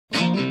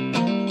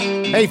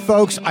Hey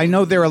folks, I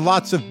know there are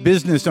lots of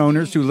business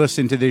owners who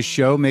listen to this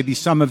show. Maybe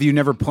some of you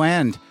never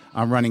planned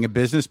on running a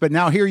business, but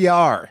now here you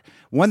are.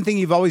 One thing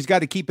you've always got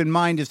to keep in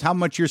mind is how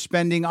much you're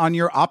spending on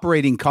your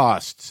operating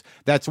costs.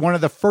 That's one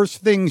of the first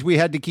things we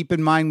had to keep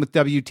in mind with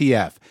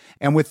WTF.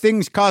 And with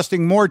things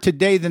costing more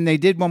today than they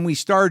did when we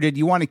started,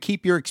 you want to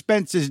keep your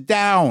expenses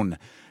down.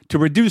 To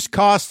reduce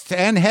costs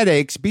and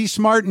headaches, be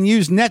smart and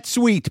use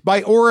NetSuite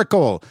by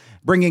Oracle,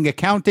 bringing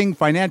accounting,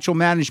 financial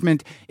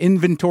management,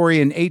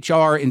 inventory, and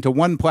HR into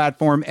one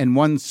platform and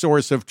one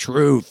source of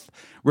truth.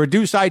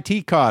 Reduce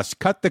IT costs,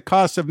 cut the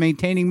costs of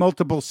maintaining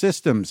multiple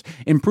systems,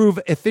 improve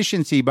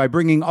efficiency by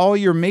bringing all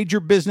your major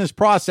business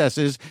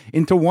processes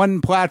into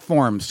one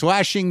platform,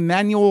 slashing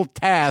manual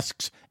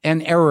tasks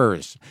and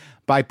errors.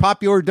 By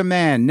popular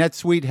demand,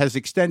 NetSuite has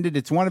extended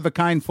its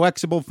one-of-a-kind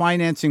flexible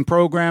financing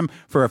program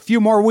for a few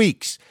more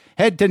weeks.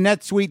 Head to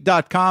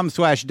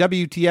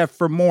netsuite.com/WTF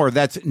for more.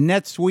 That's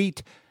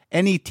NetSuite,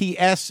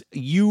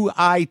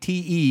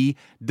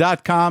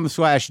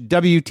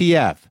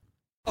 NetSuite.com/WTF.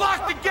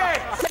 Lock the gate!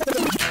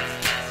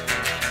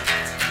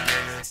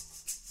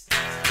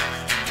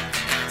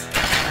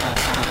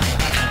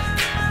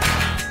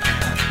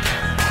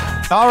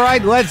 All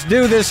right, let's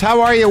do this.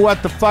 How are you,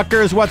 what the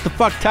fuckers, what the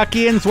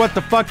fuck-tuckians, what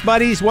the fuck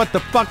buddies, what the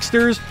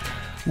fucksters,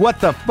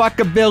 what the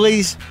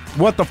fuckabillies,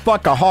 what the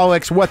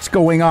fuckaholics, what's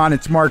going on?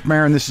 It's Mark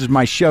Maron. This is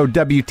my show,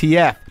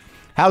 WTF.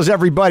 How's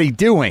everybody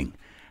doing?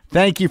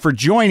 Thank you for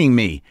joining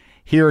me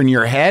here in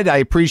your head. I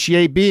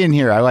appreciate being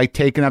here. I like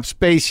taking up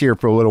space here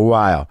for a little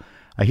while.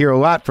 I hear a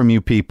lot from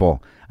you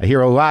people. I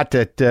hear a lot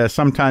that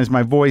sometimes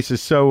my voice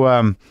is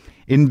so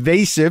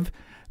invasive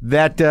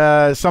that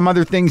some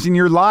other things in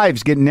your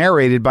lives get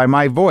narrated by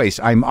my voice.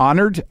 I'm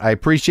honored. I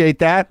appreciate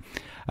that.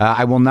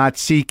 I will not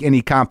seek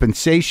any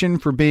compensation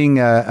for being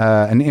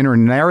an inner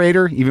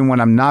narrator, even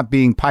when I'm not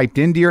being piped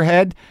into your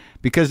head,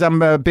 because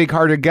I'm a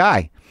big-hearted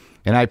guy,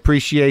 and I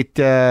appreciate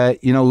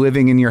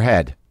living in your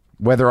head,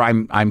 whether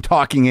I'm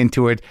talking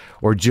into it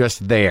or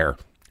just there,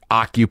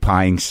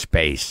 occupying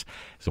space,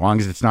 as long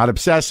as it's not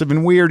obsessive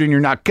and weird, and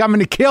you're not coming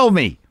to kill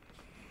me.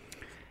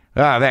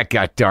 Ah, that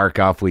got dark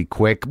awfully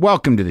quick.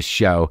 Welcome to the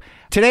show.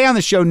 Today on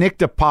the show, Nick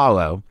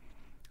DiPaolo,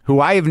 who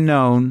I have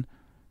known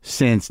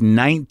since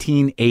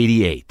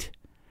 1988.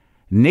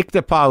 Nick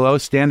DiPaolo,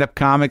 stand-up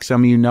comic.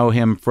 Some of you know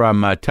him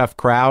from Tough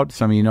Crowd.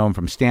 Some of you know him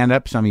from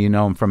stand-up. Some of you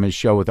know him from his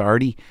show with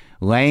Artie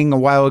Lang a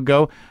while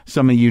ago.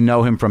 Some of you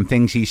know him from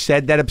things he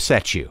said that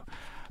upset you.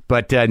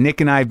 But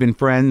Nick and I have been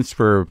friends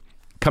for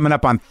coming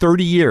up on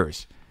 30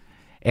 years.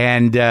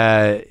 And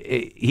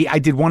I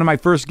did one of my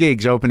first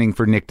gigs opening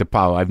for Nick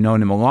DiPaolo. I've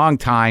known him a long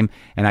time,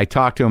 and I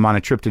talked to him on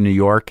a trip to New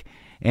York.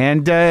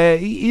 And,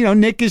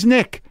 Nick is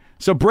Nick.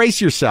 So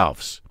brace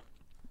yourselves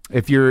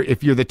if you're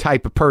the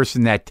type of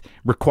person that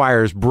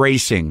requires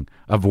bracing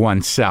of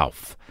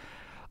oneself.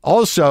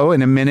 Also,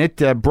 in a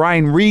minute,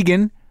 Brian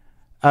Regan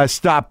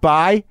stopped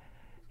by.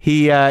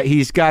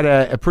 He's got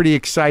a pretty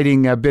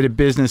exciting bit of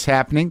business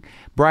happening.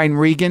 Brian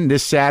Regan,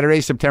 this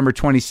Saturday, September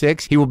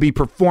 26th, he will be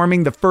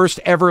performing the first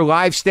ever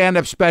live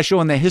stand-up special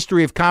in the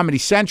history of Comedy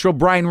Central.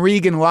 Brian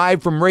Regan,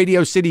 live from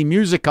Radio City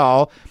Music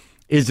Hall,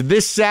 is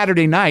this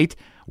Saturday night.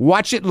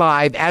 Watch it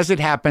live as it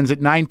happens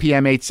at 9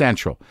 p.m., 8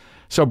 Central.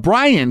 So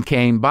Brian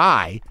came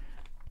by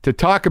to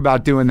talk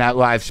about doing that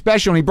live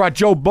special, and he brought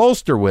Joe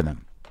Bolster with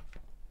him.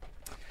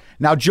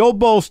 Now, Joe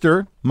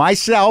Bolster,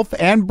 myself,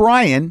 and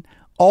Brian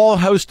all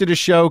hosted a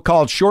show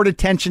called Short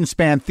Attention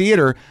Span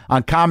Theater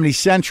on Comedy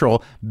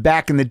Central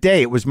back in the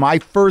day. It was my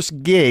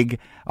first gig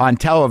on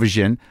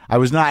television. I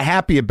was not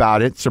happy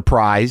about it,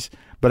 surprise,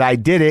 but I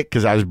did it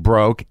because I was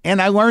broke,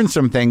 and I learned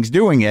some things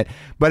doing it.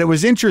 But it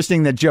was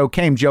interesting that Joe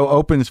came. Joe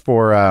opens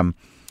for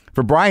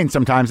Brian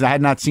sometimes, and I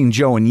had not seen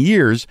Joe in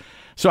years,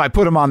 so I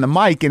put him on the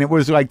mic, and it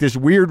was like this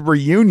weird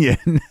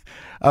reunion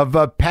of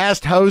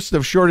past hosts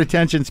of Short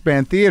Attention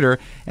Span Theater,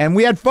 and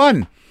we had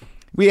fun.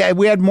 We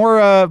had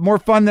more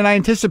fun than I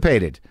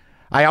anticipated.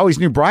 I always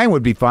knew Brian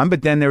would be fun,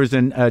 but then there was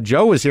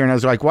Joe was here, and I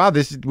was like, wow,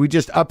 we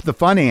just upped the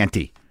fun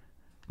ante,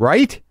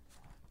 right?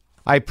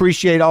 I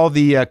appreciate all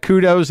the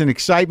kudos and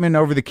excitement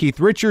over the Keith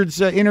Richards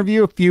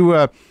interview. A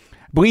few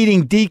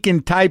bleeding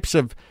deacon types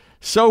of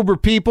sober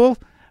people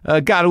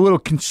got a little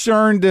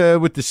concerned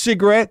with the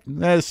cigarette.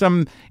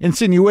 Some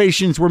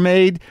insinuations were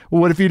made.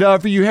 Well, what if he'd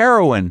offer you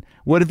heroin?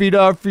 What if he'd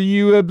offer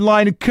you a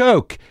line of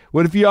coke?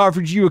 What if he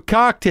offered you a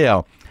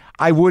cocktail?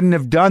 I wouldn't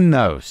have done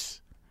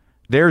those.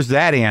 There's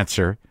that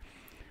answer.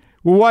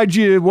 Well, why'd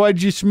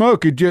you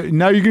smoke?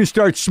 Now you're going to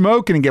start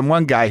smoking again.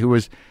 One guy who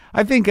was,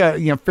 I think,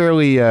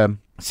 fairly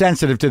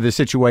sensitive to the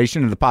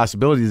situation and the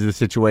possibilities of the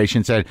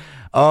situation said,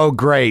 oh,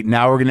 great.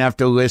 Now we're going to have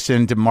to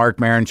listen to Mark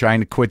Maron trying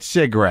to quit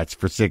cigarettes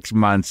for 6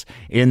 months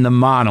in the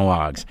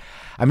monologues.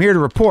 I'm here to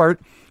report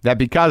that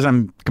because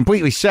I'm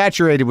completely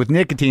saturated with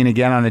nicotine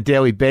again on a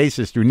daily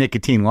basis through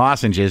nicotine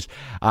lozenges,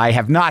 I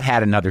have not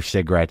had another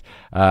cigarette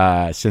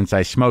since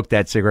I smoked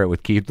that cigarette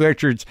with Keith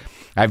Richards.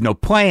 I have no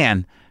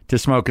plan to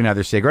smoke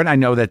another cigarette. I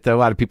know that a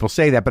lot of people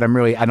say that, but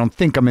I don't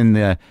think I'm in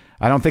the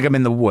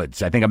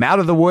woods. I think I'm out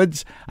of the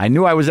woods. I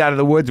knew I was out of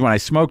the woods when I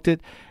smoked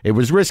it. It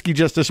was risky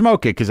just to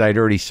smoke it because I'd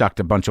already sucked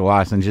a bunch of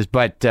lozenges,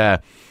 but I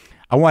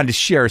wanted to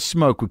share a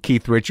smoke with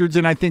Keith Richards,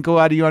 and I think a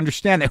lot of you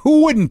understand that.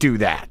 Who wouldn't do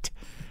that?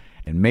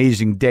 An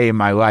amazing day in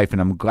my life,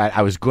 and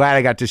I was glad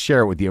I got to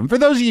share it with you. And for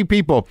those of you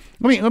people,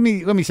 let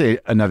me say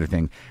another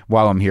thing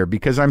while I'm here,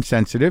 because I'm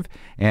sensitive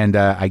and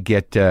I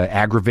get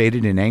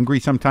aggravated and angry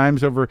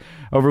sometimes over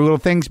little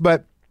things.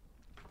 But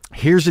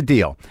here's the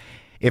deal: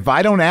 if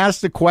I don't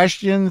ask the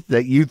questions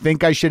that you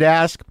think I should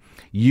ask,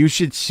 you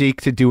should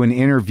seek to do an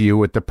interview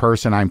with the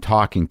person I'm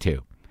talking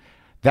to.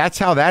 That's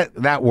how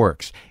that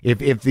works.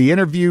 If the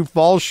interview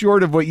falls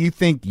short of what you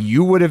think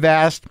you would have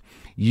asked,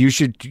 you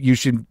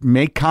should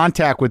make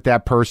contact with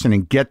that person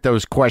and get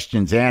those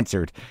questions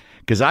answered.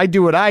 Because I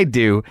do what I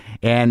do,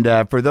 and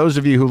for those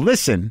of you who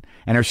listen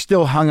and are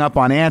still hung up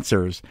on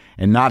answers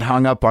and not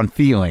hung up on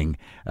feeling,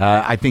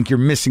 I think you're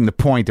missing the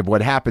point of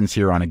what happens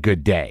here on a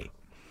good day.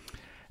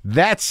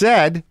 That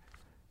said,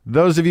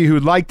 those of you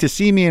who'd like to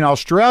see me in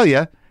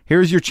Australia,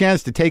 here's your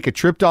chance to take a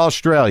trip to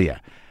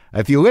Australia.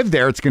 If you live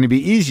there, it's going to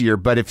be easier.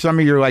 But if some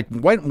of you are like,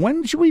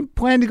 when should we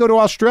plan to go to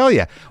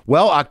Australia?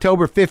 Well,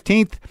 October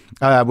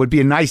 15th would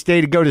be a nice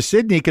day to go to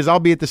Sydney because I'll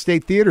be at the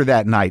State Theatre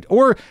that night.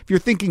 Or if you're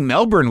thinking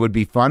Melbourne would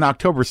be fun,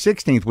 October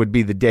 16th would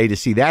be the day to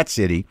see that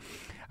city.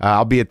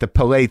 I'll be at the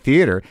Palais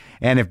Theatre.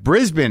 And if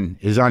Brisbane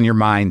is on your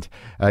mind,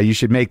 you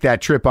should make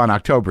that trip on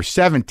October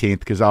 17th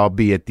because I'll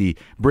be at the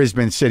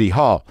Brisbane City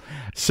Hall.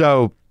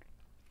 So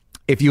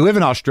if you live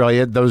in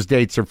Australia, those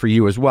dates are for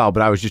you as well.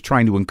 But I was just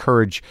trying to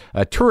encourage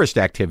tourist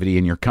activity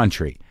in your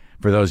country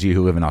for those of you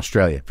who live in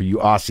Australia, for you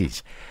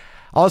Aussies.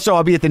 Also,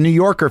 I'll be at the New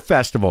Yorker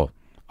Festival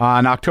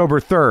on October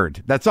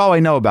 3rd. That's all I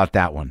know about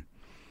that one.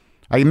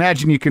 I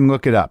imagine you can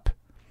look it up.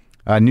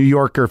 New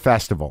Yorker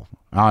Festival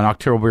on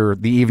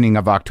the evening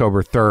of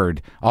October 3rd.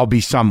 I'll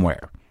be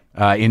somewhere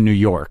in New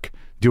York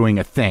doing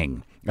a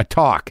thing, a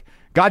talk.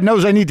 God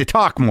knows I need to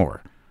talk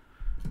more.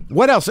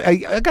 What else?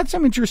 I got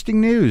some interesting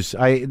news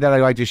that I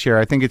like to share.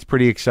 I think it's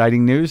pretty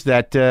exciting news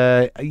that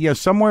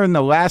somewhere in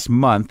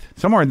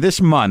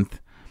this month,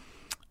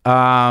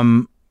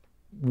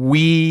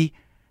 we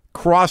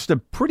crossed a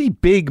pretty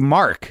big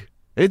mark.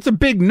 It's a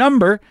big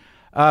number,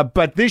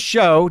 but this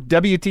show,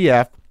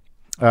 WTF,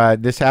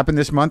 this happened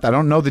this month. I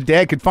don't know the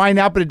day. I could find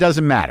out, but it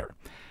doesn't matter.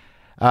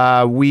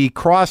 We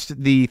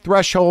crossed the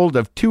threshold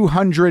of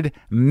 200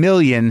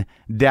 million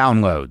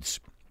downloads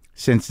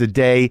since the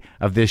day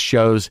of this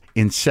show's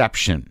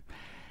inception.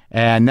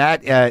 And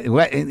that,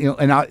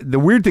 the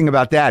weird thing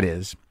about that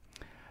is,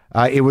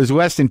 it was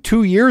less than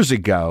 2 years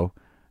ago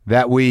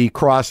that we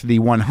crossed the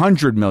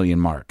 100 million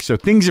mark. So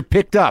things have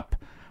picked up,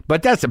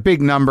 but that's a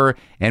big number.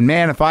 And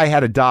man, if I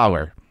had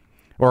 $1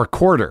 or a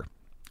quarter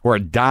or a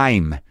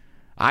dime,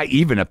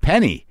 even a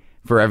penny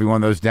for every one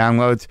of those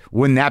downloads,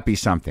 wouldn't that be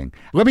something?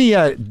 Let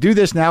me do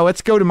this now.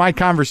 Let's go to my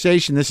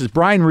conversation. This is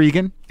Brian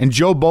Regan and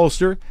Joe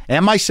Bolster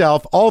and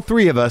myself, all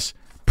three of us,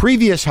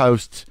 previous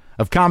hosts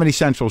of Comedy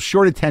Central's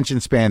Short Attention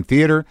Span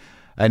Theater.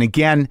 And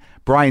again,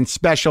 Brian's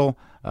special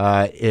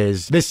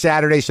is this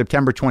Saturday,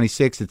 September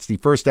 26th. It's the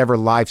first ever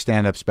live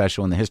stand-up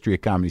special in the history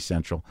of Comedy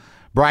Central.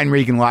 Brian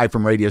Regan live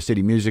from Radio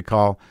City Music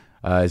Hall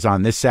is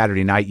on this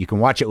Saturday night. You can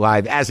watch it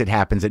live as it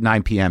happens at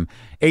 9 p.m.,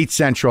 8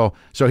 Central.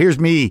 So here's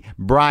me,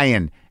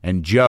 Brian,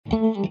 and Joe.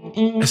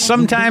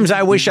 Sometimes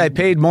I wish I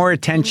paid more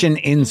attention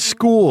in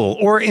school,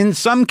 or in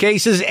some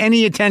cases,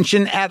 any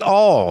attention at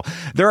all.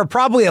 There are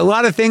probably a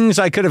lot of things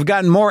I could have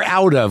gotten more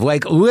out of,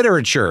 like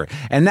literature,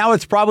 and now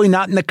it's probably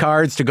not in the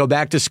cards to go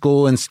back to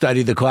school and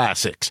study the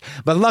classics.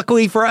 But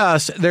luckily for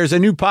us, there's a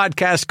new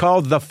podcast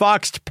called The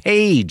Foxed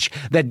Page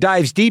that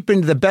dives deep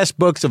into the best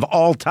books of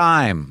all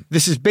time.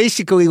 This is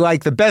basically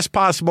like the best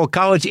possible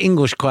college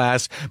English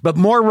class, but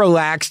more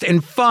relaxed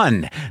and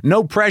fun.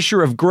 No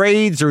pressure of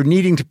grades or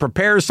needing to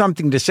prepare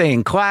something to say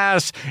in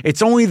class.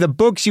 It's only the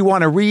books you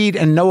want to read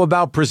and know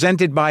about,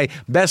 presented by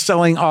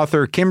best-selling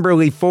author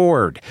Kimberly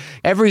Ford.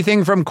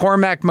 Everything from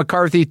Cormac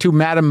McCarthy to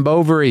Madame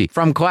Bovary,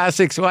 from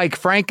classics like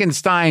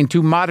Frankenstein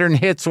to modern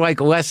hits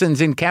like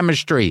Lessons in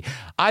Chemistry.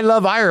 I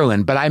love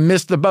Ireland, but I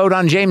missed the boat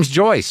on James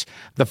Joyce.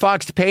 The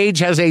Foxed Page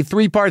has a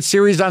 3-part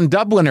series on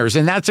Dubliners,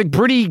 and that's a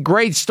pretty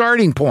great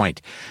starting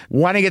point.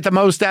 Want to get the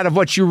most out of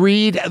what you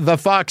read? The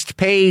Foxed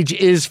Page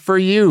is for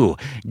you.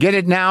 Get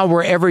it now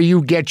wherever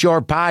you get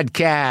your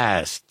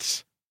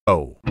podcasts.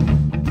 Oh.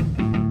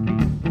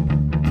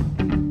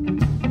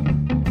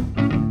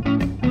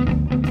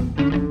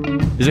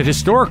 Is it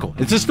historical?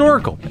 It's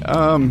historical.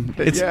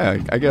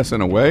 Yeah, I guess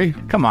in a way.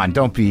 Come on,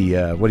 don't be,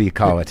 what do you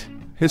call it?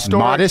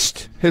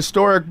 Modest?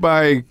 Historic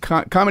by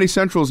Comedy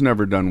Central's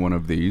never done one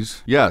of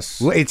these.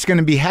 Yes. Well, it's going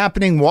to be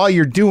happening while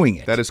you're doing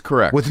it. That is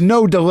correct. With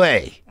no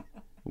delay.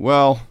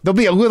 Well, there'll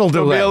be a little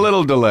delay.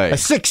 A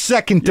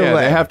 6-second delay. Yeah,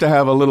 they have to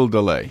have a little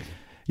delay.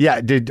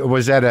 Yeah,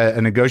 was that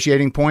a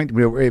negotiating point?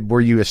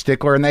 Were you a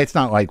stickler in that? It's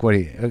not like,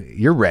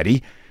 you're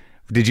ready.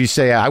 Did you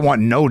say, I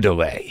want no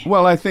delay?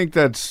 Well, I think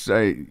that's,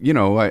 I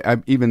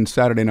even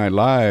Saturday Night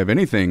Live,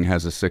 anything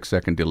has a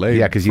 6-second delay.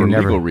 Yeah, because you for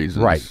never legal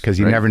reasons. Right, because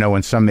you never know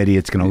when some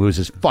idiot's going to lose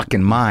his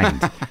fucking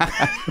mind.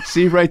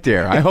 See, right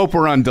there. I hope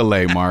we're on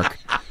delay, Mark.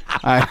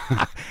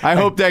 I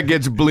hope that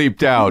gets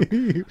bleeped out.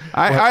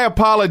 I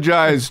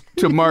apologize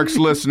to Mark's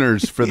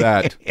listeners for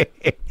that.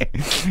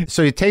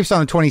 So it tapes on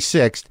the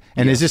 26th,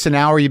 and is this an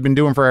hour you've been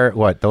doing for,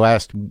 what, the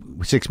last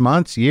 6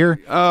 months, year?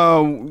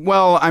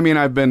 Well, I mean,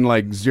 I've been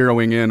like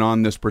zeroing in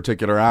on this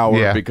particular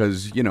hour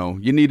because, you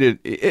need it.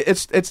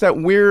 It's that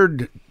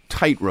weird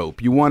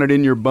tightrope. You want it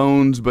in your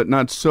bones, but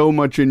not so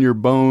much in your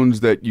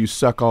bones that you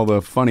suck all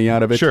the funny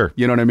out of it. Sure.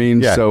 You know what I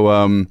mean? Yeah.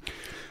 So,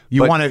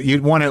 you want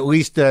to at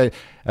least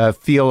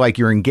feel like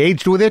you're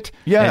engaged with it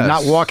and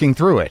not walking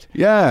through it.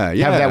 Yeah.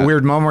 Have that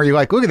weird moment where you're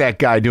like, look at that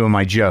guy doing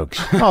my jokes.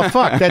 Oh,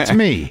 fuck, that's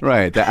me.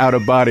 Right, the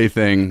out-of-body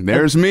thing.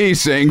 There's me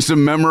saying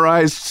some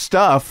memorized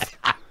stuff.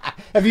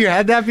 Have you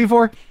had that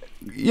before?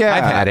 Yeah.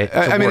 I've had it.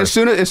 I mean, as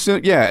soon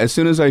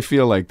as I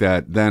feel like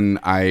that, then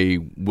I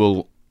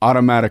will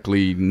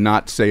automatically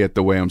not say it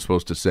the way I'm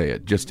supposed to say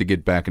it, just to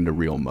get back into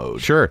real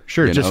mode. Sure.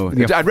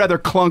 I'd rather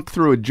clunk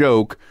through a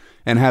joke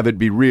and have it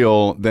be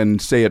real than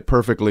say it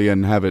perfectly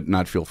and have it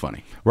not feel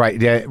funny.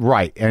 Right,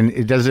 right.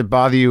 And does it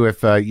bother you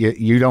if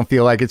you don't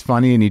feel like it's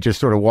funny and you just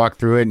sort of walk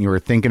through it and you were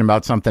thinking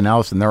about something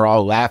else and they're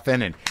all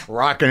laughing and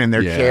rocking in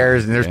their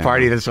chairs and there's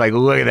party that's like,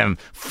 look at them,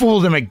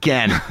 fooled him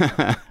again.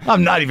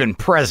 I'm not even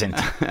present.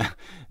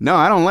 No,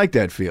 I don't like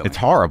that feeling. It's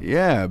horrible.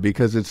 Yeah,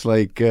 because it's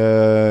like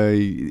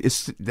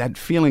it's that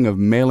feeling of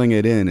mailing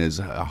it in is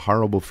a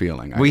horrible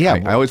feeling.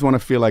 I always want to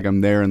feel like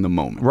I'm there in the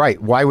moment.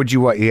 Right. Why would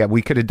you?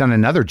 We could have done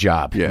another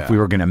job if we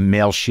were going to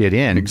mail shit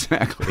in.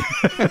 Exactly.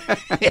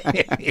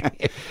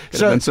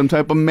 So, been some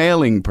type of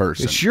mailing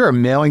person. Sure, a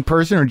mailing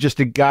person or just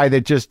a guy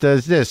that just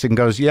does this and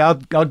goes, yeah,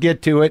 I'll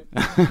get to it,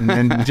 and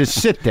then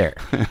just sit there,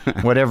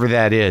 whatever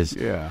that is.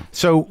 Yeah.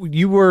 So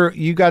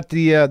you got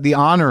the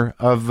honor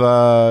of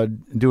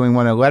doing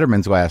one of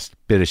Letterman's last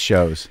bit of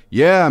shows.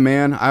 Yeah,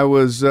 man.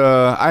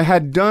 I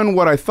had done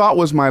what I thought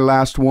was my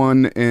last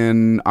one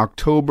in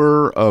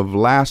October of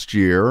last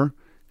year.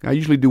 I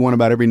usually do one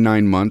about every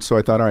 9 months, so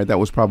I thought, all right, that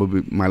was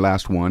probably my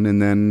last one.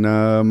 And then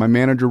my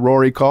manager,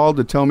 Rory, called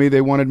to tell me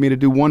they wanted me to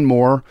do one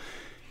more,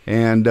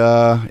 and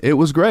it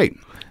was great.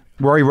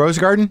 Rory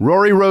Rosegarten?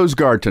 Rory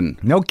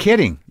Rosegarten. No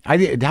kidding.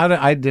 Did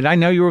I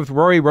know you were with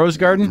Rory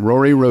Rosegarten?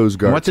 Rory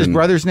Rosegarten. What's his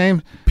brother's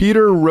name?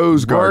 Peter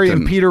Rosegarten. Rory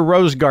and Peter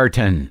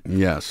Rosegarten.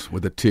 Yes,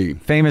 with a T.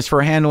 Famous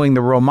for handling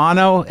the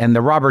Romano and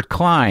the Robert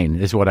Klein,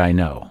 is what I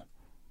know.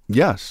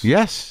 Yes.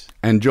 Yes.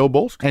 And Joe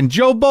Bolster. And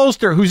Joe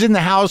Bolster, who's in the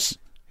house,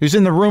 who's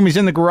in the room, he's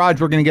in the garage.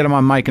 We're going to get him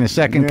on mic in a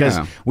second because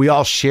we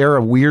all share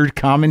a weird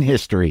common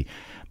history.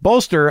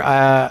 Bolster,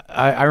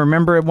 I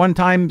remember at one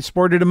time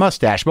sported a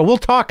mustache, but we'll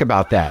talk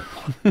about that.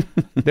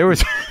 There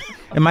was,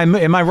 am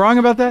I wrong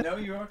about that? No,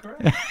 you are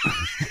correct.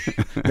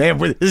 Man,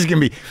 this is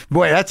gonna be,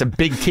 boy, that's a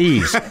big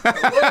tease.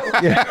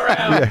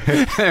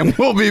 And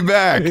we'll be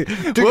back.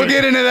 We'll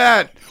get into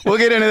that. We'll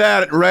get into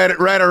that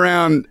right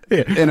around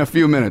in a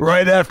few minutes.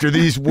 Right after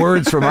these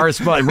words from our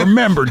spot.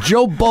 Remember,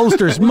 Joe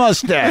Bolster's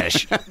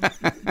mustache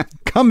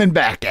coming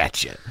back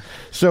at you.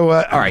 So,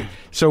 all right.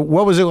 So,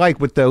 what was it like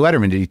with the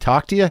Letterman? Did he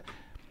talk to you?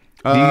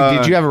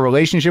 Did you have a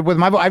relationship with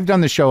him? I've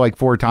done the show like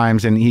 4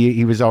 times, and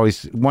he was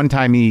always. One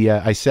time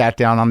I sat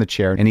down on the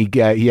chair, and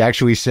he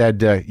actually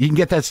said, "You can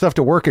get that stuff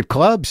to work at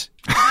clubs."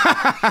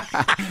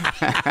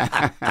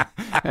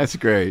 That's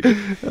great.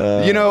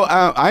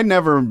 I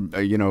never.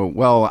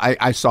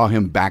 I saw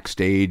him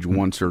backstage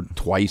once or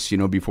twice,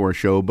 before a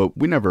show, but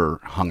we never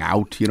hung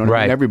out. You know what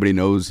I mean? Everybody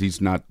knows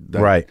he's not.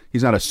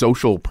 He's not a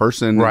social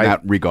person in that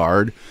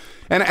regard.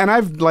 And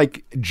I've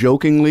like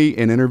jokingly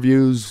in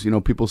interviews,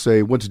 people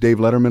say, "What's Dave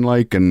Letterman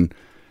like?" And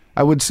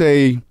I would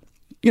say,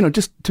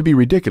 just to be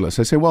ridiculous,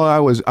 I say, "Well, I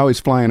was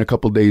flying a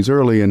couple days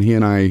early, and he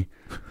and I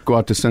go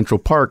out to Central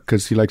Park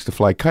because he likes to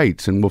fly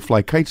kites, and we'll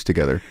fly kites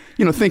together."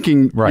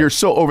 Thinking you're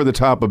so over the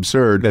top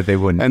absurd that they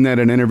wouldn't. And then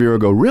an interviewer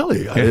go,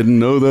 "Really? I didn't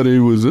know that he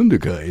was into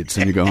kites."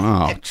 And you go,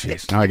 "Oh,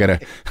 jeez, now I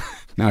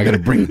gotta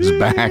bring this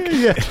back."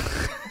 Yeah.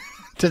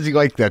 Does he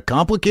like the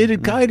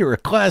complicated kite or a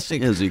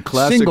classic? Is he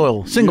classic?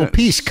 Single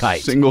piece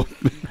kite? Single.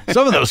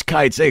 Some of those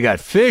kites, they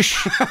got fish,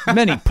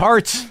 many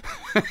parts.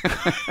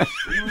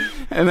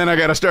 And then I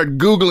got to start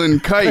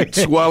Googling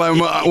kites while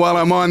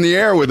I'm on the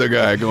air with a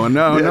guy going,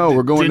 no,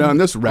 we're going down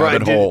this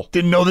rabbit hole.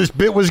 Didn't know this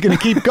bit was going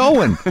to keep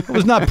going. I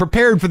was not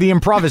prepared for the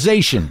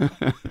improvisation.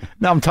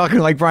 Now I'm talking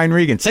like Brian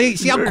Regan.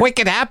 See how quick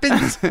it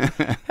happens?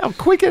 How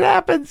quick it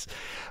happens.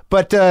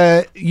 But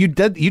you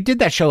did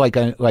that show like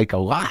a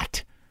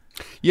lot.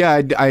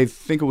 Yeah, I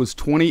think it was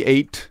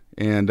 28,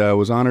 and I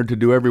was honored to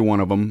do every one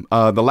of them.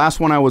 The last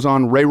one I was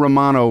on, Ray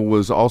Romano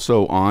was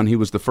also on. He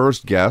was the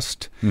first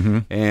guest,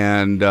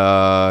 and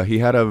he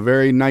had a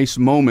very nice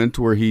moment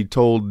where he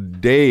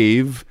told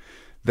Dave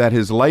that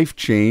his life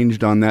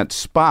changed on that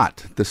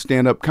spot, the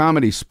stand-up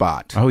comedy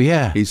spot. Oh,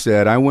 yeah. He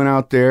said, "I went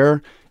out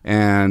there,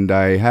 And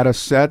I had a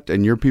set,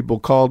 and your people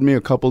called me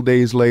a couple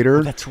days later.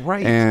 Oh, that's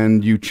right.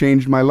 And you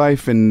changed my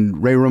life,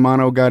 and Ray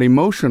Romano got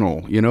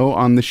emotional,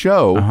 on the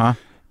show. Uh-huh.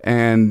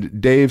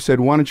 And Dave said,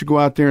 why don't you go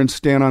out there and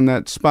stand on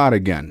that spot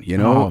again,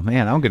 Oh,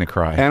 man, I'm going to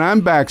cry. And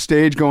I'm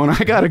backstage going,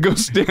 I got to go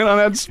stand on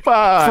that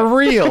spot. For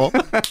real.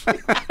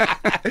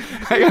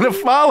 I got to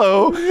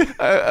follow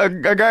a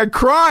guy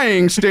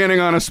crying standing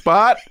on a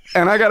spot,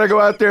 and I got to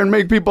go out there and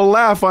make people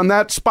laugh on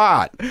that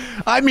spot.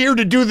 I'm here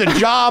to do the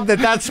job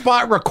that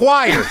spot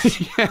requires.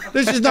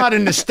 This is not a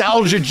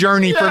nostalgia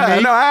journey for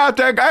me. No, I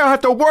don't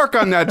have to work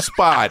on that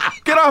spot.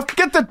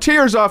 Get the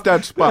tears off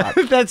that spot.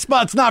 That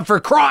spot's not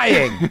for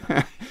crying.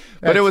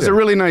 But it was a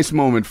really nice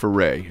moment for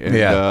Ray. And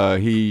Yeah.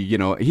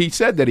 he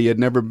said that he had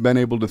never been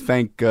able to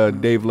thank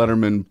Dave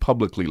Letterman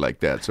publicly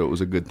like that, so it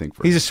was a good thing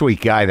for him. He's a sweet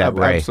guy, that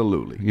Ray.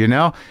 Absolutely.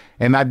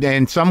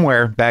 And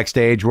somewhere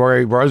backstage,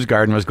 Rory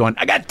Rosegarden was going,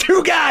 I got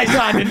 2 guys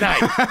on tonight.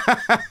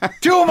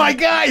 2 of my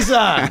guys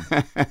on.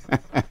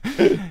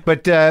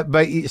 But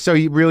so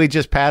you really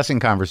just passing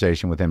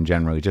conversation with him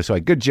generally, just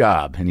like, good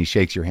job. And he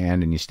shakes your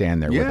hand and you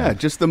stand there with him. Yeah,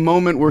 just the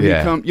moment where he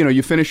comes,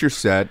 you finish your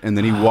set and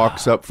then he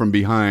walks up from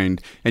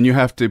behind and you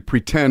have to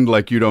pretend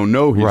like you don't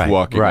know he's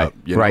walking up.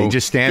 Right,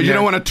 just stand there. You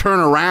don't want to turn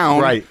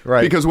around.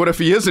 Right. Because what if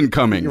he isn't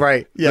coming?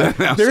 Right, yeah.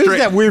 There is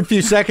that weird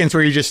few seconds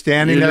where you're just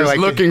standing there just like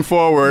looking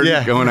forward,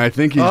 going, I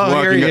think he's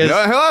walking here he up. is.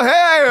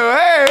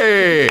 Oh,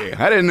 hey!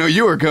 I didn't know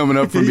you were coming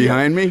up from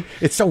behind me.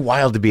 It's so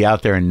wild to be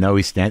out there and know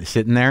he's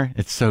sitting there.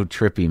 It's so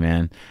trippy,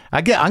 man.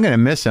 I'm going to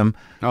miss him.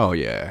 Oh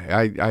yeah,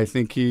 I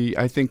think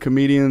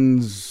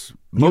comedians.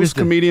 Most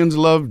comedians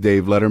love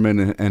Dave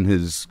Letterman and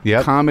his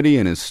comedy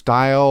and his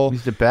style.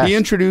 He's the best. He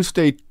introduced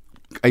a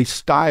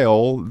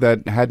style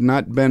that had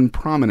not been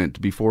prominent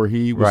before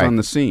he was on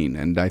the scene,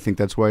 and I think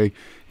that's why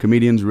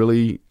comedians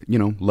really,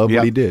 love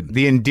what he did.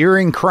 The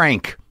endearing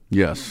crank.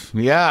 Yes.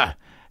 Yeah.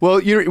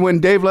 Well, when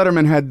Dave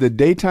Letterman had the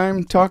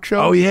daytime talk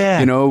show,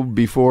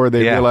 before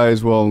they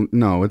realized, well,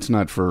 no, it's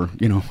not for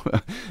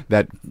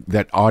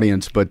that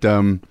audience, but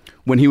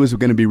when he was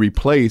going to be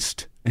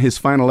replaced. His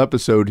final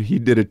episode, he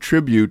did a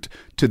tribute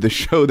to the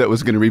show that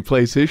was going to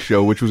replace his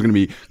show, which was going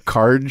to be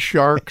Card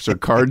Sharks or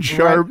Card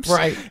Sharps.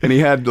 Right. And he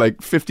had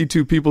like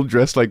 52 people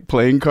dressed like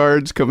playing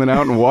cards coming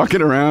out and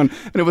walking around.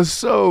 And it was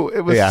so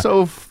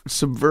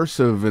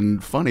subversive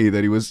and funny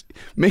that he was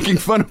making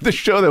fun of the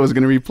show that was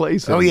going to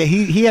replace him. Oh, yeah.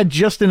 He had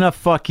just enough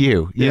fuck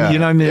you. You know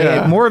what I mean?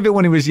 Yeah. More of it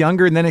when he was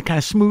younger, and then it kind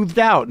of smoothed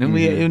out. And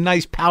we had a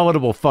nice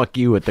palatable fuck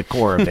you at the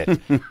core of it.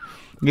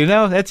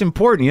 That's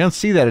important. You don't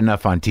see that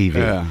enough on TV.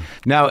 Yeah.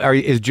 Now,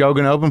 is Joe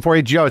going to open for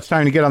you? Joe, it's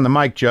time to get on the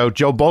mic, Joe.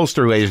 Joe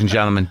Bolster, ladies and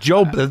gentlemen.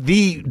 Joe,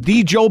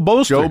 the Joe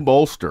Bolster. Joe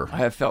Bolster. I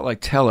have felt like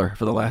Teller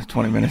for the last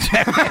 20 minutes.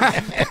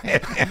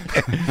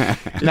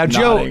 Now,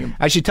 Joe,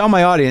 I should tell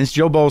my audience,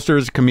 Joe Bolster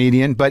is a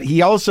comedian, but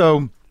he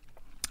also...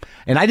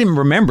 And I didn't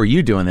remember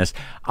you doing this.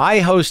 I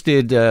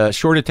hosted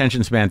Short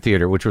Attention Span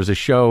Theater, which was a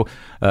show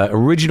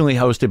originally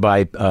hosted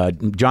by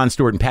Jon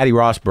Stewart and Patty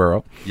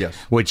Rossborough. Yes.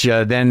 Which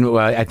then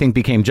I think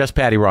became just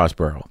Patty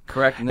Rossborough.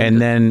 Correct.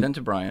 And then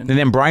to Brian. And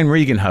then Brian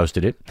Regan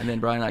hosted it. And then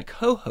Brian and I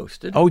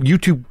co-hosted. Oh, you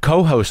two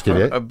co-hosted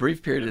it. A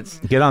brief period.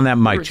 Get on that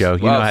mic, Joe.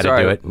 You know how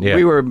to do it. Yeah.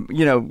 We were,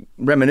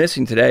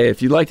 reminiscing today.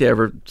 If you'd like to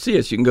ever see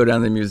us, you can go down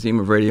to the Museum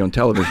of Radio and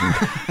Television,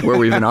 where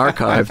we've been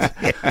archived.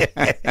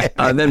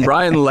 Then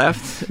Brian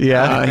left.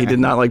 Yeah. He did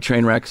not like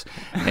train wrecks.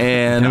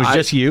 And it was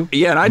just you?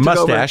 Yeah, and I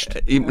Mustached?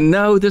 took over.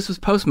 No, this was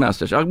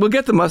post-mustache. We'll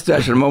get the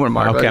mustache in a moment,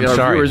 Mark. Okay, I'm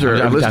sorry.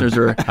 Our listeners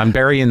are... I'm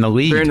burying the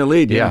lead. Burying the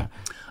lead, yeah.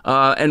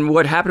 And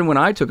what happened when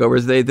I took over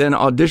is they then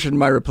auditioned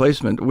my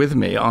replacement with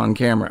me on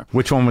camera.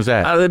 Which one was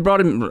that? They brought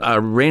in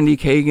Randy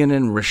Kagan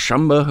and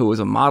Rashumba, who was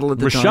a model at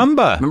the time.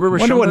 Rashumba? Remember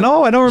Rashumba?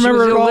 No, I don't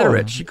remember she was at all.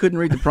 Illiterate. She couldn't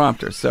read the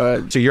prompter. So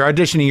you're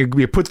auditioning,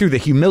 you're put through the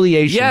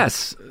humiliation.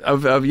 Yes,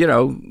 of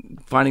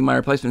finding my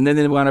replacement. And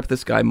then they wound up with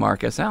this guy,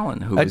 Mark S.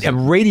 Allen, who was a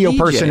radio DJ,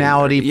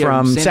 personality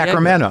from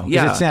Sacramento.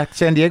 Yeah. Is it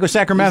San Diego?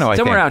 Sacramento, I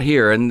think. Somewhere out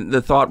here. And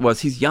the thought was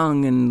he's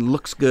young and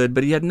looks good,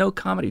 but he had no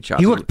comedy chops.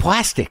 He looked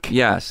plastic.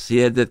 Yes, he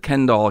had the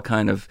Ken doll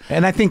kind of.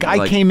 And I think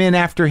I came in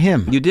after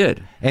him. You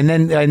did. And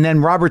then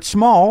Robert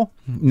Small,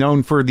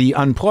 known for the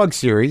Unplugged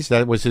series,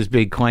 that was his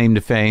big claim to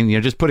fame,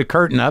 just put a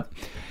curtain up.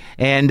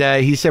 And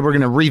he said, we're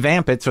going to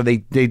revamp it. So they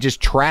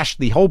just trashed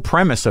the whole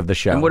premise of the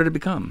show. And what did it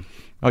become?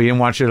 Oh, you didn't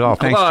watch it at all.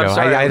 Thanks, Joe.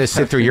 Sorry, I had to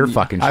sit through your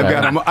fucking show.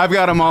 I've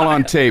got them all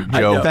on tape,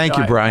 Joe. Thank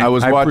you, Brian. I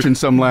was watching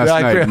some last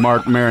night.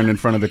 Mark Maron in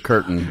front of the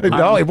curtain.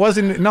 No, it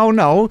wasn't.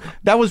 No.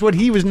 That was what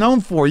he was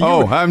known for.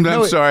 I'm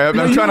sorry.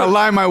 I'm trying to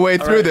lie my way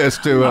through this.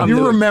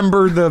 You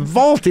remember the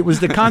vault. It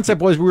was the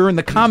concept was we were in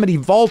the comedy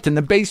vault in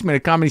the basement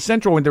at Comedy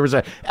Central, and there was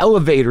an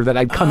elevator that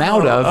I'd come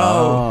out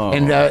of.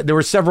 And there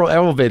were several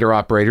elevator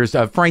operators.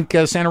 Frank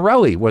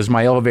Santarelli was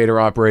my elevator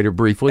operator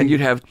briefly. And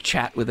you'd have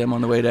chat with them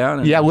on the way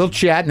down? Yeah, we'll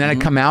chat, and then I'd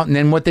come out, and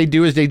then and what they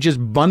do is they just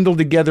bundle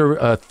together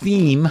a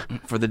theme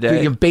for the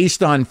day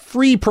based on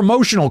free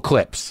promotional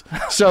clips.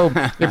 So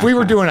if we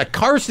were doing a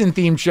Carson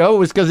themed show, it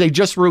was because they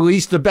just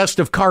released the best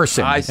of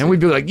Carson, and we'd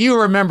be like, "You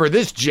remember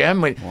this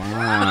gem?"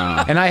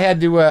 Wow. And I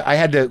had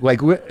to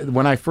like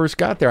when I first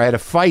got there, I had to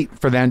fight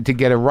for them to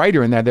get a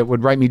writer in there that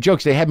would write me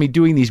jokes. They had me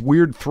doing these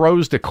weird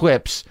throws to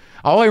clips.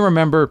 All I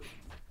remember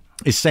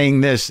is saying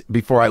this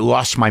before I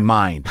lost my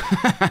mind.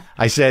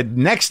 I said,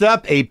 next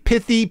up, a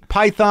pithy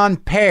python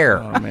pear.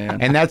 Oh, man.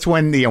 And that's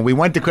when we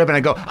went to clip and I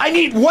go, I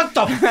need what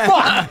the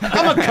fuck?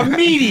 I'm a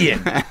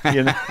comedian.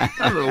 You know?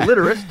 I'm a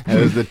literist. That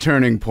was the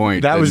turning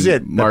point. That was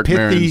it. Mark the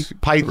pithy Maron's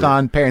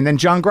python pear. And then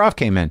John Groff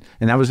came in,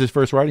 and that was his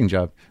first writing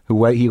job,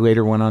 he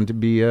later went on to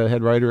be a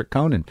head writer at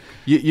Conan.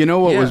 You know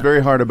what was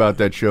very hard about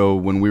that show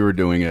when we were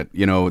doing it?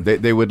 You know,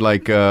 they would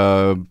like...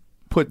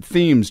 put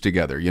themes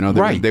together, you know.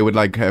 They would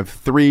like have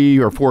 3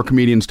 or 4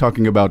 comedians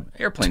talking about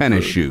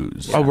tennis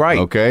shoes. Oh, right.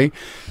 Okay,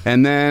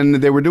 and then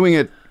they were doing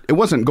it. It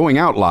wasn't going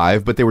out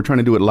live, but they were trying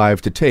to do it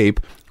live to tape.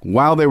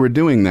 While they were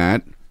doing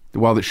that,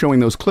 while they're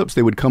showing those clips,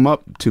 they would come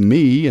up to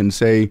me and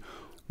say,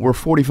 "We're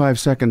 45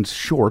 seconds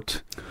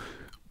short.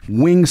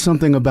 Wing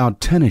something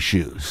about tennis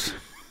shoes."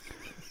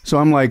 So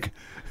I'm like,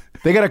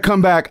 they got to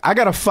come back. I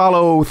got to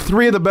follow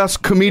 3 of the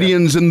best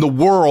comedians in the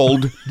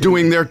world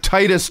doing their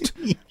tightest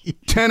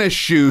tennis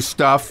shoe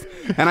stuff,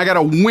 and I got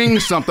to wing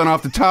something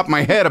off the top of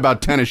my head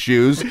about tennis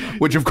shoes,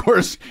 which of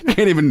course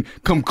can't even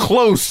come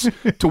close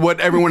to what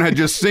everyone had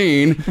just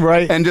seen,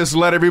 right? And just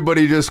let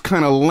everybody just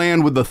kind of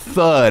land with the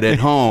thud at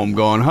home,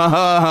 going ha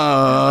ha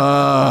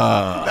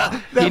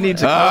ha. He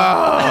needs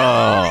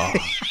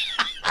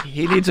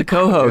He needs a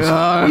co-host.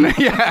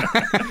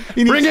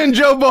 Bring in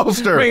Joe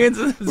Bolster.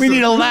 We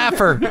need a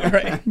laugher.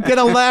 Get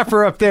a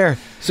laugher up there.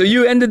 So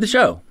you ended the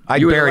show.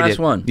 You were buried the last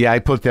it. one. Yeah, I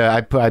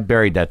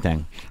buried that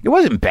thing. It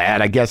wasn't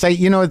bad, I guess.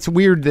 It's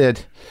weird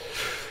that,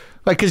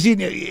 like, because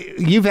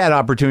you've had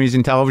opportunities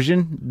in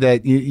television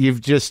that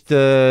you've just,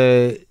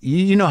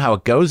 you know how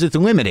it goes. It's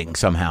limiting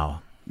somehow.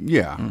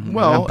 Yeah.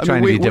 Well, I'm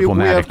trying to be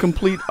diplomatic. We have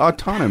complete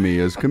autonomy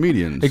as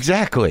comedians.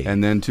 Exactly.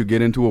 And then to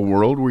get into a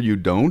world where you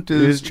don't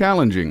is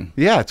challenging.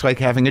 Yeah, it's like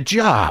having a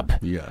job.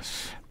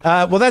 Yes.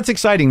 Well, that's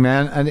exciting,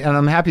 man, and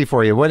I'm happy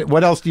for you.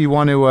 What else do you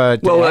want to Well,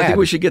 add? I think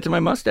we should get to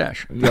my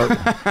mustache.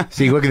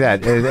 See, look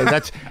at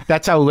that.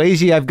 That's how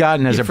lazy I've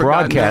gotten as a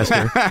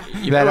broadcaster.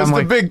 That was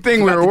the big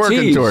thing we were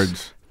working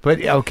towards. But,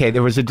 okay,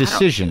 there was a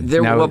decision.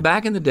 Well,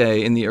 back in the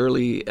day, in the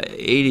early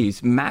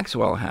 80s,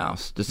 Maxwell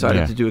House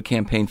decided to do a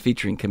campaign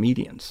featuring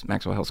comedians,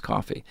 Maxwell House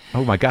Coffee.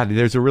 Oh, my God,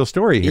 there's a real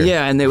story here.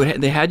 Yeah, and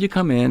they had you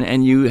come in,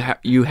 and you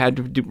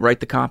had to write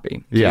the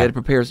copy. So you had to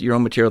prepare your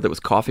own material that was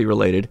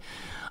coffee-related.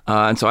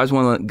 And so I was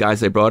one of the guys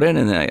they brought in,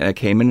 and I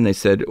came in, and they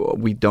said,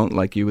 we don't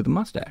like you with a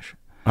mustache.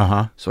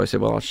 Uh-huh. So I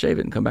said, well, I'll shave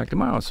it and come back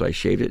tomorrow. So I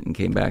shaved it and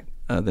came back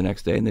the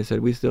next day, and they said,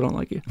 we still don't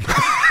like you.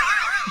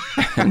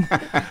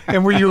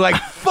 And were you like,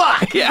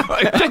 fuck? Yeah,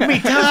 it took me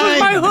time. This was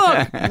my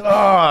hook.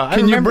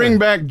 Can you bring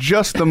back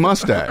just the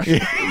mustache?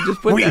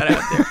 Just put that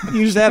out there.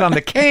 Use that on the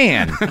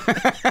can.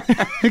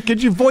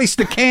 Could you voice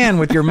the can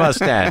with your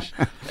mustache?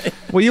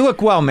 Well, you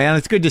look well, man.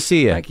 It's good to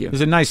see you. Thank you. It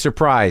was a nice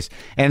surprise.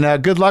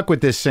 And good luck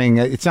with this thing.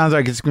 It sounds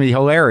like it's going to be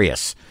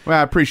hilarious. Well,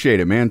 I appreciate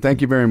it, man. Thank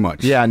you very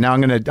much. Yeah, now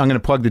I'm gonna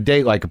plug the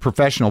date like a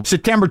professional.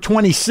 September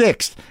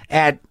 26th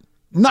at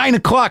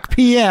 9:00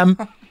 p.m.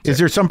 Is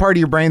there some part of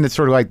your brain that's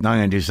sort of like, no, I'm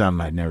going to do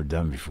something I've never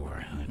done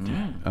before?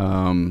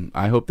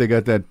 I hope they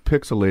got that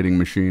pixelating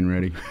machine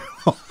ready.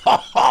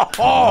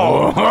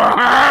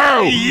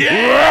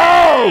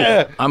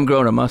 Yeah! I'm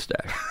growing a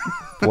mustache.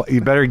 Well,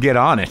 you better get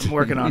on it. I'm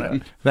working on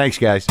it. Thanks,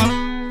 guys.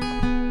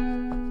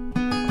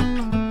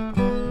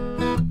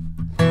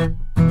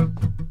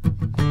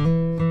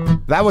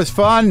 That was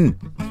fun.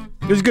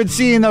 It was good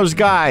seeing those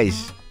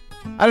guys.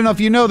 I don't know if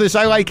you know this.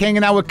 I like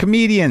hanging out with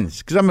comedians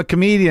because I'm a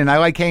comedian. I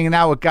like hanging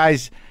out with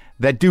guys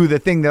that do the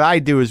thing that I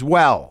do as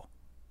well.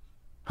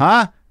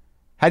 Huh?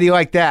 How do you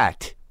like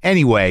that?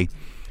 Anyway,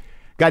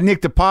 got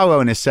Nick DiPaolo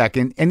in a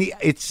second, and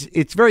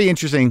it's very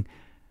interesting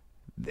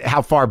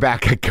how far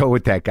back I go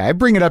with that guy. I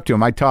bring it up to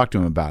him. I talk to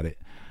him about it.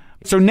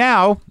 So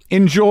now,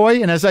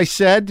 enjoy, and as I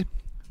said,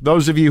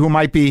 those of you who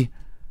might be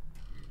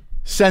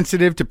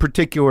sensitive to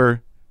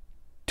particular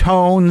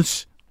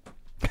tones,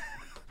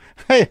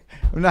 hey,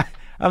 I'm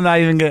not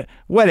even gonna.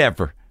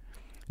 Whatever.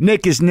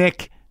 Nick is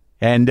Nick,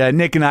 and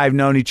Nick and I have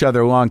known each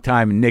other a long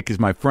time. And Nick is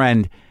my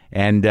friend,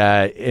 and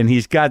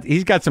he's got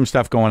some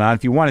stuff going on.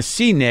 If you want to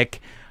see Nick,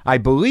 I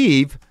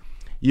believe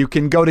you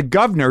can go to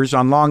Governor's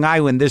on Long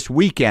Island this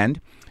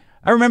weekend.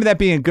 I remember that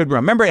being a good room.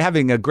 I remember it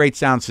having a great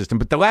sound system.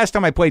 But the last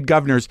time I played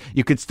Governor's,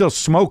 you could still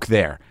smoke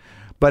there.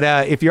 But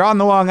if you're on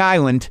the Long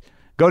Island,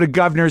 go to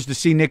Governor's to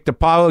see Nick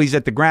DiPaolo. He's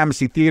at the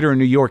Gramercy Theater in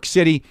New York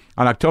City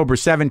on October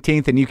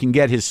 17th, and you can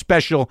get his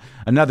special,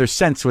 Another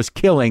Senseless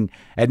Killing,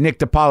 at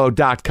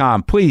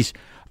nickdipalo.com. Please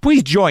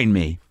join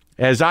me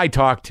as I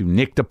talk to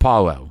Nick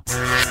DiPaolo.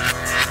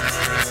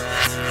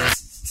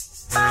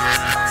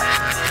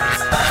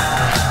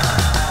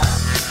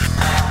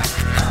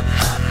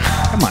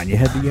 Come on, you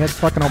had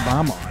fucking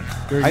Obama on.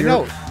 I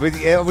know, but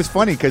it was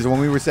funny because when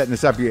we were setting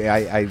this up,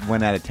 I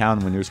went out of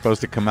town when you were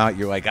supposed to come out.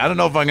 You're like, I don't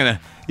know if I'm going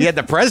to... You had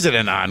the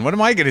president on. What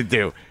am I going to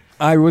do?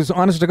 I was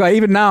honest to God.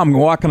 Even now, I'm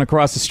walking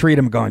across the street.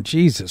 I'm going,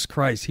 Jesus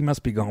Christ. He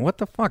must be going, what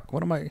the fuck?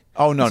 What am I?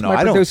 Oh no, what's no, my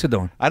I producer don't.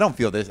 doing? I don't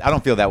feel this. I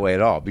don't feel that way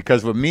at all.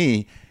 Because with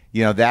me,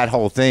 that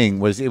whole thing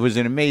was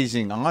an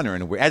amazing honor,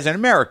 and as an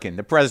American,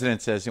 the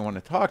president says he want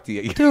to talk to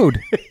you,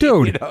 dude.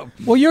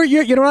 Well, you're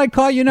you know what I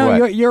call you now?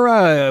 What? You're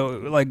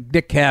like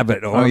Dick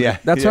Cavett. Or,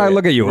 that's how I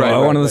look at you. Right,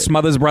 one of the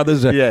Smothers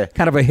Brothers.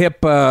 Kind of a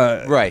hip,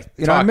 right?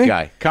 You know what I mean?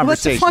 Guy, well,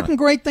 that's a fucking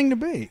great thing to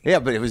be. Yeah,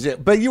 but it was.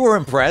 But you were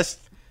impressed.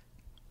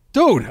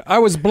 Dude, I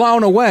was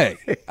blown away.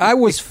 I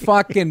was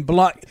fucking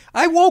blown.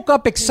 I woke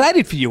up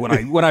excited for you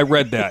when I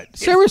read that.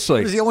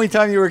 Seriously. It was the only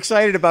time you were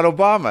excited about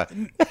Obama.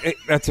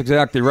 That's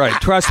exactly right.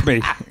 Trust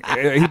me.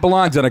 He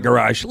belongs in a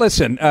garage.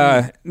 Listen,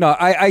 no,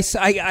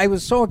 I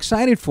was so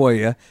excited for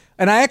you.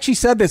 And I actually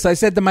said this. I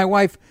said to my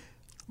wife,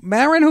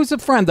 Marin, who's a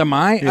friend of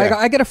mine,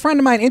 I get a friend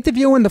of mine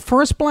interviewing the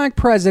first black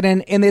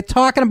president, and they're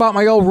talking about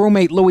my old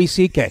roommate, Louis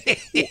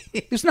C.K.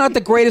 It's not the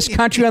greatest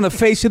country on the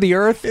face of the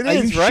earth. It Are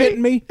is, you right? shitting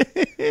me?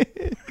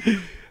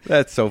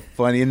 That's so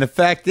funny. And the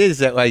fact is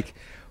that, like,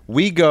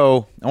 we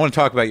go... I want to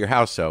talk about your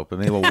house soap, but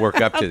maybe we'll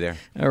work up to there.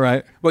 All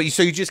right. Well,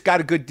 so you just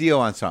got a good deal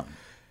on something.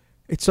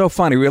 It's so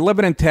funny. We were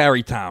living in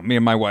Tarrytown, me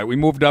and my wife. We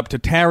moved up to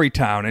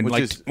Tarrytown, and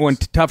when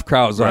Tough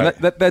Crowd's on.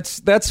 Right.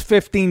 That's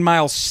 15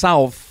 miles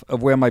south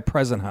of where my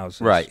present house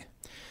is. Right.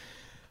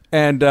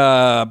 And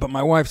but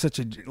my wife's such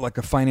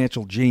a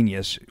financial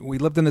genius. We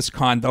lived in this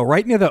condo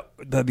right near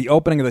the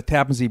opening of the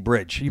Tappan Zee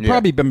Bridge. You've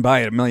probably been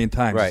by it a million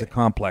times. Right. It's a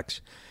complex.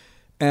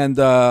 And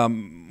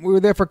we were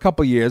there for a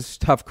couple years.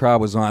 Tough Crowd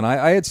was on.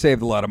 I had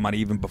saved a lot of money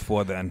even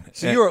before then.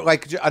 So you were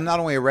like not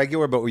only a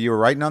regular, but you were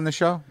writing on the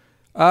show?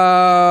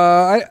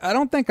 I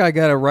don't think I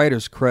got a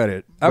writer's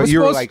credit.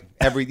 You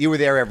were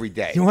there every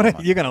day.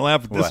 You're gonna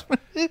laugh at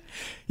this.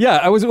 Yeah,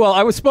 I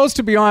was supposed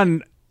to be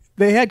on.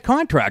 They had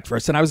contract for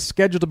us, and I was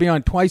scheduled to be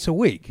on twice a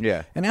week.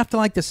 Yeah. And after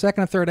like the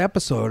second or third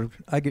episode,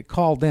 I get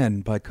called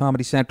in by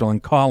Comedy Central,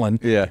 and Colin,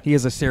 he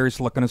has a serious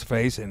look on his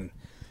face, and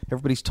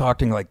everybody's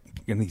talking like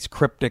in these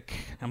cryptic.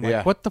 I'm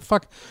like, what the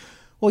fuck?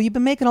 Well, you've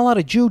been making a lot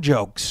of Jew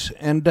jokes,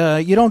 and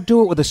you don't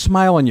do it with a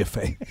smile on your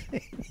face.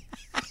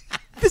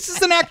 This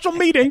is an actual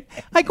meeting.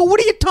 I go, what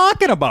are you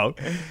talking about?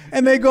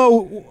 And they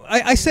go,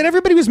 I said,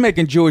 everybody was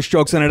making Jewish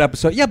jokes in that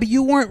episode. Yeah, but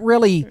you weren't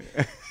really...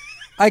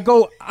 I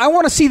go, I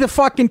want to see the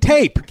fucking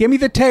tape. Give me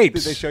the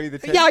tapes. Did they show you the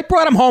tape? Yeah, I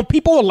brought them home.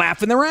 People were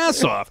laughing their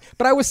ass off.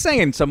 But I was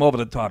saying some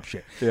over-the-top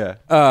shit. Yeah.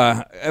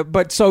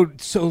 But so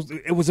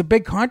it was a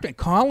big contract.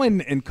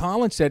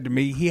 Colin said to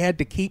me he had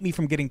to keep me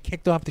from getting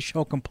kicked off the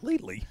show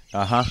completely.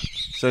 Uh-huh.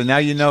 So now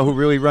you know who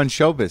really runs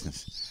show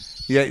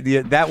business.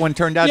 Yeah, that one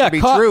turned out to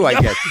be true,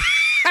 I guess.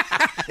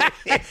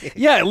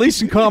 Yeah, at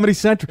least in Comedy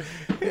Central.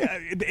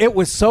 It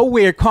was so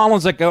weird.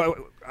 Colin's like...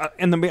 I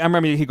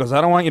remember he goes,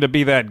 I don't want you to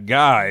be that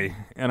guy.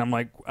 And I'm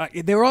like,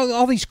 they were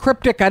all these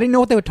cryptic. I didn't know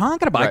what they were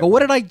talking about. Right. I go,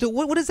 what did I do?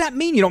 What does that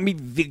mean? You don't mean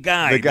the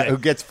guy. The guy who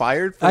gets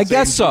fired for I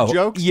guess so.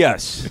 Jokes?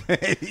 Yes.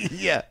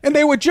 Yeah. And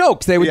they were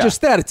jokes. They were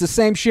just that. It's the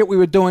same shit we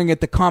were doing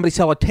at the Comedy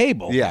Cellar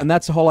table. Yeah. And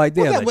that's the whole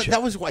idea of that show.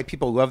 That was why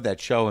people loved that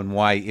show and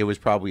why it was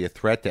probably a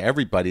threat to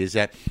everybody is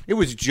that it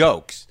was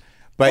jokes.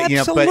 But,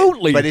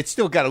 absolutely. But it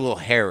still got a little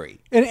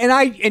hairy.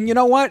 And you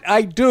know what?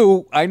 I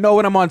know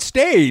when I'm on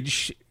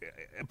stage...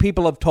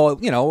 People have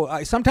told,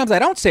 sometimes I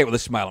don't say it with a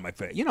smile on my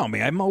face. You know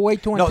me, I'm way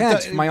too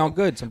intense for my own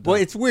good sometimes.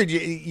 Well, it's weird,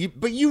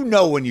 but you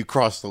know when you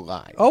cross the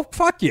line. Oh,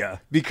 fuck yeah.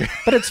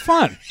 But it's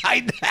fun.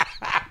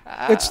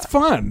 It's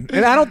fun.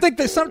 And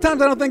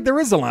sometimes I don't think there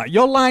is a line.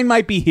 Your line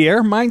might be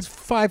here. Mine's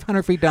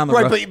 500 feet down the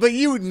road. Right, but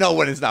you know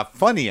when it's not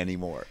funny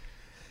anymore.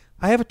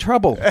 I have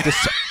trouble.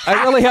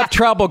 I really have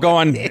trouble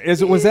going,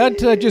 was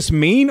that just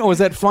mean or was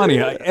that funny?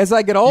 As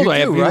I get older, I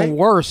have even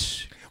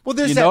worse. Well,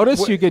 you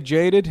notice you get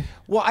jaded?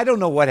 Well, I don't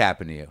know what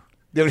happened to you.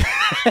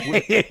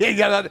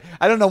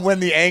 I don't know when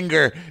the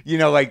anger,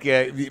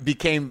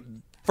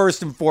 became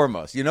first and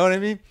foremost. You know what I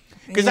mean?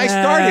 Because I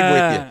started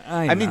with you.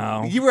 I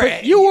mean,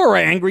 you were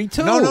angry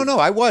too. No,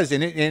 I was,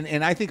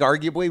 and I think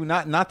arguably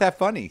not that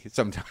funny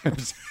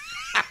sometimes.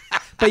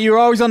 But you were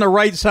always on the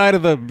right side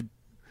of the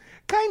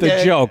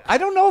joke. I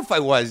don't know if I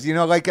was.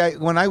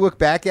 When I look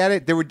back at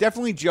it, there were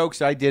definitely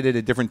jokes I did at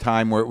a different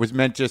time where it was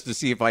meant just to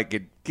see if I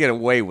could get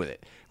away with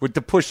it. To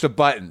push the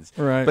buttons,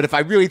 right? But if I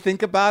really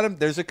think about them,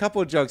 there's a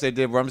couple of jokes I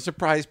did where I'm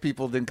surprised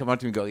people didn't come up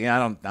to me and go, "Yeah, I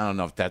don't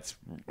know if that's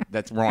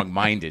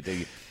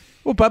wrong-minded."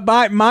 Well,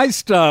 but my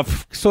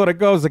stuff sort of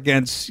goes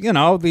against the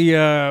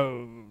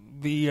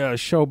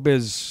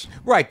showbiz,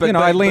 right? But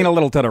I lean a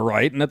little to the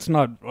right, and that's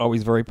not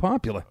always very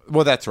popular.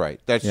 Well, that's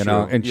right. That's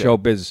true. In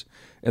showbiz.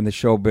 In the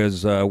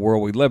showbiz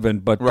world we live in,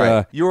 but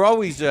right. You were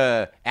always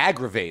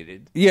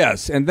aggravated.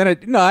 Yes, and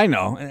then I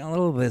know a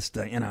little this,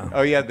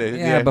 Oh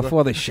yeah,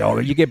 before the show,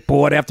 you get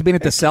bored after being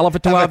at the Cellar for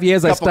 12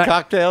 years. I start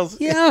cocktails.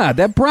 Yeah,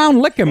 that brown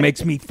liquor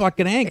makes me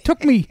fucking angry.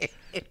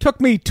 Took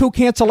me 2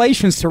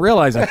 cancellations to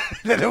realize it.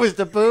 That it was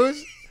the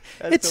booze.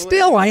 It's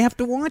still, I have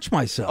to watch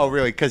myself. Oh,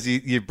 really? Because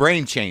your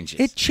brain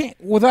changes.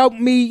 Without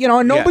me,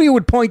 nobody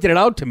would point it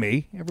out to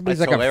me. Everybody's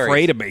That's hilarious.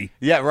 afraid of me.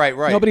 Yeah, right.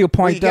 Nobody will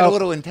point you get out. a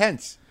little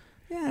intense.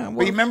 Yeah,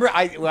 but you remember,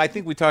 I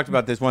think we talked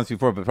about this once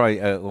before, but probably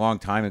a long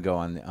time ago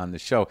on the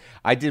show.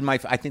 I did my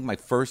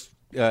first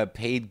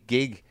paid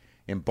gig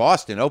in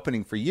Boston,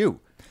 opening for you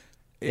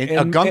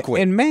in Gunkwit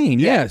in Maine.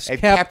 Yes, at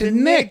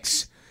Captain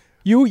Nick's.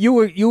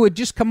 You had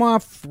just come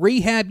off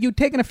rehab. You'd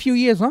taken a few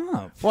years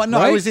off. Well, no,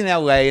 right? I was in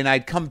L.A. and I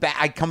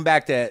came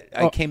back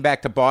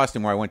to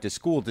Boston where I went to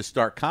school to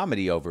start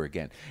comedy over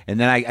again. And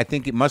then I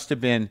think it must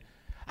have been.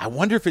 I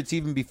wonder if it's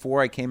even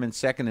before I came in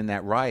second in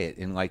that riot,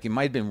 and it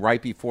might have been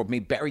right before me.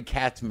 Barry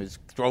Katz was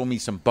throwing me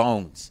some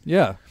bones.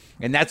 Yeah,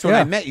 and that's when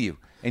I met you.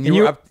 And you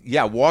were up.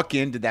 Yeah, walk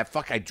into that.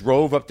 I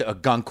drove up to a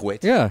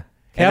Gunkwit. Yeah.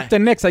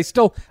 Captain Nick's.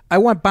 I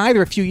went by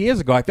there a few years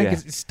ago. I think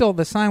it's still,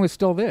 the sign was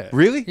still there.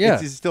 Really? Yeah.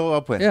 It's still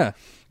open. Yeah.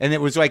 And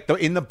it was like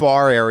in the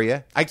bar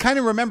area. I kind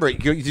of remember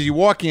it. You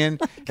walk in,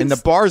 and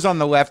the bar's on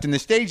the left, and the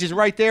stage is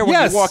right there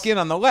when you walk in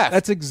on the left.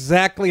 That's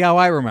exactly how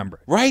I remember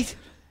it. Right?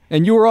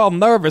 And you were all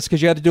nervous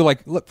because you had to do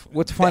look,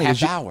 what's funny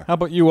is hour. How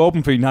about you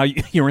open for you? Now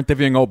you're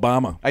interviewing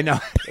Obama. I know.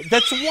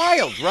 That's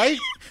wild, right?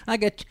 I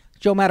get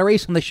Joe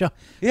Matarese on the show.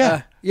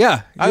 Yeah.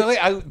 Yeah.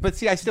 But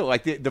see, I still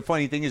like the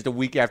funny thing is the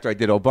week after I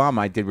did Obama,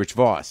 I did Rich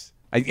Voss.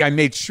 I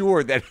made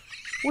sure that.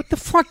 What the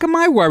fuck am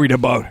I worried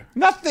about?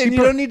 Nothing.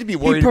 You don't need to be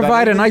worried about it. He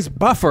provided a nice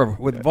buffer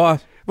with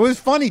Voss. It was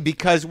funny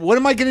because what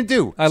am I going to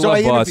do? I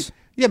love Voss.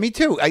 Yeah, me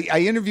too. I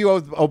interview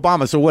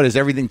Obama. So what, has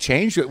everything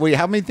changed? Wait,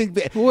 how many things?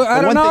 Well,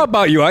 I don't know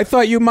about you. I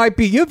thought you might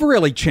be. You've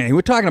really changed.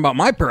 We're talking about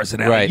my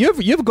personality.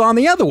 Right. You've gone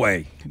the other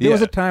way. There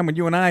was a time when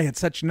you and I had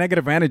such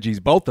negative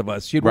energies, both of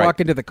us. You'd walk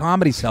into the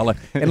Comedy Cellar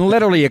and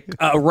literally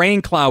a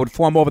rain cloud would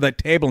form over that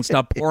table and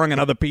start pouring on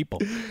other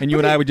people, and you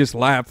and I would just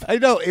laugh. I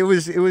know it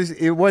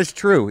was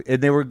true,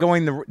 and they were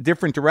going the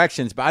different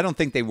directions, but I don't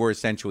think they were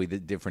essentially the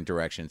different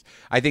directions.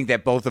 I think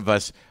that both of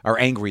us are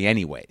angry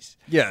anyways.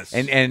 Yes,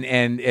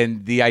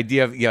 and the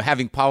idea of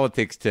having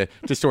politics to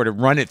sort of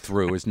run it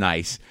through is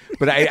nice,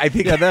 but I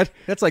think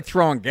that's like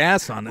throwing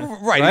gas on it.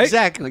 Right,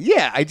 exactly.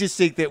 Yeah, I just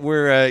think that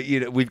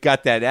we're we've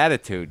got that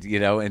attitude.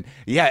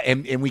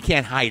 And we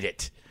can't hide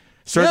it.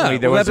 Certainly,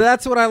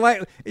 that's what I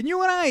like. And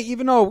you and I,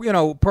 even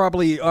though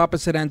probably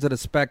opposite ends of the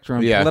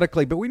spectrum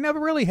politically, but we never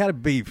really had a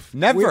beef.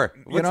 Never.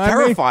 It's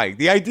terrifying.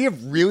 The idea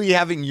of really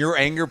having your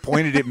anger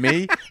pointed at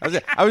me.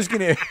 I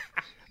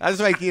was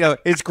like,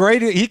 it's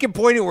great. He can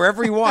point it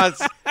wherever he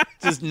wants,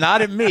 just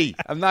not at me.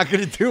 I'm not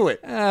going to do it.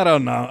 I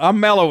don't know. I'm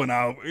mellowing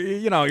out.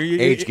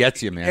 Age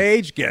gets you, man.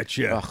 Age gets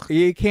you. Ugh,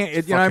 you can't.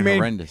 You know what I mean?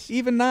 Horrendous.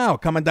 Even now,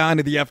 coming down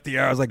to the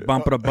FDR, I was like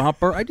bumper to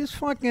bumper.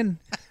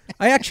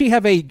 I actually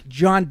have a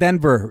John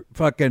Denver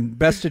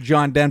best of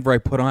John Denver I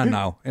put on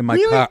now in my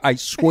car. I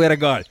swear to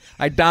God,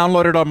 I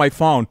downloaded it on my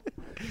phone.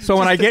 So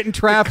when I get in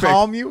traffic, to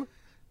calm you.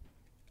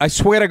 I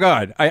swear to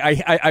God,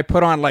 I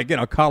put on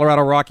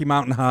Colorado Rocky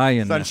Mountain High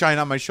and Sunshine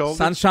on My Shoulder.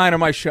 Sunshine on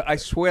My Shoulder. I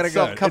swear to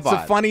God, it's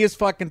the funniest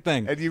fucking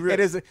thing. And you really, it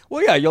is.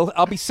 Well, yeah,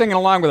 I'll be singing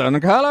along with it on the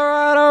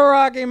Colorado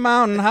Rocky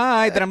Mountain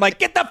High. Then I'm like,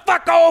 get the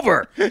fuck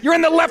over! You're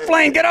in the left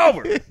lane. Get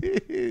over.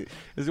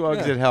 As well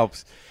as it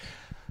helps.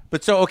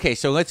 But so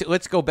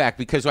let's go back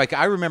because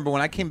I remember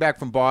when I came back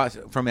from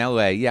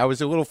LA, I was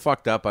a little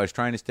fucked up. I was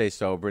trying to stay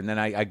sober, and then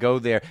I go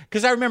there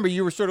because I remember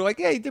you were sort of like,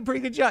 yeah, you did a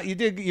pretty good job.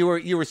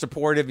 You were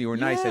supportive. You were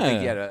nice. I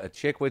think you had a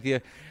chick with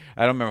you.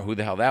 I don't remember who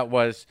the hell that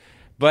was,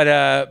 but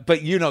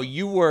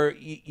you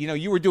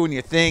were doing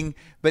your thing.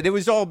 But it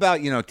was all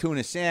about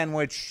tuna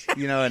sandwich,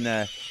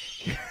 and.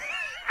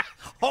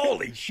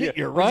 Holy shit,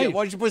 you're right.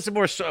 Why don't you put some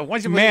more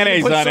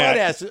mayonnaise on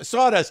it?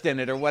 Sawdust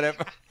in it or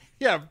whatever.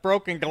 Yeah,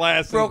 broken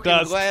glass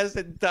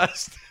and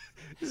dust.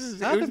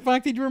 How the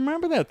fuck did you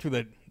remember that through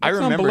that? I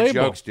remember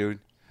jokes, dude.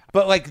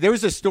 But there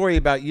was a story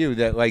about you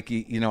that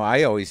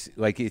I always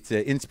it's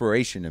an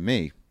inspiration to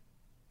me.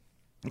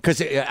 Because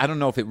I don't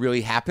know if it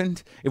really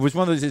happened. It was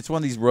one of those. It's one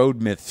of these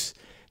road myths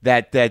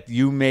that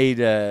you made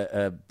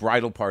a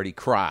bridal party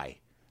cry.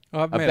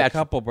 Oh, I've made a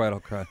couple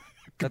bridal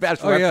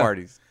bachelorette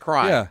parties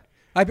cry. Yeah.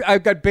 I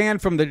got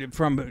banned from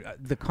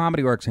the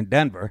Comedy Works in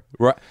Denver.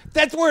 Right.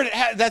 That's where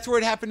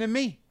it happened to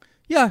me.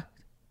 Yeah,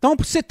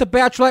 don't sit the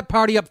bachelorette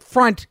party up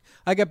front.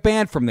 I got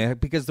banned from there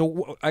because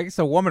I guess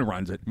the woman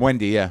runs it.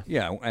 Wendy, yeah.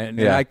 Yeah, and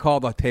I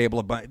called the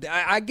table.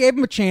 I gave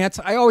him a chance.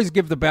 I always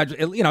give the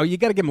bachelor, you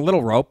got to give him a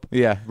little rope.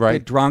 Yeah, right.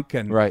 Get drunk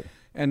and right.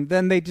 And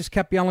then they just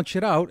kept yelling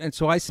shit out, and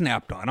so I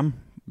snapped on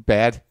them.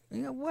 Bad.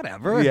 Yeah,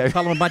 whatever. Yeah.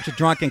 Call them a bunch of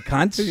drunken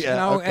cunts.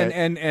 Okay.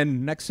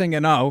 And next thing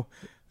you know,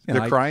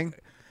 they're crying.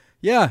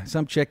 Yeah,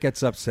 some chick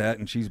gets upset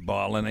and she's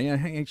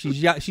bawling.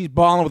 She's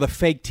bawling with a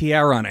fake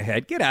tiara on her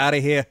head. Get out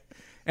of here.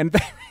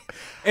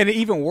 And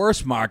even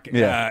worse, Mark,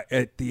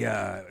 at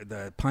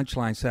the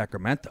Punchline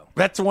Sacramento.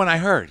 That's the one I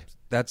heard.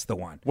 That's the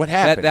one. What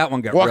happened? That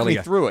one got Walk really...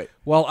 me through it.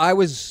 Well, I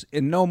was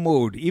in no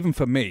mood, even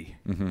for me.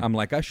 Mm-hmm. I'm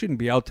like, I shouldn't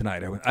be out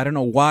tonight. I don't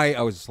know why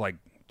I was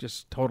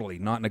just totally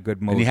not in a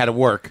good mood. And you had to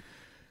work.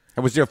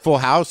 Was there a full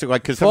house?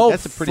 Because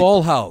that's a pretty...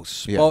 Full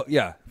house.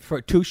 Yeah.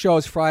 For 2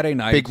 shows Friday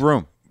night. Big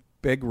room.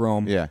 Big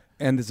room. Yeah.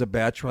 and there's a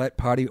bachelorette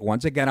party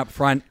once again up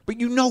front. But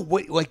you know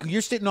what? Like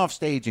you're sitting off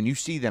stage and you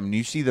see them, and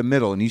you see the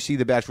middle, and you see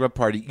the bachelorette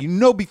party. You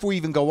know before you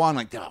even go on,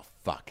 like, oh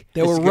fuck,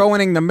 they were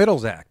ruining the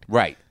middle's act.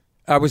 Right.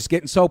 I was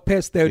getting so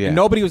pissed that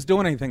nobody was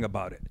doing anything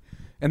about it,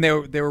 and they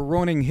were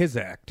ruining his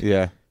act.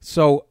 Yeah.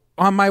 So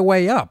on my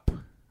way up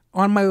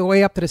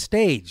to the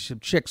stage, some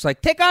chick's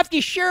like, "Take off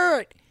your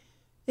shirt."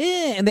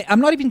 Yeah, and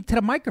I'm not even to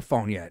the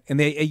microphone yet, and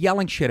they're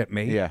yelling shit at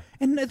me. Yeah.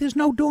 And there's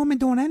no doorman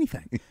doing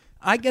anything.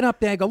 I get up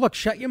there, I go, look,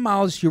 shut your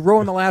mouths. You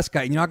ruined the last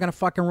guy. You're not going to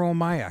fucking ruin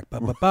my act.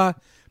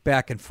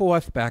 Back and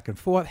forth.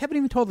 Haven't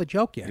even told the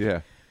joke yet.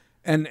 Yeah.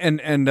 And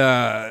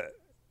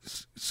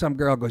some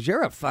girl goes,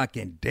 "You're a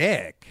fucking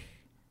dick."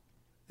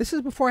 This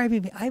is before I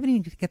haven't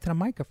even get to the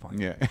microphone.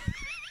 Yeah.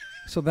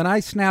 So then I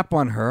snap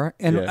on her,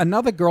 and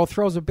another girl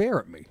throws a beer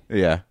at me.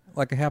 Yeah.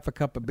 Like a half a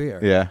cup of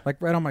beer. Yeah.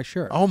 Like right on my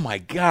shirt. Oh my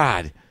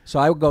God. So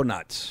I would go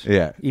nuts.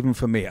 Yeah. Even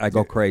for me, I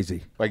go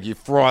crazy. Like you're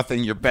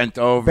frothing, you're bent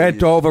over.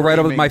 Right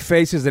over. My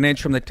face is an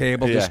inch from the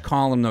table, just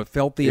calling them the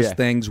filthiest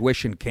things,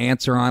 wishing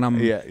cancer on them.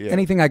 Yeah.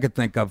 Anything I could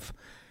think of.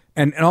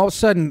 And all of a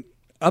sudden,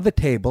 other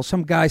tables,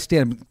 some guys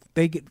stand,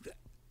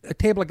 a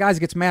table of guys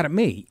gets mad at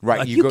me. Right.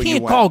 Like, you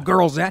can't call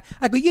girls that.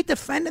 I go, "You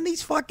defending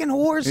these fucking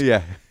whores?"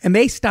 Yeah. And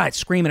they start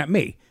screaming at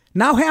me.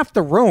 Now half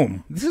the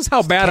room, this is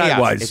how bad chaos. I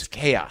was. It's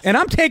chaos. And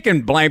I'm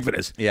taking blame for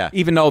this. Yeah.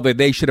 Even though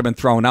they should have been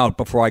thrown out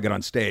before I got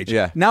on stage.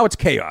 Yeah. Now it's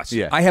chaos.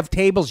 Yeah. I have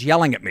tables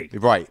yelling at me.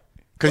 Right.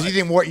 Because you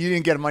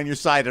didn't get them on your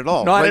side at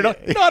all. Not at all.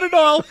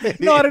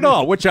 Not at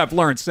all. Which I've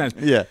learned since.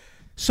 Yeah.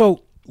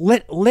 So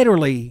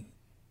literally,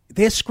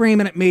 they're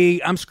screaming at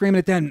me. I'm screaming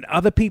at them.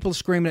 Other people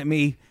screaming at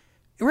me.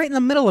 Right in the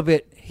middle of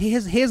it,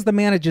 here's the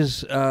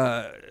manager's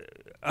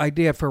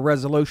idea for a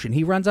resolution.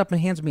 He runs up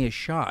and hands me a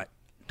shot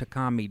to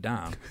calm me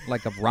down,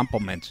 like a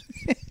Rumpelmint.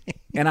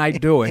 And I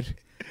do it,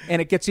 and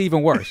it gets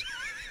even worse.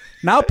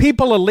 Now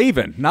people are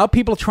leaving. Now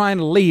people are trying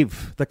to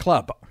leave the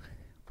club.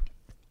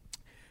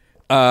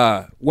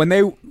 When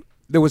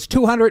there was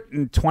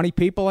 220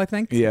 people, I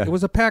think. Yeah. It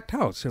was a packed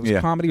house. It was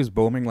comedy was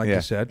booming, like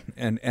you said.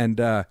 And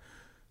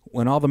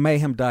when all the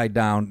mayhem died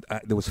down,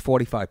 there was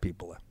 45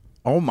 people there.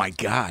 Oh my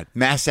God!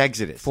 Mass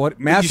exodus.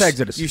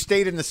 Exodus. You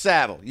stayed in the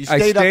saddle. I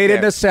stayed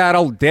in the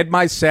saddle. Did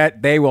my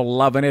set. They were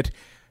loving it.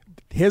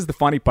 Here's the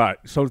funny part.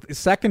 So the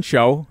second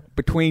show,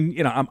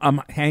 between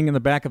I'm hanging in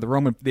the back of the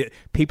room, and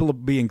people are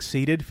being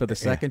seated for the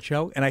second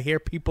show, and I hear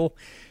people.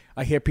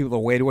 The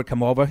waiter would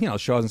come over. The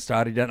show hasn't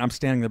started yet. I'm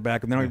standing in the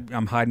back, and then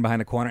I'm hiding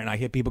behind the corner, and I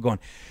hear people going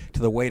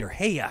to the waiter,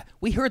 "Hey,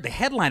 we heard the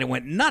headliner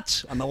went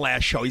nuts on the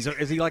last show.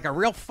 Is he like a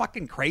real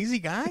fucking crazy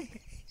guy?"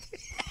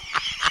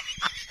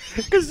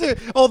 Because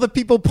all the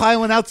people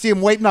piling out, see him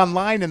waiting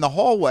online in the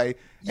hallway.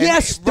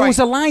 Yes, there was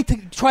a line to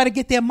try to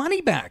get their money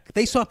back.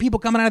 They saw people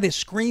coming out of there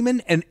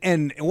screaming,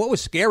 and what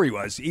was scary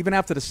was, even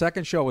after the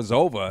second show was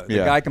over, the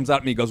guy comes out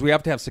to me and goes, "We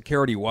have to have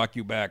security walk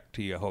you back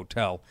to your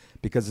hotel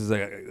because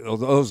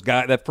those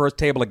guys, that first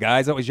table of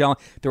guys that was yelling,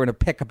 they're in a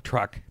pickup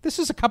truck." This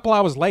is a couple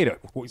hours later,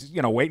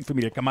 waiting for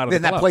me to come out of the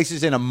club. Then that place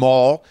is in a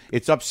mall.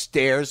 It's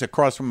upstairs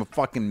across from a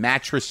fucking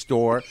mattress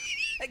store.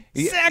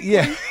 Exactly.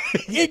 Yeah.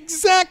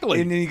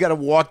 Exactly. And then you got to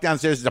walk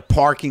downstairs to the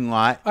parking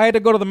lot. I had to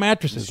go to the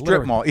mattresses.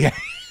 Strip mall. Yeah.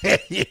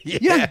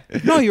 Yeah.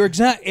 No, you're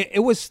exact.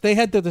 It was. They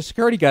had the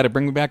security guy to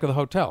bring me back to the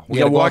hotel. We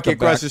got to walk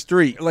across the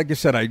street. Like you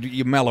said,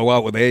 you mellow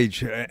out with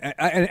age.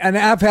 And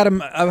I've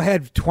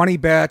had 20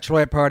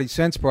 bachelorette parties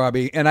since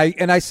probably. And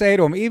I say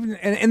to them,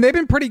 and they've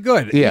been pretty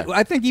good. Yeah.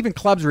 I think even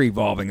clubs are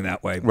evolving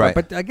that way. Right.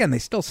 But again, they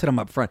still sit them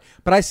up front.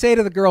 But I say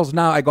to the girls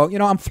now, I go,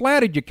 I'm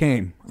flattered you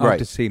came out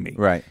to see me.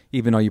 Right.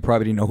 Even though you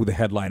probably didn't know who the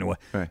headliner was.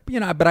 Right.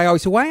 But I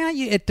always say, why aren't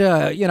you at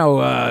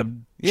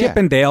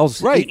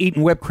Chippendales,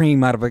 eating whipped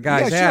cream out of a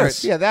guy's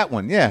ass? Yeah, that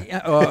one. Yeah.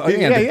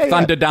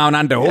 Thunder Down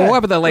Under,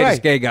 whoever the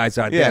latest gay guys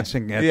are Yeah.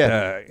 dancing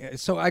at.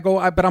 So I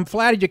go, but I'm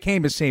flattered you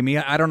came to see me.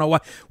 I don't know why.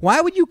 Why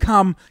would you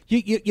come?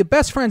 Your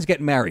best friend's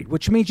getting married,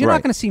 which means you're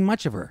not going to see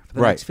much of her for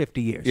the next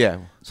 50 years. Yeah.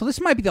 So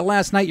this might be the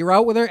last night you're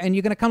out with her, and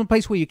you're going to come to a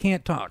place where you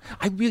can't talk.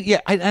 I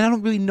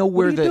don't really know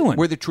where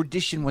the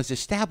tradition was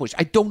established.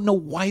 I don't know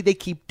why they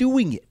keep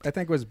doing it. I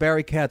think it was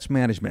Barry Katz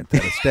management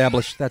that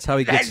established. That's how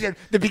he gets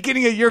the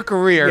beginning of your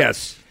career.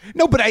 Yes.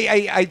 No, but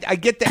I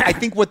get that. I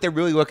think what they're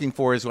really looking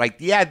for is like,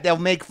 they'll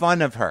make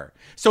fun of her.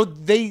 So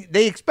they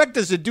expect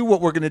us to do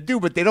what we're going to do,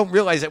 but they don't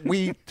realize that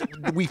we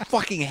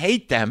fucking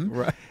hate them.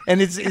 Right.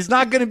 And it's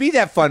not going to be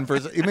that fun for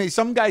us. I mean,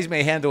 some guys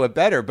may handle it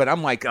better, but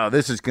I'm like, oh,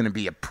 this is going to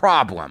be a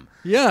problem.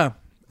 Yeah.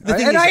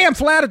 I am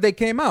flattered they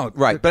came out.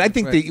 Right. But I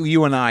think that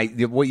you and I,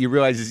 what you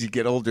realize as you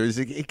get older is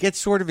it gets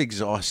sort of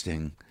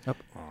exhausting.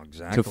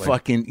 Exactly. To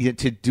fucking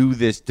to do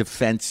this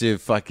defensive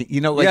fucking,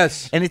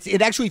 yes, and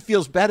it actually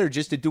feels better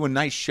just to do a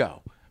nice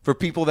show for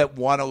people that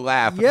want to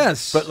laugh.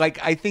 Yes. But like,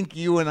 I think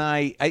you and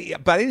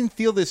but I didn't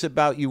feel this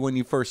about you when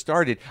you first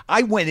started.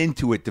 I went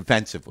into it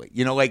defensively.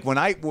 You know, like when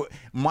I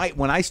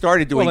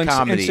started doing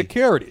comedy.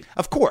 Insecurity.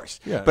 Of course.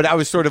 Yeah. But I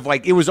was sort of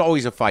like, it was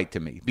always a fight to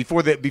me.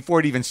 Before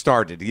it even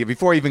started.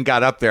 Before I even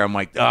got up there, I'm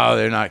like,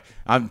 oh,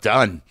 I'm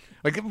done.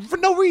 Like, for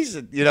no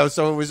reason, you know,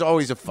 so it was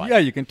always a fight. Yeah,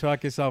 you can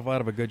talk yourself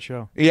out of a good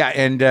show. Yeah,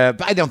 and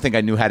but I don't think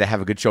I knew how to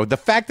have a good show. The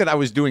fact that I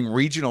was doing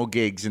regional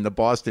gigs in the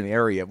Boston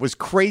area was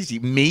crazy.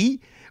 Me?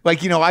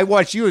 Like, you know, I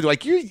watch you,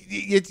 like,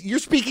 you're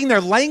speaking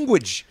their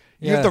language.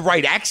 You have the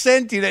right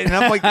accent, you know, and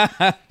I'm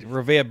like...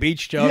 Revere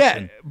Beach jokes.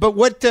 Yeah, but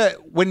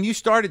when you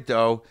started,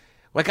 though,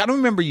 like, I don't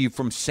remember you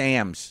from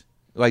Sam's,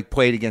 like,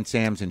 played against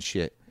Sam's and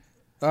shit.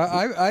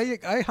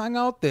 I hung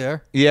out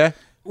there. Yeah?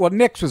 Well,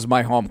 Nick's was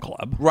my home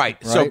club. Right.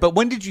 So, but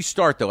when did you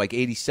start, though? Like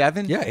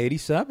 87? Yeah,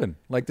 87.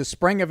 Like the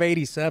spring of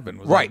 87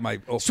 was right.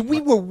 Like my... So we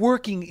were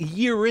working a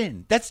year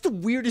in. That's the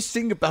weirdest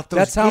thing about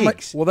those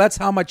gigs. That's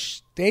how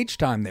much stage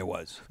time there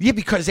was. Yeah,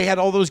 because they had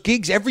all those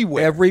gigs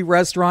everywhere. Every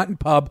restaurant and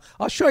pub.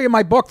 I'll show you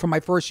my book from my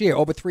first year,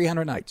 over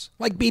 300 nights.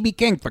 Like B.B.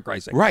 King, for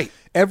Christ's sake. Right.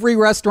 Every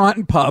restaurant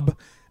and pub.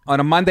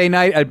 On a Monday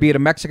night, I'd be at a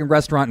Mexican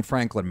restaurant in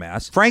Franklin,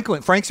 Mass.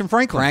 Frank's in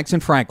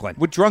Franklin.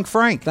 With Drunk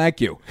Frank.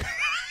 Thank you.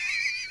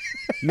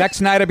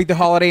 Next night, I'll be at the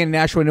Holiday in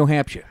Nashua, New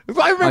Hampshire.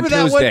 I remember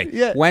that Tuesday. one.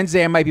 Yeah.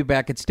 Wednesday, I might be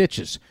back at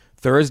Stitches.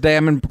 Thursday,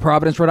 I'm in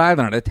Providence, Rhode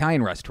Island, at an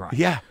Italian restaurant.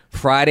 Yeah.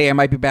 Friday, I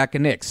might be back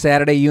at Nick's.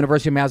 Saturday,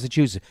 University of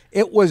Massachusetts.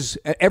 It was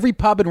every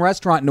pub and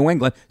restaurant in New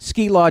England,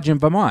 ski lodge in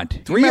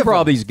Vermont. Remember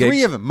all these gigs?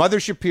 3 of them. Mother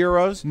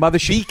Shapiro's.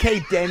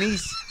 BK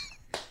Denny's.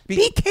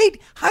 BK,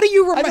 how do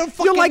you remember?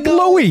 You're like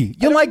know. Louis.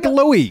 You're like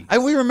Louis.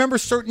 We remember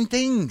certain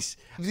things.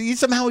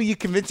 Somehow you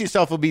convince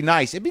yourself it'll be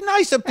nice. It'd be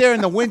nice up there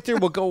in the winter.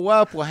 We'll go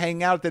up. We'll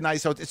hang out at the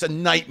nice hotel. It's a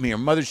nightmare.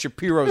 Mother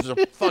Shapiro's is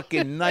a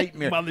fucking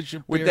nightmare. Mother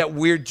Shapiro. With that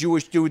weird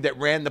Jewish dude that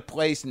ran the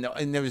place,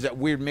 and there was that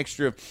weird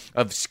mixture of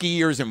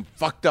skiers and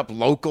fucked up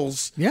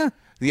locals. Yeah.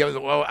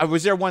 I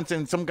was there once,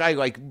 and some guy,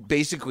 like,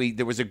 basically,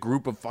 there was a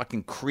group of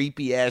fucking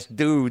creepy ass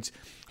dudes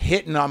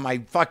hitting on my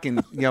fucking,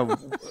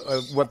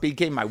 what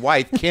became my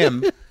wife,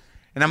 Kim.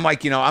 And I'm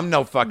like, I'm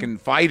no fucking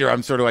fighter.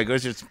 I'm sort of like,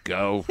 let's just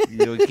go.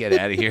 Get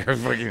out of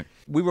here.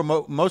 We were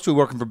mostly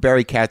working for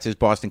Barry Katz's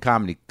Boston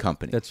Comedy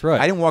Company. That's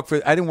right. I didn't work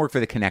for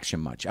the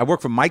Connection much. I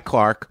worked for Mike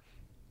Clark.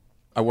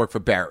 I worked for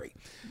Barry.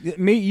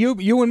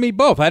 You and me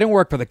both. I didn't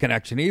work for the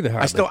Connection either.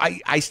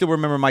 Hardly. I still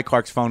remember Mike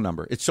Clark's phone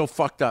number. It's so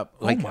fucked up.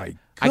 Like, oh my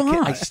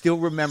God! I still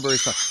remember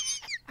his phone.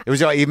 It was,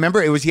 you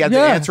remember, he had the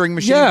answering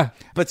machine? Yeah.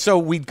 But so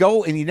we'd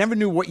go, and you never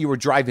knew what you were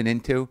driving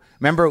into.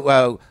 Remember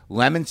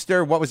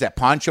Leominster? What was that?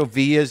 Pancho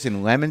Villa's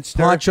in Leominster?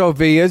 Pancho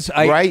Villa's.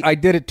 Right? I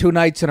did it 2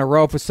 nights in a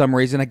row for some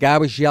reason. A guy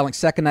was yelling.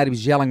 Second night, he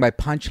was yelling my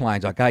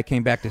punchlines. A guy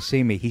came back to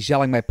see me. He's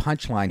yelling my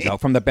punchlines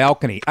out from the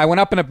balcony. I went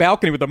up in a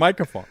balcony with the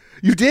microphone.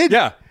 You did?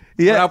 Yeah.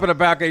 Yeah. Went up in the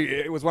back.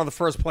 It was one of the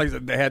first places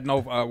that they had no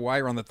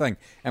wire on the thing.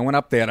 And went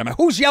up there, and I'm like,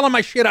 who's yelling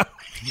my shit out?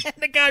 And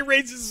the guy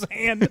raises his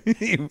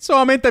hand. So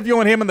I'm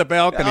interviewing him in the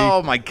balcony.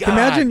 Oh, my God.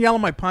 Imagine yelling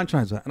my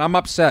punchlines out. And I'm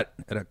upset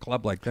at a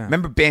club like that.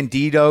 Remember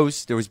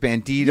Banditos? There was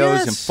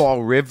Banditos in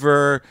Fall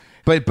River.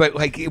 But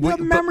like... Your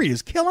memory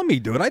is killing me,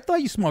 dude. I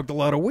thought you smoked a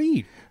lot of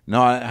weed.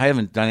 No, I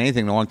haven't done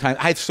anything in a long time.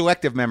 I have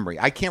selective memory.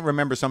 I can't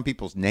remember some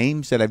people's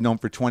names that I've known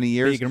for 20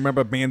 years. You can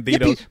remember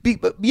Banditos.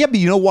 Yeah, but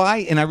you know why?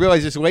 And I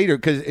realized this later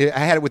because I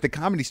had it with the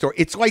Comedy Store.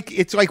 It's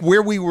like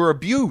where we were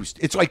abused.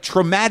 It's like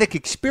traumatic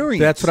experience.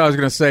 That's what I was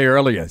going to say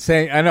earlier.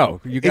 I know.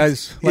 You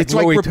guys it's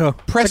like Louis Louis too.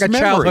 It's like a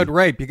childhood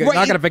rape. You're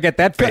not going to forget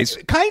that face.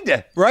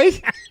 Kinda,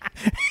 right?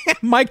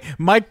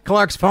 Mike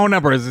Clark's phone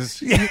number is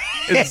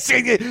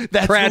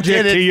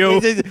tragic to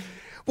you.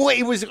 Well,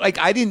 it was like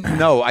I didn't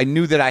know. I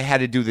knew that I had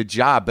to do the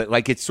job, but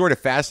like it's sort of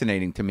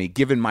fascinating to me,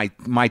 given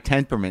my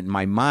temperament and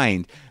my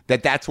mind,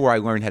 that's where I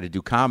learned how to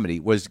do comedy,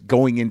 was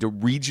going into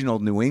regional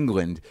New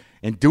England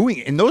and doing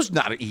it. And those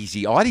not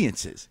easy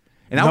audiences.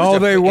 And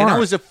they weren't. And I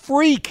was a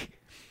freak.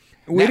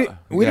 We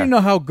didn't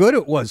know how good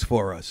it was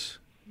for us.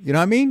 You know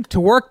what I mean? To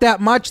work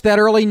that much that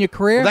early in your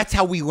career? Well, that's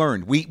how we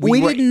learned. We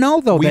didn't know,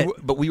 though.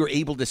 But we were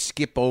able to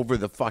skip over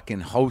the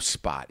fucking host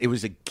spot. It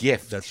was a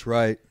gift. That's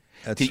right.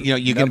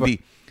 You're going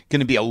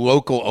to be a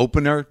local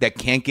opener that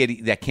can't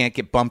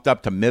get bumped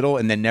up to middle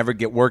and then never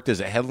get worked as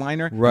a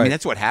headliner. Right. I mean,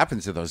 that's what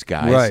happens to those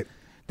guys. Right.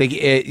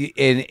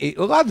 A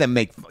lot of them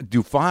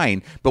do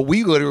fine, but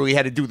we literally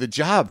had to do the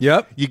job.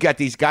 Yep. You got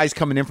these guys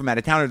coming in from out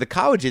of town or the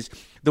colleges.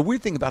 The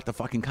weird thing about the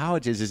fucking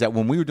colleges is that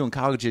when we were doing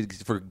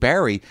colleges for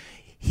Barry,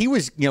 he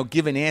was,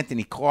 giving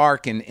Anthony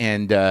Clark and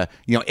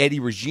Eddie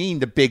Regine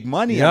the big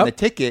money on the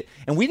ticket,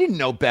 and we didn't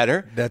know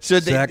better. That's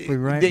exactly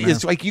right.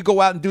 It's like you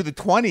go out and do the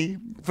 20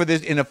 for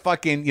this in a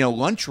fucking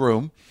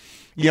lunchroom,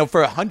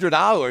 for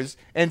 $100,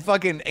 and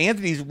fucking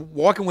Anthony's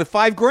walking with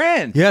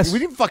 $5,000. Yes, we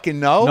didn't fucking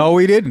know. No,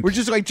 we didn't. We're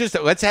just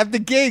let's have the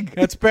gig.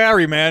 That's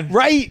Barry, man.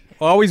 Right?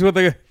 Always with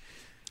the.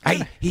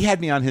 He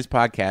had me on his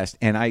podcast,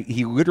 and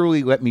he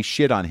literally let me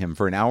shit on him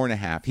for an hour and a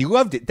half. He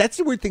loved it. That's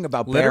the weird thing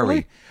about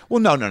literally? Barry. Well,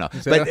 no.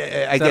 But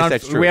I guess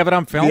that's true. We have it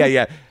on film?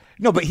 Yeah.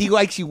 No, but he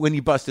likes you when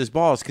you bust his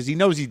balls because he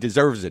knows he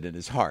deserves it in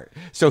his heart.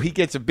 So he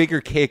gets a bigger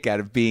kick out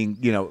of being,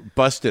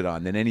 busted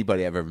on than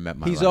anybody I've ever met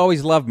in my life. He's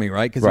always loved me,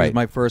 right? Because he was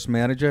my first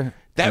manager.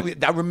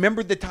 I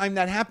remember the time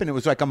that happened. It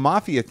was like a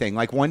mafia thing.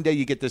 Like one day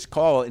you get this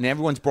call and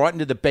everyone's brought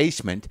into the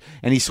basement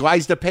and he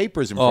slides the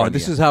papers in front of you. Oh,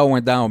 this is how it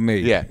went down with me.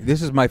 Yeah.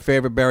 This is my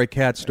favorite Barry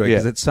Katz story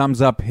because it sums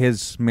up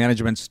his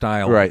management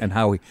style and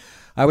how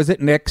I was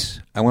at Nick's.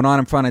 I went on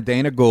in front of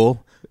Dana Gould.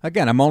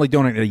 Again, I'm only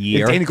doing it a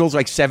year. And Dana Gould's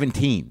like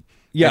 17.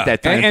 Yeah, at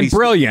that time. And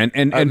brilliant,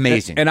 and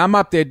amazing. And I'm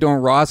up there doing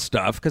raw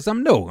stuff because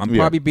I'm new. I'm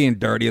probably being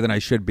dirtier than I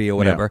should be or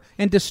whatever,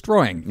 and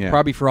destroying,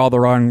 probably for all the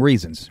wrong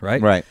reasons,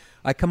 right? Right.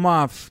 I come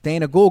off,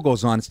 Dana Gould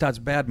goes on and starts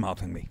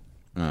bad-mouthing me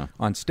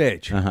on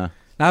stage. Uh-huh.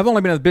 Now, I've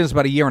only been in the business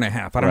about a year and a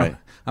half. I don't know.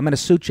 I'm in a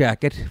suit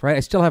jacket, right? I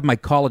still have my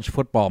college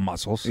football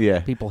muscles.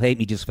 Yeah. People hate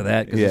me just for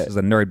that because this is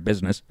a nerd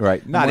business.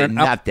 Right.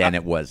 Not then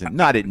it wasn't.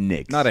 Not at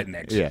Nick's. Not at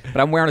Nick's. Yeah. But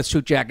I'm wearing a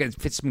suit jacket.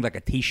 It fits me like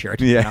a T-shirt.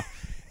 Yeah. You know?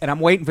 And I'm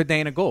waiting for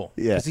Dana Gould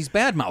because he's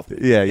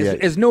bad-mouthed. Yeah,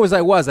 As new as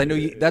I was, I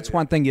knew that's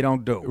one thing you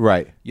don't do.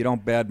 Right. You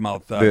don't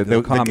bad-mouth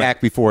the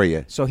act before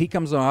you. So he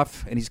comes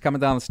off, and he's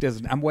coming down the stairs,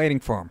 and I'm waiting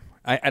for him.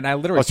 I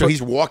literally... so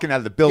he's walking out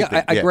of the building.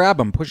 Yeah, I grab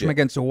him, push him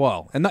against the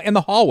wall in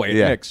the hallway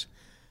at Nick's.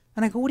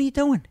 And I go, what are you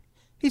doing?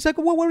 He's like,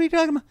 what are you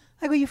talking about?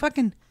 I go, you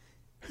fucking...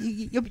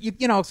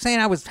 You saying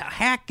I was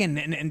hacking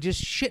and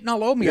just shitting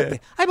all over me. Yeah.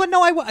 I go,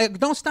 no, I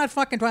don't start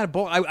fucking trying to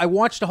bull. I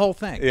watched the whole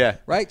thing. Yeah.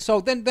 Right?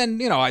 So then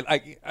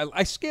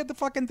I scared the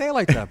fucking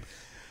daylights up.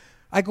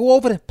 I go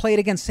over to play it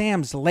against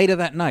Sam's later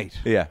that night.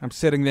 Yeah. I'm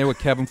sitting there with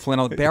Kevin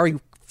Flynn. Barry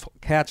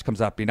Katz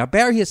comes up to me. Now,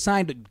 Barry has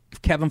signed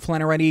Kevin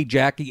Flynn already,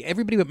 Jackie,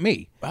 everybody but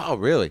me. Oh,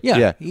 really?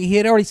 Yeah. He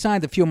had already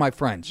signed a few of my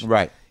friends.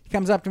 Right. He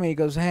comes up to me. He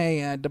goes,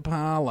 hey,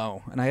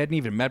 DePaulo. And I hadn't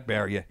even met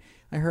Barry yet.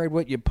 I heard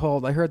what you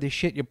pulled. I heard the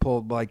shit you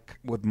pulled, like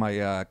with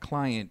my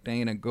client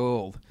Dana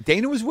Gould.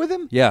 Dana was with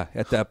him? Yeah,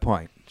 at that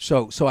point.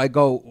 So I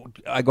go,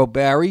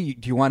 Barry,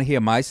 do you want to hear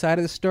my side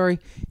of the story?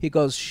 He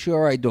goes,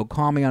 sure I do.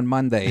 Call me on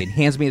Monday, and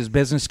hands me his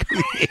business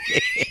card.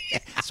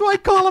 So I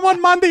call him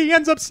on Monday. He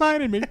ends up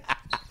signing me.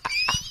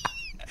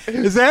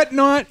 Is that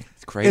not?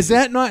 It's crazy. Is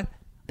that not?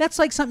 That's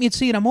like something you'd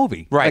see in a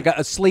movie, right? Like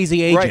a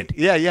sleazy agent.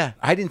 Right. Yeah.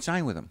 I didn't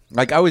sign with him.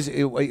 Like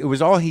it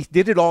was all he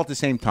did it all at the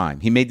same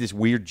time. He made this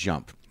weird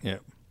jump. Yeah.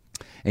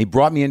 And he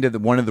brought me into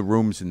one of the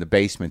rooms in the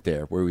basement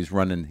there where he was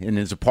running in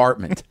his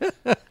apartment,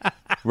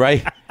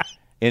 right?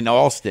 In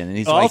Alston. And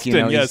he's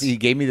he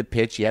gave me the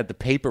pitch. He had the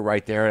paper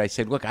right there. And I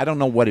said, look, I don't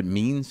know what it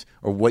means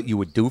or what you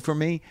would do for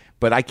me,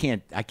 but I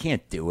can't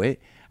do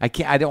it. I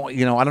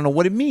don't know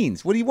what it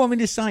means. What do you want me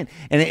to sign?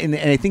 And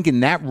I think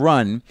in that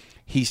run,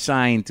 he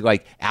signed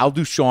like Al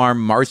Ducharme,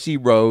 Marcy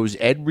Rose,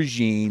 Ed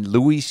Regine,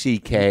 Louis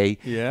C.K.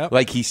 Yeah.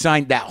 Like he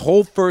signed that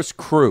whole first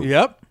crew.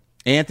 Yep.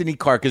 Anthony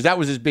Clark, because that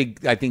was his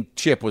big, I think,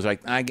 chip was like,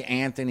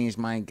 Anthony's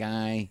my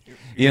guy,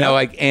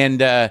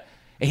 and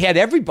he had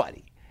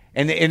everybody,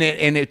 and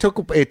it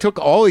took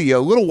all of you a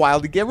little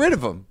while to get rid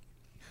of him.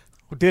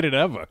 Did it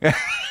ever?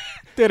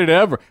 Did it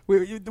ever?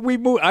 We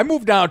moved. I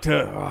moved down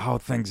to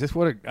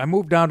I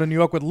moved down to New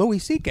York with Louis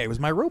C.K. was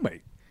my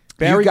roommate.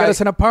 Barry got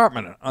us an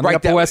apartment on the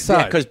Upper West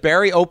Side. Because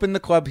Barry opened the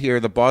club here,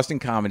 the Boston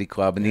Comedy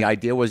Club, and the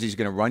idea was he's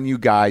going to run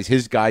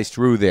his guys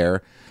through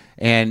there,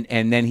 and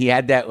then he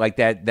had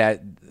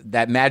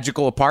that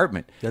magical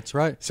apartment. That's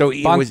right. So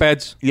bunk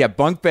beds. Yeah,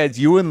 bunk beds.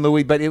 You and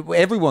Louis, but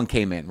everyone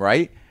came in,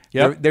 right?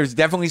 Yeah. There's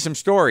definitely some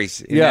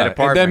stories in that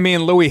apartment. And then me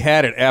and Louis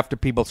had it after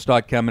people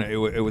started coming.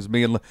 It was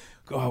me and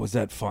was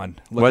that fun?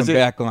 Looking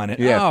back on it.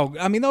 Yeah. Oh,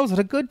 I mean, those are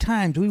the good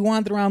times. We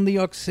wandered around New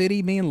York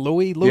City, me and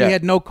Louis. Louis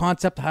had no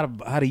concept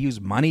of how to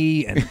use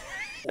money. And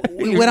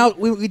we went out.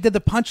 We did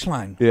the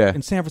Punchline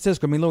in San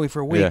Francisco. Me and Louis for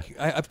a week.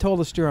 Yeah. I've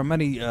told this story on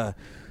many...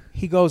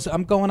 he goes,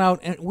 I'm going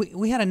out, and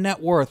we had a net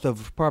worth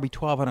of probably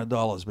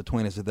 $1,200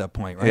 between us at that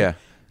point, right? Yeah.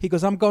 He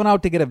goes, I'm going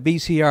out to get a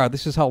VCR.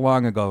 This is how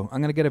long ago.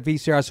 I'm going to get a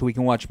VCR so we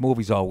can watch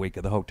movies all week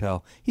at the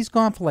hotel. He's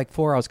gone for like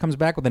 4 hours, comes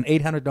back with an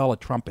 $800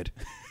 trumpet.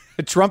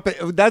 A trumpet?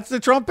 That's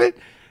the trumpet?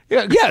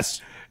 Yeah.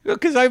 Yes.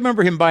 Because I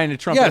remember him buying a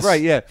trumpet. Yes.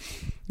 Right, yeah.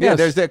 Yeah,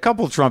 there's a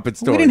couple trumpet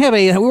stories.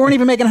 We weren't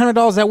even making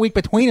 $100 that week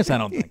between us, I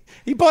don't think.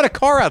 He bought a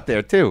car out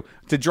there, too,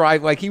 to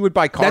drive. Like, he would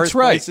buy cars. That's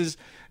right. Places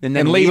and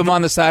then leave them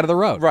on the side of the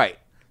road. Right.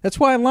 That's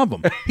why I love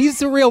him. He's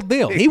the real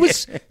deal. He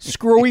was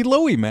Screwy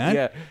Louie, man.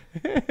 Yeah.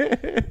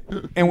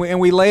 and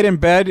we laid in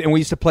bed and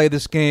we used to play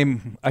this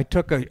game. I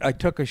took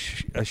a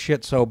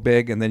shit so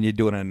big, and then you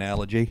do an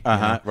analogy.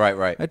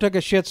 Right. I took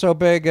a shit so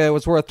big it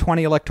was worth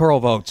 20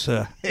 electoral votes.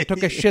 I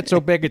took a shit so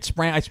big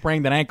I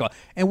sprained an ankle,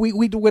 and we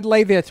would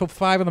lay there till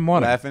 5 a.m.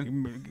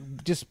 laughing.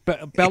 Just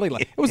belly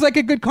laugh. It was like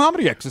a good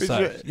comedy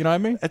exercise. You know what I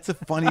mean? That's a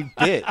funny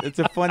bit. It's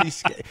a funny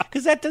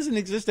because that doesn't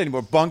exist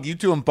anymore. You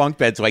two in bunk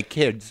beds like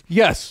kids.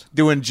 Yes.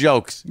 Doing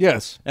jokes.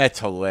 Yes. That's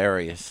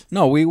hilarious.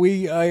 No,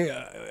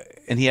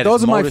 and he had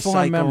those his are my motorcycles.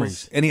 fond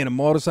memories. And he had a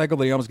motorcycle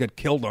that he almost got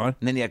killed on.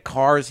 And then he had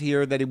cars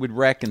here that he would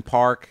wreck and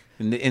park,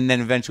 and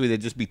then eventually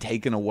they'd just be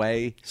taken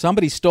away.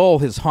 Somebody stole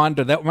his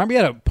Honda. Remember, he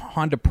had a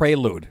Honda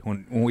Prelude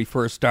when we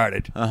first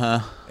started.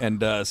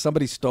 And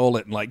somebody stole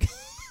it and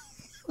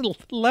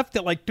left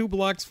it like 2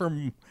 blocks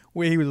from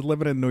where he was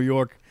living in New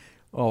York.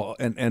 Oh,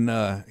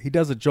 and he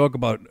does a joke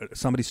about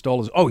somebody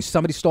stole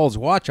his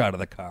watch out of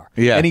the car.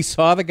 Yeah. And he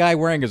saw the guy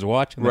wearing his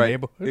watch in the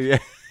neighborhood. Yeah.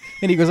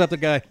 And he goes up to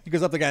the guy.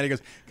 And he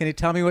goes, "Can you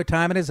tell me what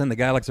time it is?" And the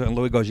guy looks at him, and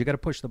Louis goes, "You got to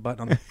push the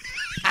button on the."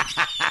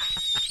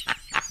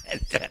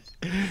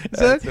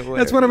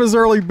 That's one of his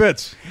early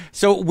bits.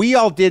 So we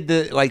all did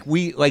at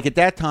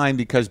that time,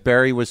 because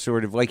Barry was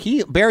sort of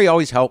Barry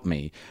always helped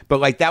me,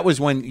 but that was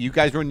when you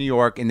guys were in New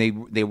York and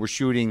they were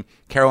shooting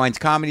Caroline's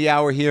Comedy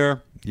Hour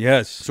here.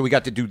 Yes. So we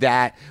got to do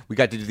that. We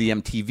got to do the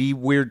MTV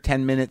weird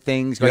 10-minute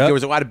things. There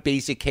was a lot of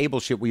basic cable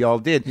shit we all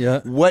did.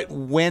 Yeah.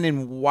 When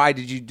and why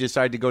did you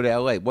decide to go to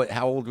L.A.?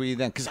 How old were you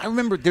then? Because I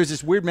remember there's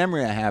this weird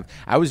memory I have.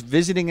 I was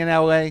visiting in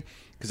L.A.,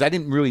 because I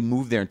didn't really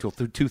move there until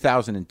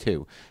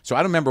 2002. So I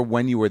don't remember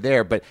when you were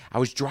there, but I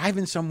was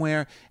driving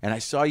somewhere and I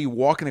saw you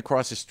walking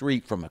across the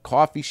street from a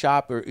coffee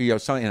shop or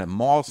something in a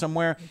mall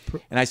somewhere.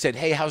 And I said,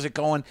 "Hey, how's it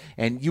going?"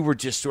 And you were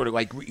just sort of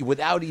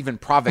without even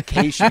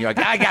provocation, you're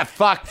like, "I got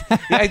fucked."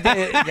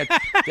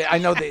 I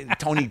know that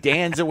Tony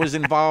Danza was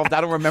involved. I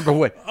don't remember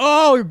what.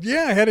 Oh,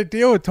 yeah, I had a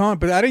deal with Tom,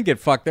 but I didn't get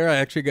fucked there. I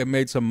actually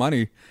made some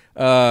money.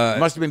 It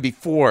must have been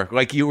before.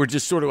 You were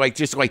just sort of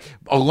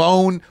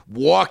alone,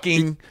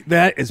 walking.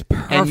 That is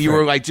perfect. And you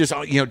were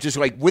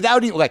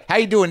without even how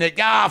you doing it?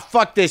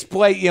 Fuck this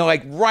place.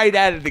 Right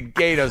out of the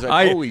gate. I was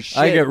like, holy shit.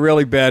 I get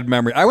really bad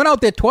memory. I went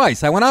out there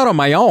twice. I went out on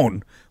my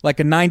own,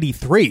 in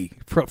 '93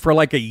 for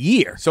a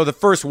year. So the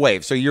first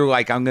wave. So you're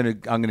like, I'm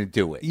gonna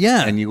do it.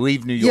 Yeah. And you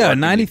leave New York. Yeah,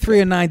 '93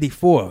 and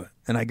 '94,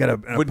 and I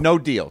got with no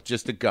deal,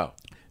 just to go.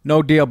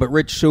 No deal, but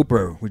Rich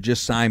Super would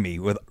just sign me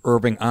with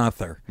Irving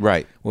Arthur.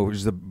 Right. Which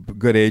was a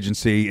good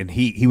agency, and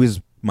he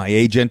was my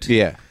agent.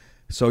 Yeah.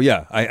 So,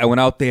 yeah, I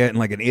went out there, and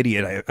like an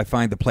idiot, I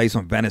find the place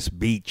on Venice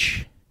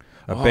Beach,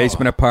 a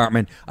basement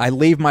apartment. I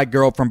leave my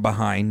girlfriend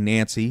behind,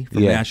 Nancy,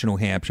 from Nashua, New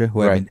Hampshire,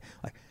 who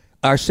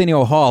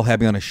Arsenio Hall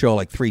had me on a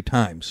show 3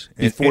 times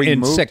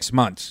in 6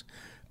 months.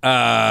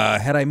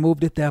 Had I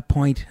moved at that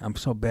point? I'm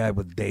so bad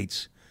with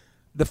dates.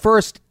 The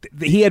first,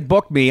 he had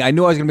booked me. I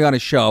knew I was going to be on a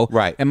show.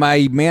 Right. And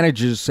my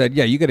managers said,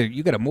 "Yeah, you got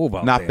to move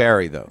out there." Not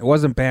Barry, though. It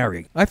wasn't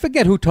Barry. I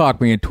forget who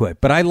talked me into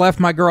it, but I left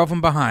my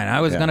girlfriend behind.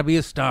 I was going to be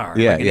a star.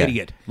 Yeah, an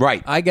idiot.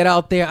 Right. I get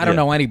out there. I don't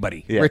know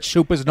anybody. Yeah. Rich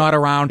Super's not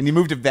around. And you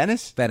moved to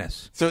Venice?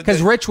 Venice. So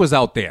because Rich was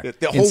out there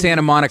in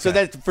Santa Monica. So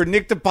that's for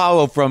Nick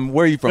DiPaolo from,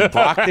 where are you from?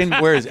 Brockton?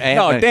 Where is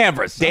No,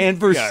 Danvers.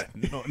 Danvers? Yeah,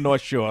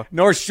 North Shore.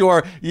 North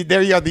Shore.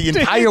 There you are. The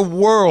entire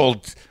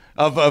world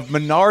of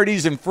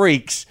minorities and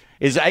freaks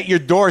is at your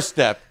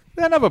doorstep.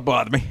 That never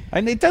bothered me.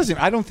 And it doesn't.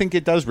 I don't think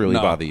it does really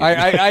bother you.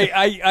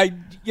 I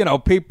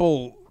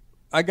people.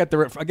 I got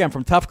again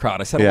from Tough Crowd.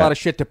 I said a lot of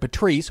shit to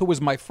Patrice, who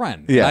was my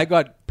friend. Yeah. And I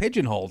got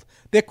pigeonholed.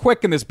 They're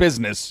quick in this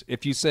business.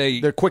 If you say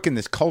they're quick in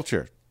this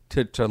culture.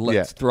 To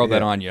let's throw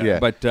that on you. Yeah.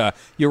 But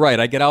you're right.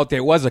 I get out there.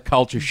 It was a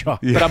culture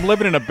shock. But I'm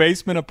living in a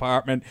basement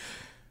apartment.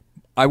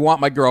 I want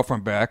my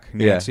girlfriend back,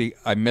 Nancy.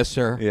 I miss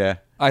her. Yeah.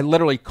 I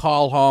literally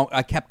call home.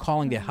 I kept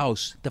calling their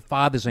house. The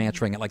father's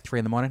answering at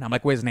 3 a.m. I'm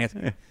like, "Where's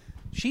Nancy?"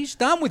 "She's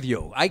done with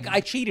you.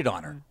 I cheated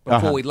on her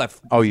before we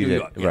left Oh, you New did?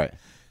 York." Right.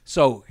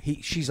 So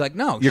she's like,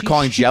 "No." You're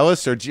calling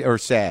jealous or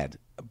sad?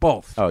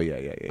 Both. Oh,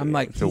 yeah. I'm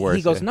like, the worst,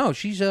 he goes, "No,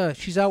 she's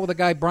out with a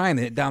guy,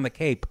 Brian, down the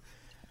Cape."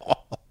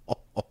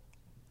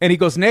 And he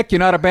goes, "Nick, you're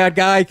not a bad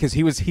guy," because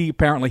he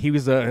apparently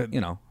was a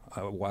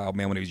wild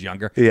man when he was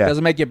younger. Yeah.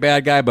 Doesn't make you a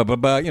bad guy, but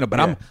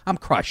I'm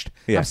crushed.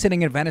 Yeah. I'm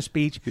sitting in Venice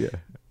Beach. Yeah.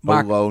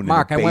 Mark, Alone in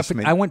a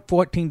basement. I went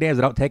 14 days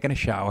without taking a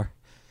shower.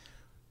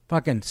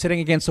 Fucking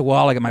sitting against the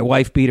wall. I got my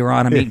wife beater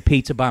on. I'm eating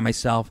pizza by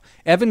myself.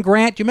 Evan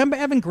Grant. Do you remember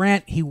Evan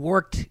Grant? He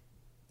worked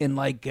in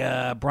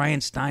Brian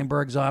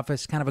Steinberg's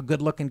office. Kind of a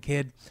good-looking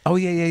kid. Oh,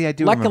 yeah. I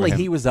do. Luckily,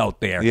 he was out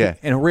there. Yeah.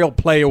 And a real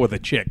player with the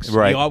chicks.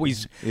 Right. He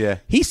always. Yeah.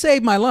 He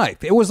saved my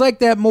life. It was like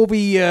that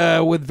movie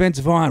with Vince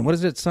Vaughn. What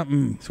is it?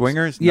 Something.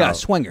 Swingers? Yeah, No.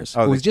 Swingers.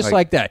 Oh, it was just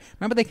like that.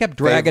 Remember they kept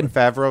dragging.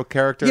 Favreau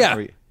character?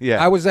 Yeah.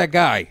 Yeah. I was that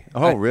guy.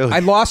 Oh, really? I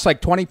lost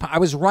 20 pounds. I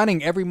was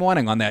running every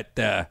morning on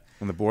that.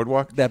 On the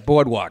boardwalk? That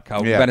boardwalk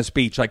out Yeah. Venice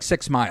Beach,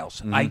 6 miles.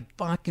 Mm-hmm. I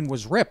fucking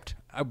was ripped,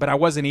 but I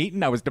wasn't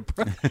eating. I was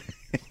depressed.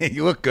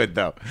 You look good,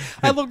 though.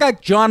 I look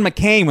like John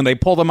McCain when they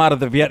pulled him out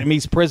of the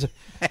Vietnamese prison.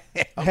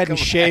 Hadn't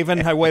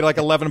shaven. I weighed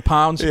 11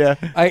 pounds. Yeah.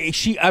 I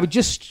would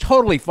just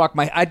totally fuck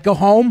I'd go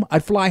home.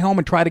 I'd fly home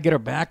and try to get her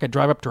back. I'd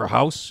drive up to her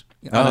house.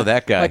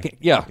 That guy.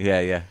 Yeah.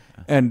 Yeah.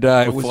 And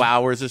it was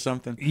flowers or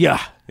something? Yeah.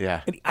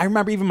 Yeah. And I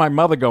remember even my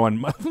mother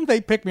going,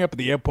 they picked me up at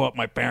the airport,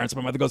 my parents.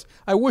 My mother goes,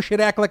 "I wish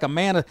you'd act like a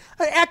man."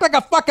 I act like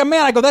a fucking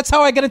man. I go, "That's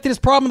how I get into this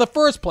problem in the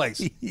first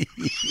place."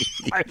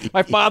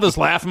 my father's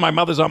laughing. My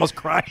mother's almost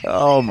crying.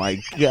 Oh,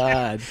 my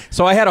God.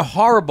 So I had a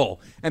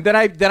horrible. And then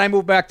I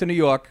moved back to New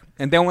York.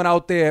 And then went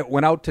out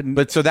to.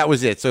 But so that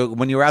was it. So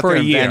when you were out there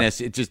in year.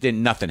 Venice, it just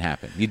nothing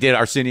happened. You did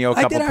Arsenio a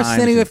couple times. I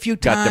did Arsenio a few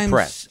got times.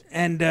 depressed.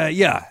 Evan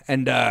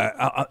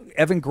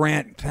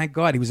Grant, thank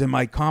God, he was in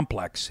my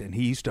complex, and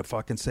he used to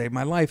fucking save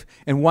my life.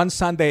 And one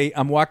Sunday,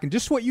 I'm walking,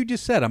 just what you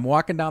just said, I'm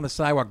walking down the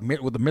sidewalk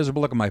with a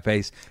miserable look on my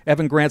face.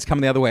 Evan Grant's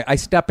coming the other way. I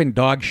step in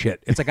dog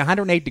shit. It's like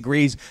 108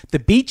 degrees. The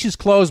beach is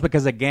closed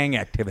because of gang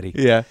activity.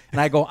 Yeah.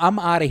 And I go, I'm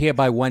out of here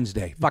by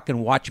Wednesday. Fucking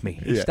watch me.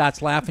 He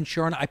starts laughing.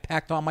 Sure enough, I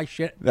packed all my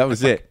shit. That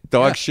was it.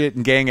 Dog shit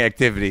and gang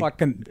activity.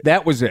 Fucking,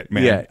 that was it,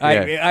 man.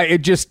 Yeah. It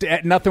just,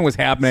 nothing was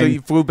happening. So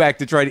you flew back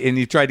to and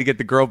you tried to get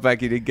the girl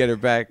back. You didn't get her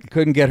back.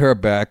 Couldn't get her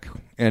back.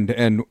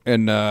 So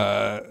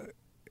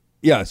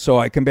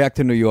I come back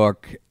to New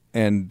York.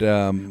 And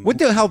what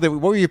the hell?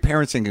 What were your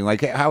parents thinking?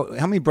 Like, how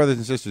many brothers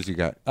and sisters you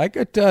got? I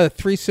got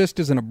 3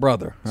 sisters and a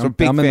brother. So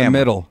big family. I'm in the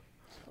middle.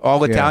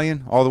 All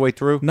Italian, all the way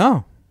through?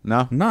 No,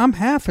 no. I'm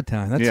half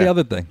Italian. That's the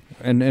other thing.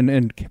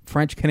 And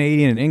French,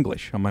 Canadian, and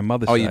English on my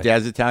mother's side. Oh, your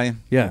dad's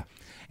Italian? Yeah.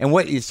 And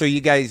what? So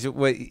you guys,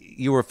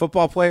 you were a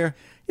football player?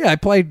 Yeah, I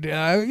played.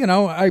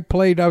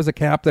 I was a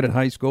captain at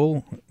high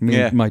school. Me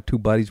and my 2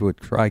 buddies were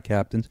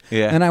tri-captains.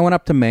 Yeah. And I went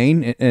up to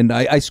Maine, and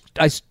I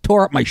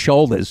tore up my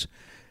shoulders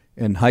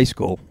in high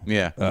school.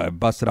 Yeah.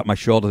 Busted up my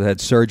shoulders, had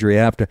surgery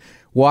after.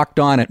 Walked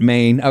on at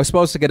Maine. I was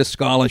supposed to get a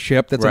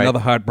scholarship. That's another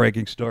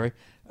heartbreaking story.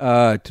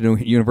 To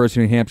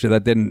University of New Hampshire.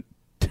 That didn't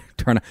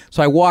turn out.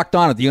 So I walked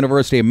on at the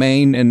University of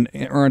Maine and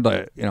earned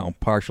a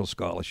partial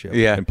scholarship.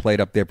 Yeah. And played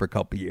up there for a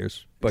couple of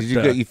years. But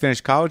Did you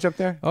finish college up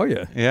there? Oh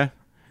yeah. Yeah.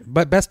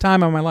 But best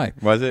time of my life.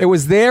 Was it? It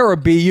was there or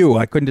BU.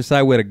 I couldn't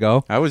decide where to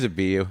go. I was at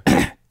BU.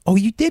 Oh,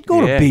 you did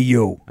go to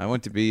BU. I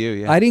went to BU,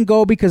 yeah. I didn't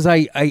go because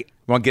I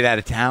want to get out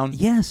of town?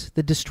 Yes,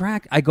 the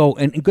distract. I go,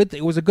 and good.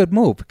 It was a good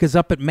move because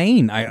up at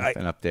Maine,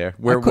 Been up there.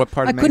 What part of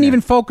Maine? I couldn't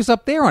even focus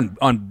up there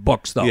on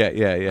books, though.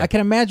 Yeah. I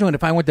can imagine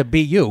if I went to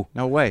BU.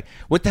 No way.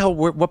 What the hell?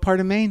 What part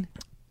of Maine?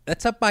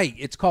 That's up by,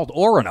 it's called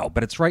Orono,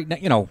 but it's right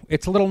now,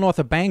 it's a little north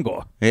of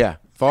Bangor. Yeah,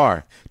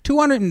 far.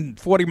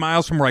 240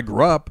 miles from where I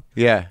grew up.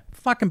 Yeah.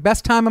 Fucking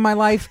best time of my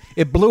life.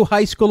 It blew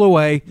high school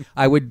away.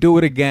 I would do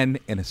it again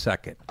in a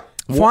second.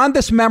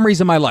 Fondest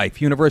memories of my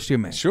life, University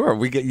of Maine.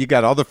 Sure, you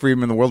got all the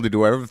freedom in the world to do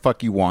whatever the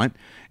fuck you want,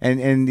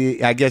 and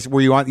I guess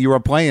you were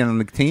playing on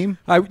the team.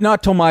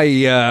 Not till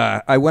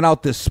I went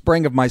out this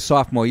spring of my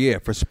sophomore year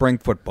for spring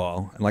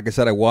football, and like I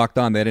said, I walked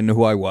on. They didn't know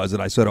who I was,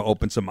 and I sort of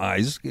opened some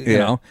eyes. You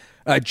know,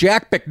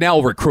 Jack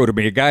Bicknell recruited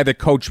me, a guy that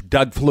coached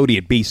Doug Flutie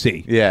at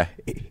BC. Yeah.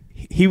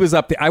 He was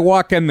up there. I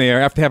walk in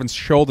there after having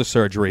shoulder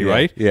surgery,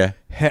 right? Yeah.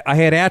 I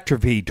had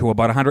atrophy to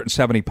about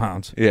 170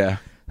 pounds. Yeah.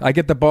 I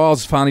get the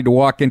balls finally to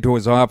walk into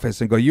his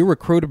office and go, "You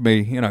recruited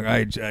me, and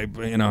I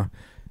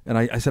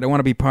said I want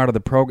to be part of the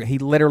program." He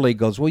literally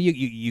goes, "Well,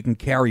 you can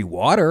carry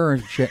water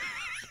and shit."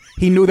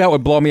 He knew that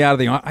would blow me out of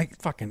the office.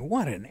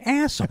 What an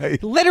asshole!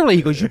 Literally,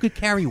 he goes, "You could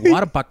carry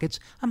water buckets."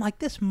 I'm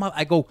like,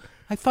 I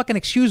fucking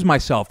excused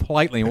myself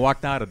politely and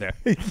walked out of there.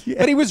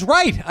 But he was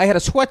right. I had a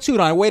sweatsuit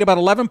on. I weighed about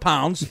 11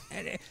 pounds.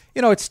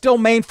 It's still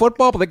Maine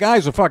football, but the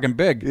guys are fucking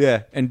big.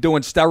 Yeah. And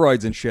doing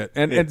steroids and shit.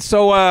 And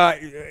so, I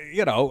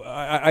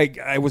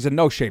was in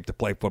no shape to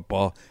play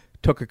football.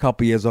 Took a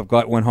couple years off,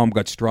 went home,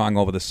 got strong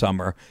over the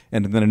summer,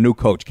 and then a new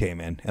coach came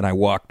in, and I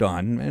walked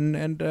on,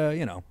 and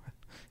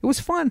it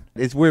was fun.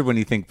 It's weird when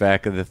you think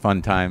back of the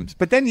fun times.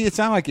 But then it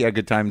sounded like you had a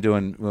good time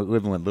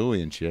living with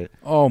Louie and shit.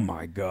 Oh,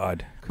 my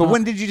God. But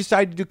when did you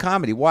decide to do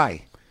comedy?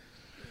 Why?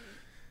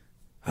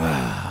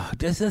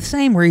 It's the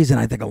same reason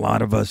I think a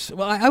lot of us.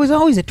 Well, I was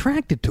always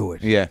attracted to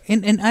it. Yeah.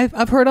 And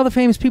I've heard other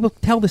famous people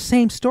tell the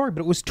same story, but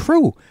it was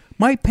true.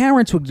 My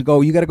parents would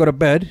go, "You got to go to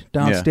bed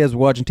downstairs,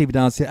 watching TV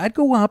downstairs." I'd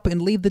go up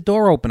and leave the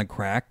door open a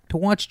crack to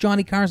watch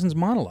Johnny Carson's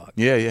monologue.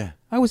 Yeah.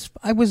 I was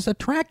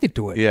attracted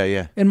to it.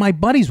 Yeah. And my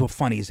buddies were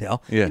funny as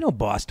hell. Yeah.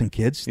 Boston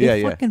kids.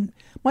 Yeah.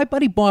 My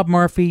buddy Bob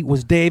Murphy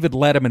was David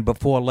Letterman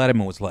before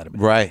Letterman was Letterman.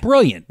 Right.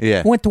 Brilliant.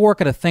 Yeah. Went to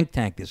work at a think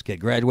tank, this kid.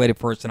 Graduated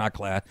first in our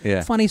class.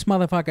 Yeah. Funniest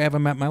motherfucker I ever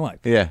met in my life.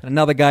 Yeah. And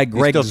another guy,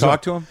 Greg. You still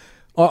talk to him?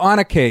 On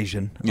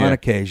occasion. Yeah. On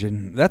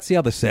occasion. That's the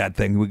other sad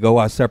thing. We go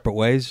our separate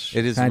ways.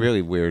 It is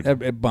really weird.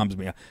 It bums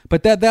me out.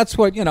 But that's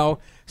what,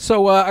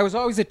 So I was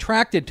always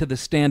attracted to the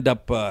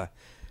stand-up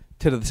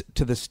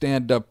to the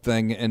stand-up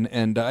thing,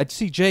 and I'd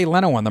see Jay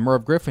Leno on the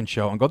Merv Griffin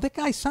show and go, "That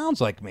guy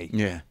sounds like me."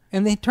 Yeah.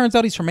 And it turns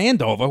out he's from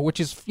Andover, which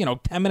is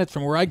 10 minutes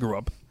from where I grew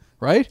up,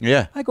 right?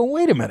 Yeah. I go,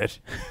 "Wait a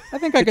minute, I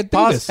think I could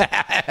do this."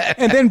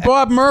 And then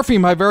Bob Murphy,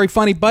 my very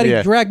funny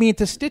buddy, dragged me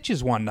into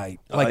Stitches one night,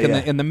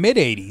 in the mid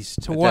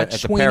 '80s, to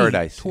watch Sweeney,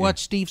 Paradise, to watch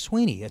Steve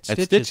Sweeney at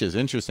Stitches.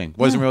 Interesting.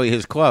 Wasn't really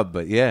his club,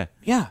 but yeah.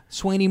 Yeah,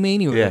 Sweeney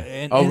Meany.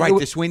 Yeah.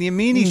 The Sweeney and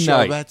Meany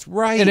show. That's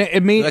right. And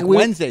it like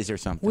Wednesdays or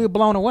something. We were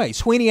blown away.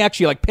 Sweeney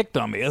actually picked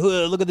on me.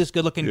 Look at this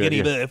good-looking giddy.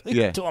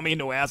 Yeah. Tore me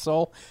into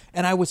asshole.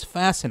 And I was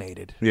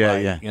fascinated.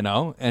 Yeah.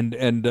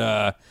 And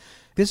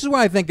this is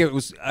why I think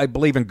I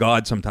believe in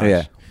God sometimes.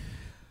 Yeah.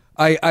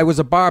 I was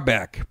a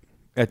barback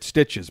at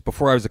Stitches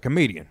before I was a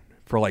comedian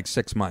for like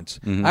 6 months.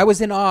 Mm-hmm. I was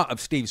in awe of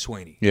Steve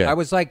Sweeney. Yeah. I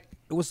was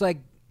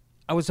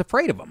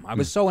afraid of him. I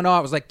was so in awe.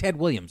 It was like Ted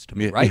Williams to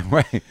me, right?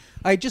 Right.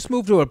 I just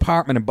moved to an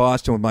apartment in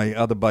Boston with my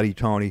other buddy,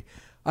 Tony.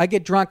 I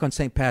get drunk on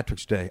St.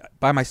 Patrick's Day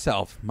by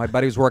myself. My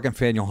buddy was working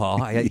Faneuil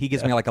Hall. He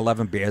gives me like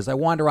 11 beers. I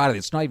wander out of it.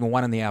 It's not even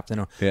 1 in the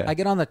afternoon. Yeah. I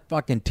get on the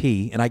fucking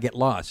T and I get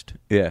lost.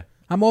 Yeah.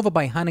 I'm over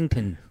by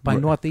Huntington, by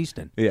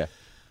Northeastern. Yeah.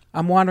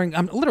 I'm wandering.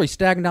 I'm literally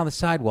staggering down the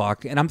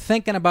sidewalk, and I'm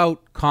thinking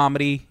about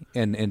comedy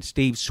and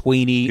Steve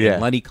Sweeney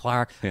and Lenny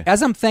Clark. Yeah.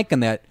 As I'm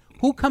thinking that,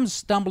 who comes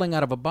stumbling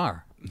out of a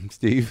bar?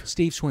 Steve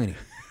Sweeney.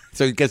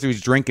 So I guess he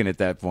was drinking at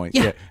that point.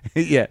 Yeah.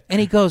 Yeah. And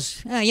he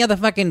goes, you're the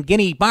fucking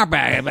guinea bar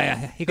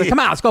bag. He goes, come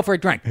on, let's go for a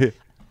drink.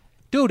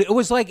 Dude, it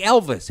was like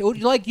Elvis.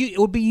 It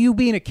would be you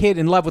being a kid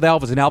in love with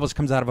Elvis, and Elvis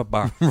comes out of a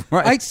bar.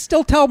 Right.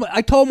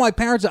 I told my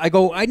parents, I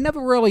go, I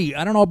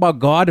don't know about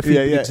God, if he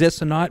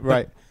exists or not.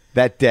 Right.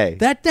 That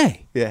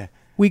day. Yeah.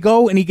 We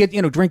go, and he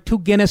drink 2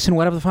 Guinness and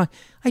whatever the fuck.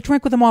 I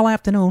drank with him all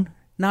afternoon.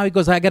 Now he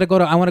goes, I want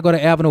to go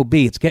to Avenue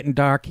B. It's getting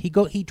dark. We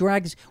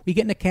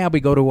get in a cab, we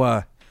go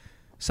to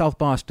South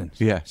Boston.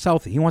 Yeah.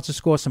 Southie. He wants to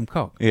score some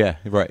coke. Yeah,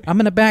 right. I'm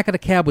in the back of the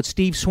cab with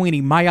Steve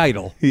Sweeney, my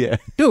idol. Yeah.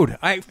 Dude,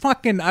 I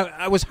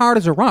was hard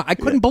as a rock. I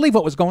couldn't believe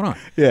what was going on.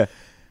 Yeah.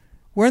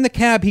 We're in the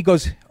cab. He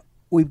goes,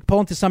 we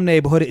pull into some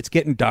neighborhood. It's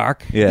getting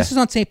dark. Yeah. This is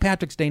on St.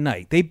 Patrick's Day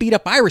night. They beat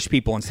up Irish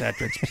people on St.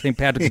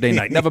 Patrick's Day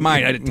night. Never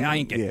mind, an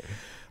Italian kid. Yeah.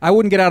 I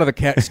wouldn't get out of the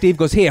cab. Steve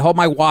goes, here, hold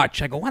my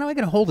watch. I go, why do I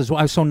got to hold his watch?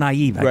 I was so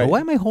naive. I go, why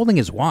am I holding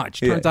his watch?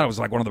 Turns out it was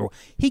like one of the...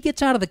 He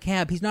gets out of the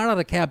cab. He's not out of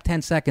the cab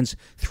 10 seconds.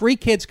 3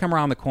 kids come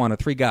around the corner,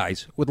 3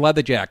 guys with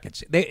leather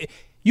jackets.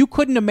 You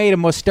couldn't have made a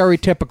more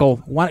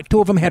stereotypical one.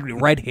 2 of them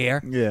had red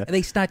hair. Yeah. And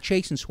they start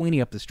chasing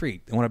Sweeney up the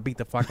street. They want to beat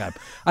the fuck up.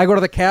 I go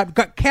to the cab.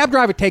 Cab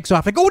driver takes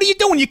off. I go, what are you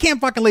doing? You can't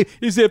fucking leave.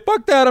 He said,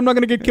 fuck that. I'm not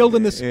going to get killed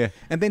in this. Yeah.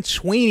 And then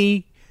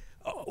Sweeney...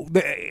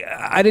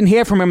 I didn't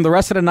hear from him the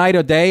rest of the night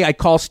or day. I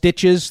call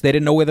Stitches. They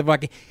didn't know where the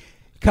fuck...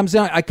 Comes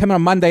down. I come in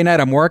on Monday night.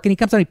 I'm working. He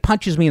comes down. He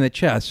punches me in the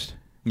chest.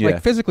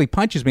 Like physically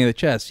punches me in the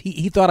chest.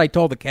 He thought I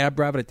told the cab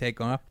driver to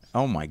take off.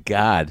 Oh my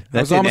God!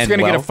 I was almost going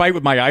to get a fight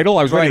with my idol.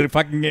 I was ready to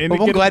fucking.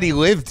 Well, I'm glad he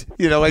lived.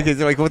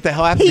 Like what the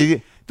hell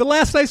happened? The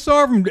last I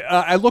saw of him,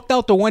 I looked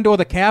out the window of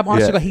the cab.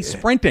 Honestly, he's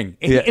sprinting,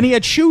 and he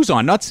had shoes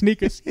on, not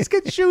sneakers. He's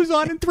got shoes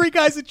on, and 3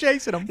 guys are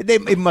chasing him.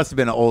 It must have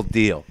been an old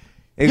deal.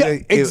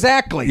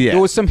 Exactly. Yeah.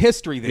 There was some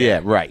history there.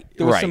 Yeah, right.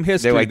 There was some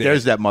history. They're like, there.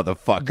 There's that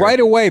motherfucker. Right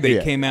away,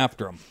 they came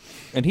after him.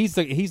 And he's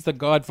the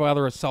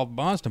godfather of South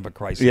Boston, for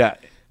Christ's sake. Yeah.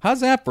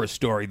 How's that for a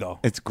story, though?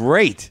 It's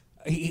great.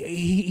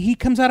 He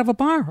comes out of a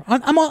bar.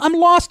 I'm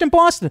lost in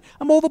Boston.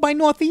 I'm over by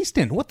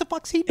Northeastern. What the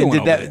fuck's he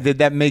doing? And did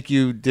that make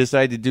you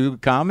decide to do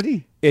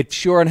comedy? It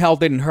sure and hell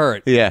didn't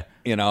hurt. Yeah.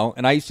 And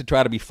I used to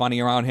try to be funny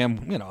around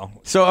him,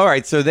 So, all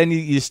right. So then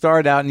you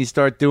start out and you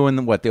start doing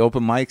the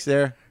open mics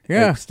there?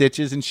 Yeah. Like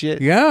Stitches and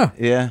shit? Yeah.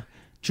 Yeah.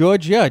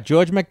 George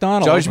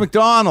McDonald. George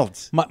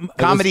McDonald's.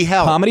 Comedy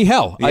Hell. Comedy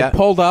Hell. Yeah. I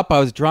pulled up. I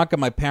was drunk at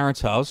my parents'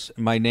 house.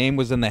 My name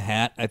was in the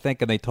hat, I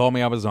think, and they told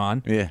me I was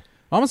on. Yeah.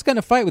 I almost got in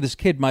a fight with this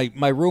kid, my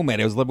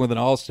roommate. I was living with in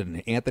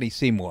Alston, Anthony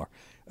Seymour.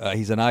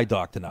 He's an eye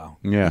doctor now.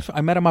 Yeah.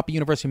 I met him up at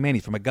University of Maine.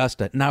 He's from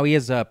Augusta. Now he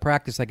has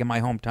practice like in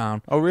my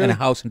hometown. Oh, really? In a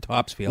house in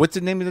Topsfield. What's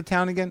the name of the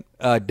town again?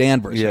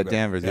 Danvers. Yeah,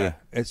 Danvers, yeah.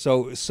 And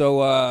so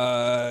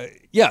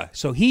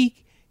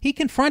he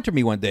confronted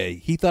me one day.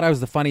 He thought I was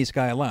the funniest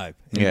guy alive.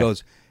 And he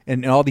goes,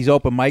 and all these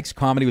open mics,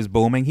 comedy was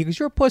booming. He goes,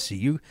 you're a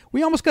pussy.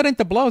 We almost got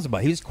into blows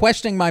about it. He was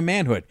questioning my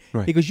manhood.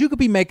 Right. He goes, you could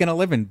be making a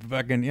living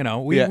fucking,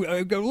 we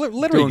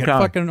literally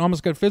fucking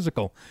almost got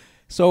physical.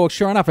 So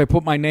sure enough, I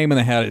put my name in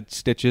the hat at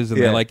Stitches,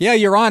 and they're like, yeah,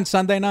 you're on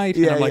Sunday night.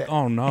 And I'm like,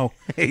 oh, no.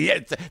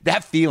 Yeah,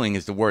 that feeling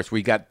is the worst.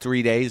 We got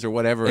 3 days or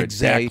whatever.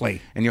 Exactly. A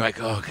day, and you're like,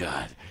 oh,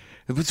 God.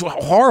 It was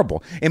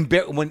horrible. And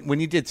when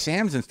you did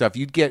Sam's and stuff,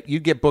 you'd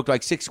get booked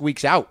like 6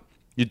 weeks out.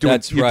 You're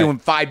doing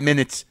 5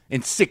 minutes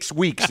in 6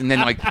 weeks, and then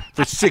like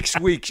for 6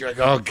 weeks, you're like,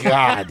 oh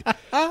God,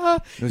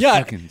 it was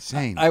fucking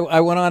insane. I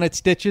went on at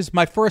Stitches.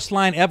 My first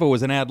line ever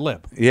was an ad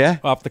lib. Yeah,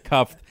 off the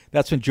cuff.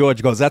 That's when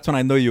George goes. That's when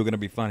I knew you were going to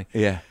be funny.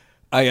 Yeah.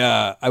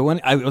 I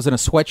was in a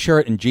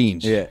sweatshirt and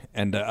jeans. Yeah.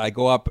 And I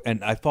go up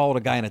and I followed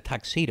a guy in a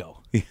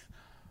tuxedo.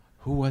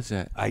 Who was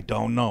that? I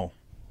don't know.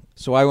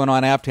 So I went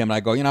on after him, and I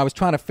go, I was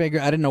trying to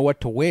figure. I didn't know what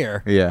to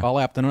wear. Yeah. All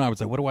afternoon, I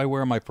was like, what do I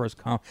wear in my first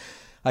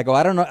I go,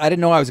 I don't know. I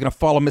didn't know I was going to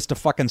follow Mr.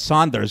 fucking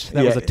Saunders.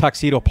 That was a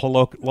tuxedo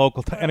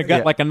local, and it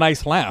got like a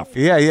nice laugh.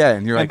 Yeah, yeah.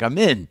 And you're like, I'm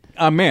in.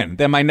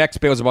 Then my next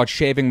bit was about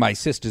shaving my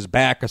sister's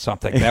back or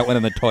something. That went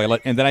in the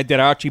toilet. And then I did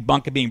Archie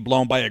Bunker being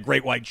blown by a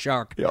great white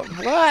shark.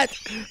 What?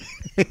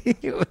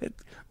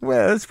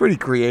 Well, that's pretty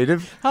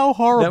creative. How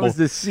horrible. That was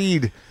the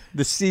seed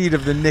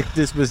of the Nick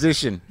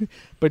disposition.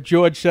 But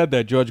George said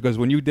that. George goes,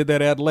 when you did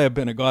that ad lib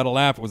and it got a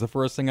laugh, it was the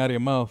first thing out of your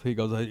mouth. He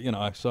goes,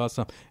 I saw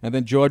some. And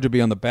then George would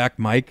be on the back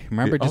mic.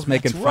 Remember, just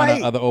making fun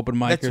of other open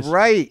micers? That's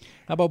right.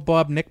 How about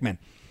Bob Nickman?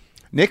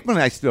 Nickman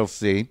I still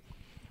see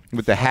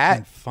with the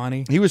hat.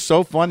 Funny. He was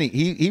so funny.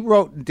 He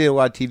wrote and did a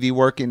lot of TV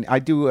work, and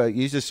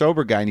he's a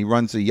sober guy, and he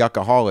runs the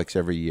Yuckaholics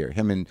every year.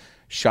 Him and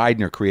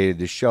Scheidner created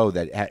this show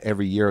that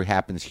every year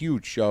happens,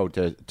 huge show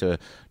to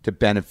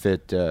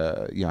benefit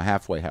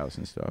Halfway House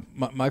and stuff.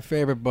 My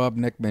favorite Bob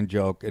Nickman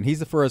joke, and he's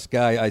the first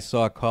guy I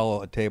saw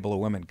call a table of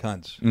women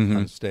cunts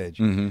on stage.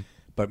 Mm-hmm.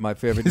 But my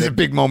favorite. This is a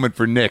big moment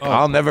for Nick.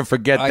 I'll never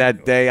forget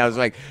that day. I was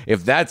like,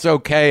 if that's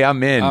okay,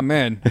 I'm in. I'm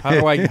in. How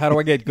do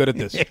I get good at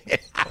this?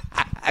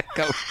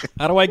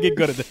 How do I get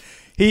good at this?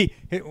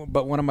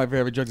 But one of my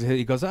favorite jokes.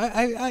 He goes,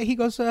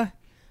 I'd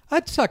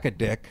suck a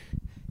dick.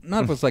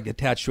 Not if it was like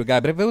attached to a guy,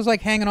 but if it was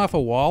like hanging off a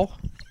wall.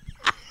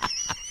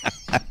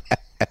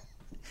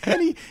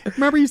 And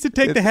remember he used to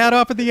take the hat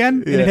off at the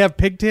end and he'd have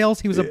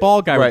pigtails? He was a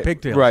bald guy with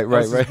pigtails. Right.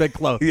 His big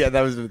clothes. Yeah,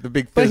 that was the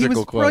big But physical he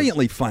was clothes.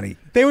 brilliantly funny.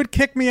 They would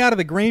kick me out of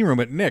the green room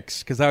at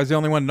Nick's because I was the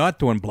only one not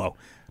doing blow.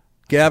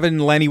 Gavin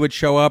and Lenny would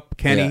show up,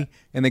 Kenny,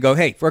 and they go,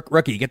 "Hey,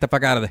 rookie, get the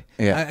fuck out of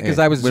there." Because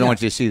I was. We don't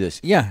want you to see this.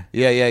 Yeah.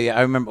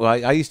 I remember.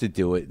 Well, I used to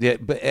do it. Yeah,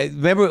 but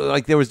remember,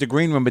 like there was the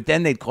green room, but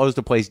then they'd close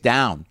the place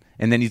down,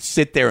 and then you'd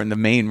sit there in the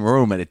main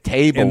room at a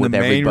table with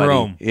everybody. In the main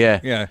room.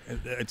 Yeah.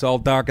 It's all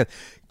dark.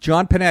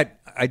 John Panette.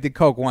 I did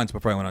coke once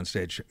before I went on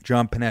stage.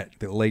 John Panette,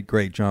 the late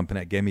great John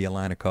Panette, gave me a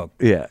line of coke.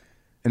 Yeah,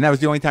 and that was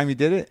the only time you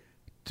did it.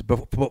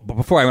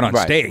 Before I went on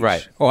stage.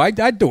 Right. Oh, I'd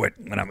do it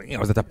when I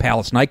was at the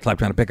Palace nightclub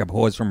trying to pick up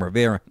whores from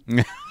Rivera.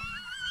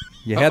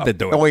 You had to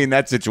do it. Only in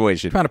that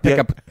situation. Trying to pick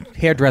up a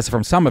hairdresser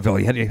from Somerville.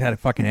 You had to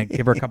fucking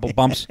give her a couple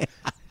bumps.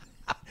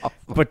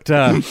 But,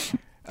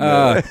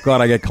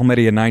 God, I get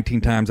chlamydia 19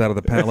 times out of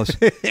the Palace.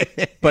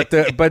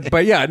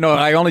 But yeah, no,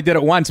 I only did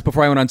it once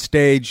before I went on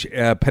stage.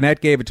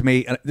 Panette gave it to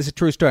me. This is a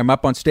true story. I'm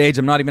up on stage.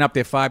 I'm not even up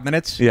there 5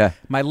 minutes. Yeah.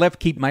 My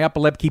upper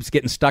lip keeps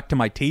getting stuck to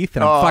my teeth,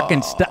 and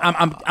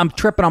I'm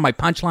tripping on my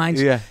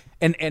punchlines. Yeah.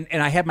 And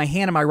I have my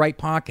hand in my right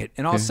pocket,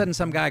 and all of a sudden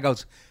some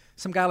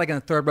guy like in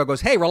the third row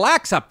goes, "Hey,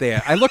 relax up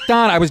there." I looked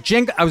down. I was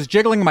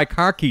jiggling my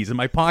car keys in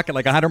my pocket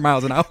like 100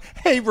 miles an hour.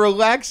 Hey,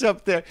 relax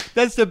up there.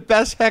 That's the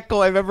best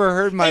heckle I've ever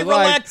heard in my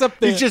life. Relax up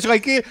there. It's just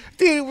like, dude,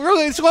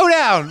 really slow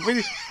down.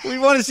 We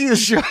want to see the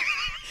show.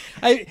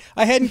 I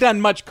hadn't done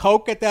much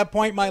coke at that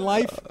point in my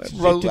life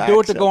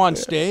to go on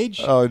stage.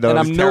 Oh, no, and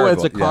I'm new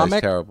as a terrible.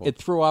 comic. Yeah, it's it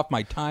threw off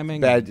my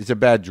timing. It's a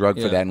bad drug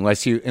for that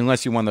unless you're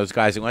one of those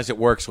guys. Unless it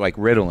works like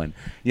Ritalin.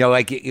 You know,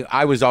 like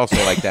I was also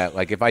like that.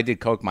 Like if I did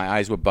coke, my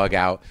eyes would bug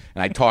out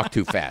and I talk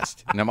too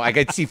fast. And I'm like,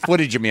 I'd see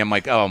footage of me. I'm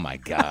like, oh my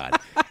god.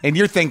 And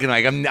you're thinking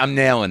like I'm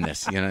nailing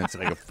this. You know, it's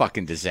like a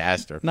fucking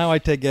disaster. Now I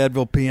take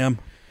Advil PM.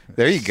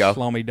 There you go.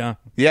 Slow me down.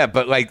 Yeah,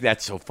 but like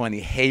that's so funny.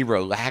 Hey,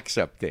 relax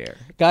up there.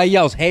 Guy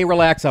yells, "Hey,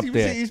 relax up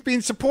there." He's being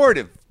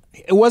supportive.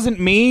 It wasn't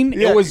mean.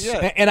 Yeah, it was,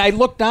 yeah. And I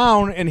looked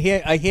down and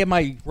I hear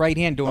my right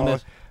hand doing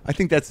this. I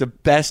think that's the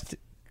best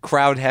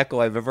crowd heckle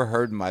I've ever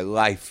heard in my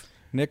life.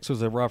 Nick's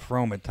was a rough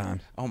room at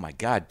times. Oh my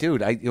god, dude!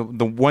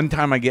 The one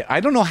time I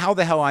don't know how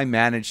the hell I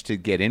managed to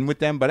get in with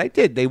them, but I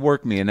did. They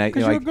worked me, and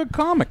because you're a good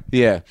comic.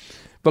 Yeah,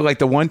 but like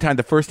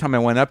the first time I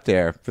went up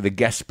there for the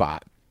guest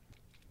spot.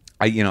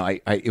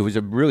 It was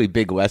a really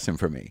big lesson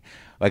for me.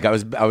 Like I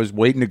was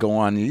waiting to go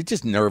on, and you're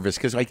just nervous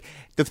because like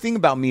the thing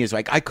about me is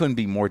like I couldn't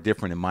be more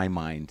different in my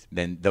mind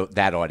than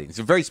that audience.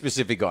 A very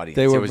specific audience.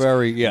 They were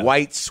very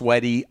white,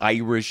 sweaty,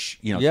 Irish,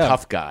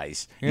 tough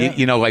guys.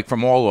 Yeah. Like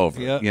from all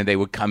over. Yeah. They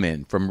would come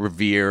in from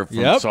Revere,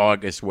 from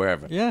Saugus,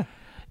 wherever. Yeah.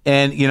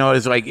 And I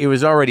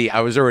was already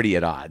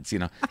at odds.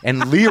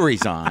 And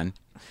Leary's on.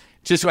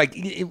 Just like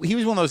he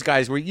was one of those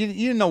guys where you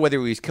didn't know whether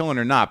he was killing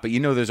or not, but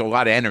there's a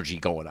lot of energy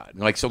going on.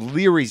 Like so,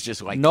 Leary's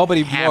just like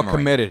nobody hammering. more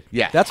committed.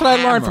 Yeah, that's what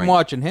I learned from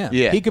watching him.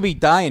 Yeah, he could be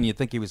dying, you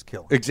think he was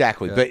killed.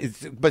 Exactly,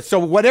 but so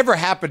whatever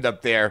happened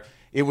up there,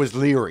 it was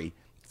Leary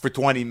for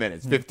 20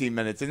 minutes, 15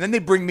 minutes, and then they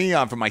bring me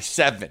on for my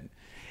 7.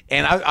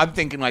 And I'm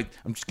thinking, like,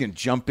 I'm just going to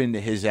jump into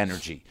his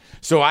energy.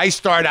 So I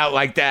start out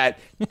like that.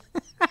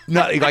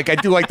 Like I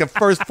do like the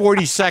first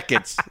 40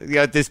 seconds,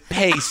 at this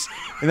pace.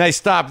 And I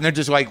stop, and they're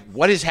just like,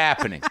 what is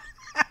happening?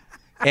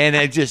 And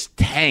it just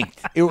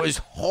tanked. It was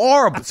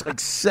horrible. It's like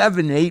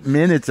 7-8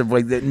 minutes of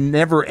like that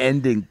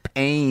never-ending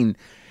pain.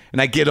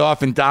 And I get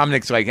off, and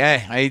Dominic's like, "Hey,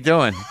 how you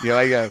doing?"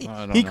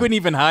 He couldn't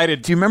even hide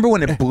it. Do you remember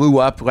when it blew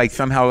up? Like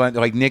somehow,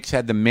 like Nick's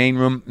had the main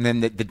room, and then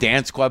the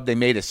dance club. They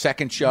made a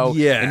second show.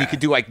 Yeah, and you could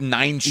do like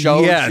 9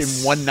 shows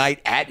in one night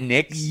at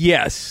Nick's.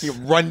 Yes, you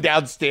run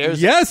downstairs.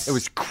 Yes, it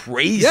was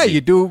crazy. Yeah, you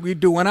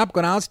do one up,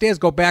 go downstairs,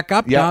 go back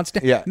up,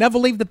 downstairs. Yeah. Never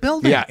leave the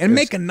building. Yeah, and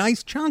make a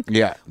nice chunk.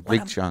 Yeah,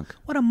 big chunk.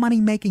 What a money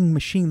making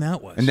machine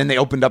that was. And then they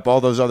opened up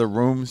all those other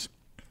rooms.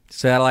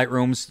 Satellite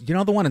rooms. The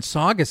one in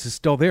Saugus is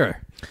still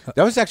there.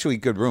 That was actually a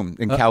good room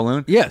in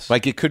Kowloon. Yes.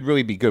 Like it could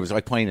really be good. It was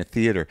like playing a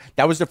theater.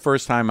 That was the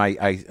first time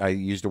I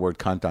used the word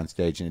cunt on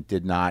stage, and it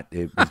did not.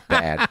 It was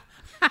bad.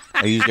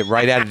 I used it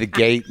right out of the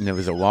gate, and it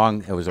was a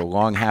long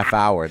half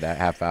hour, that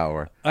half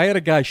hour. I had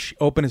a guy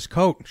open his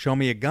coat, show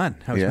me a gun.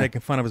 I was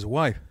making fun of his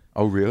wife.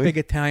 Oh, really? Big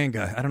Italian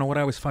guy. I don't know what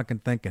I was fucking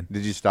thinking.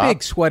 Did you stop?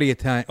 Big, sweaty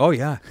Italian. Oh,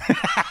 yeah.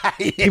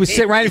 He was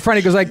sitting right in front.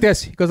 He goes like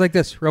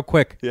this. real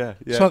quick. Yeah.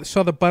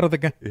 Saw the butt of the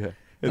gun. Yeah.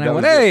 And I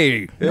went,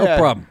 hey, no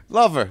problem.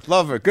 Love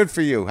her. Good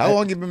for you. How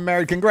long you been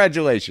married?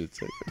 Congratulations.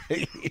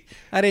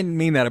 I didn't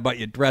mean that about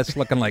your dress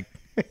looking like...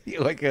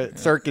 like a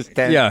circus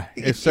tent. Yeah,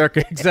 a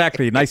circus.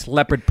 Exactly. Nice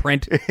leopard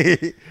print. All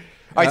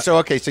right,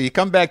 so you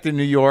come back to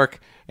New York,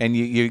 and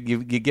you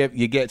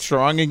get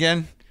strong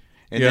again?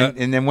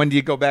 And then when do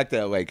you go back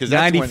to LA?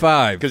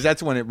 95. Because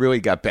that's when it really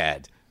got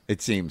bad.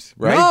 It seems,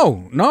 right?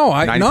 No.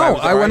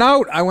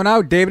 I went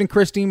out. David and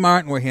Christine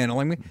Martin were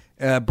handling me.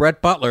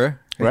 Brett Butler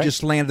had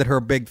just landed her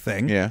big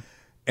thing. Yeah.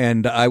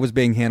 And I was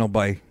being handled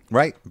by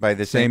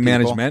the same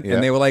management,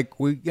 and they were like,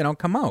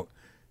 come out,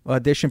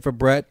 audition for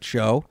Brett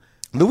show.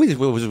 Louis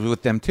was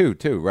with them too,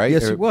 right?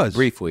 Yes, he was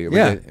briefly.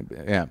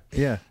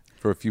 Yeah.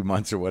 For a few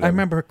months or whatever. I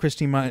remember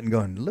Christine Martin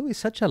going, "Louis is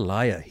such a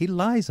liar. He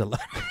lies a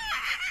lot."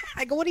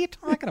 I go, "What are you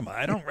talking about?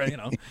 I don't really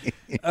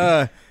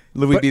know."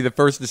 Louis be the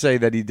first to say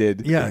that he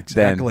did. Yeah,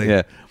 exactly.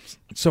 Then. Yeah.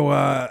 So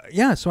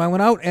I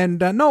went out, and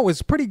no, it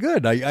was pretty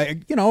good. I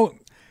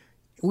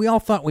we all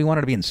thought we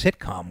wanted to be in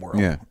sitcom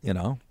world. Yeah.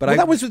 But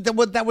that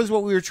was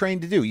what we were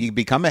trained to do. You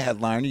become a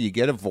headliner, you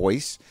get a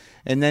voice,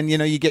 and then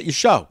you get your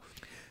show.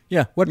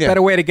 Yeah, what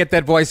better way to get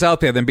that voice out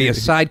there than be a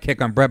sidekick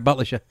on Brett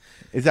Butler's show?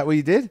 Is that what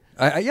you did?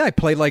 I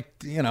played like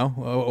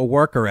a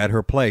worker at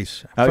her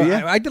place. Oh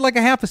yeah, I did like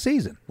a half a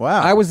season.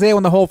 Wow, I was there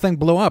when the whole thing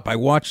blew up. I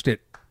watched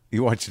it.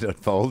 You watched it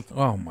unfold?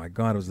 Oh my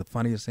God, it was the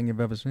funniest thing you've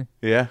ever seen.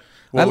 Yeah,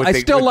 I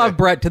still love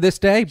Brett to this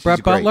day.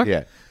 Brett Butler,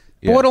 yeah.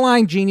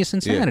 Borderline genius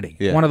insanity.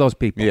 Yeah. One of those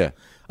people. Yeah.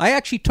 I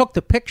actually took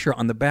the picture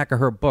on the back of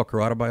her book,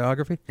 her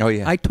autobiography. Oh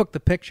yeah, I took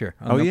the picture.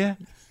 Yeah.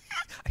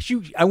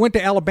 I went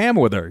to Alabama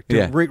with her to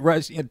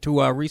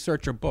Yeah.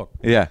 research her book.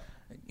 Yeah.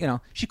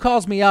 She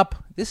calls me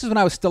up. This is when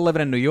I was still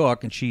living in New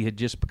York, and she had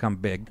just become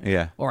big.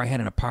 Yeah. Or I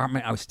had an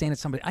apartment. I was staying at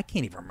somebody. I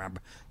can't even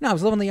remember. No, I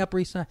was living on the Upper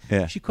East Side.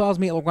 Yeah. She calls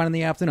me at 1 in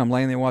the afternoon. I'm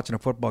laying there watching a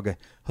football game.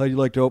 How'd you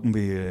like to open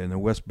in the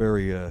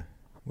Westbury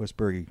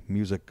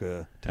Music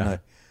tonight?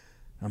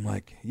 I'm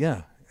like,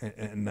 yeah.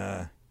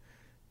 And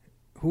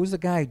who was the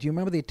guy? Do you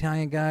remember the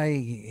Italian guy?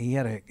 He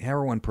had a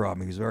heroin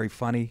problem. He was very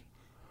funny.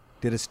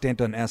 Did a stint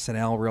on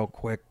SNL real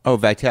quick. Oh,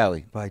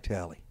 Vitale. I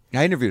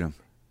interviewed him.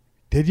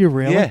 Did you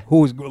really? Yeah.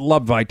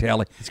 Loved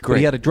Vitale. It's great. But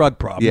he had a drug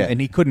problem, Yeah.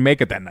 and he couldn't make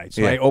it that night.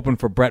 So Yeah. I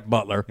opened for Brett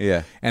Butler.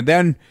 Yeah. And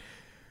then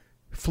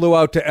flew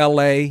out to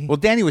L.A. Well,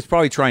 Danny was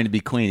probably trying to be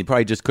clean. He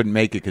probably just couldn't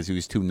make it because he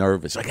was too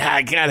nervous. Like,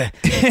 I gotta.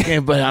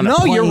 But on a No,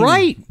 plane. you're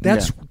right.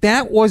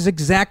 That was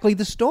exactly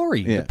the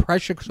story. Yeah. The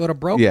pressure sort of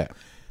broke. Yeah.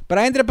 But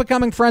I ended up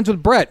becoming friends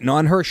with Brett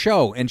on her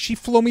show, and she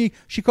flew me.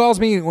 She calls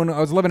me when I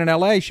was living in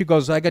L.A. She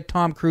goes, "I got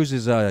Tom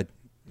Cruise's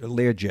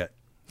Learjet.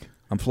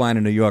 I'm flying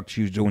to New York.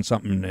 She was doing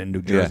something in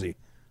New Jersey.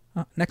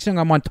 Next thing,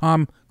 I'm on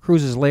Tom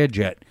Cruise's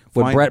Learjet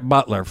with Brett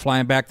Butler,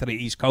 flying back to the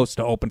East Coast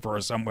to open for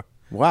her somewhere.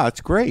 Wow,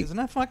 that's great. Isn't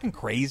that fucking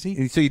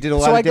crazy? So you did a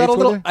lot of dates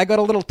with her? I got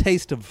a little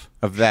taste of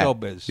that.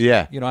 showbiz.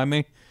 Yeah. You know what I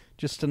mean?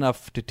 Just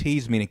enough to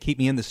tease me and keep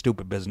me in the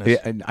stupid business. Yeah,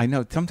 and I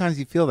know. Sometimes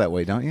you feel that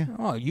way, don't you?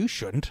 Oh, you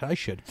shouldn't. I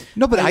should.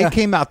 No, but I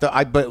came out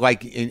I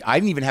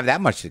didn't even have that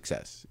much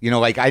success.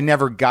 I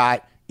never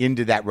got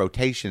into that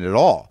rotation at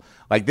all.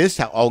 Like this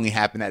only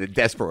happened out of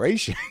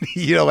desperation.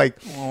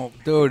 Oh,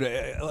 dude,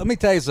 let me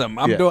tell you something.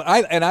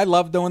 I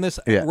love doing this.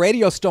 Yeah.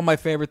 Radio's still my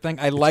favorite thing.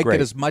 I like it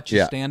as much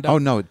as stand up. Oh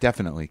no,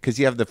 definitely, because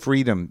you have the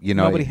freedom.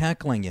 Nobody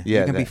heckling you.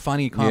 Yeah, you can be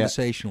funny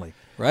conversationally.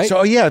 Right?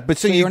 So you're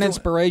an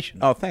inspiration.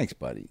 Oh, thanks,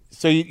 buddy.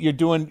 So you're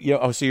doing.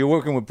 So you're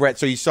working with Brett.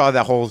 So you saw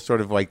that whole sort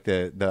of like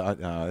the.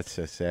 That's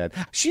so sad.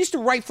 She used to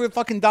write for the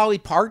fucking Dolly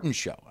Parton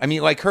show. I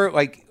mean, like her,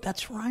 like.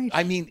 That's right.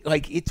 I mean,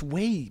 like it's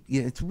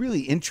it's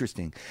really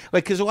interesting.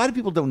 Like because a lot of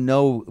people don't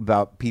know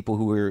about people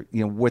who are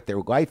what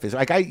their life is.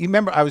 Like you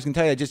remember, I was going to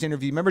tell you, I just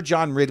interviewed. Remember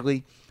John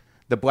Ridley?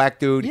 The black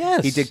dude,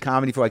 yes. He did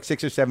comedy for like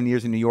 6 or 7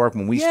 years in New York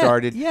when we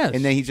started. Yes.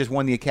 And then he just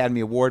won the Academy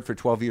Award for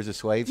 12 Years a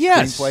Slave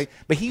screenplay.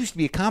 But he used to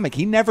be a comic.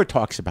 He never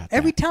talks about that.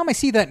 Every time I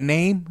see that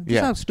name, this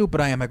is how stupid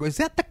I am. I go, is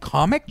that the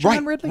comic,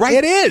 John Ridley? Right.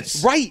 It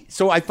is. Right.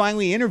 So I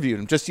finally interviewed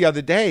him just the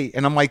other day,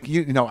 and I'm like,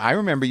 I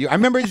remember you. I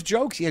remember his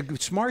jokes. He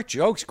had smart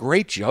jokes,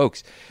 great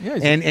jokes. Yeah,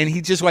 and he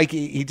just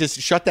he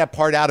just shut that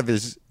part out of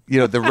his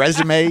the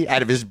resume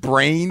out of his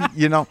brain,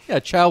 Yeah,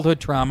 childhood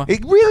trauma.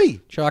 It really.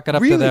 Chalk it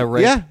up to that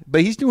rape. Yeah,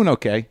 but he's doing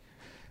okay.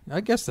 I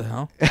guess the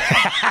hell.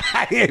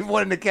 He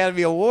won an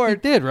Academy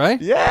Award. He did,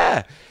 right?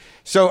 Yeah.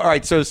 So, all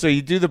right. So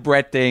you do the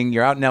Brett thing.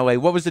 You're out in L.A.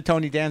 What was the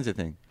Tony Danza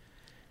thing?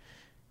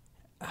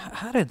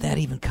 How did that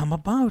even come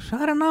about?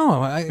 I don't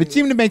know. It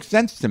seemed to make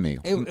sense to me.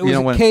 It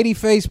was Katie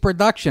Face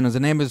Production is the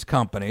name of his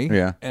company.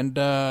 Yeah. And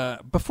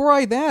before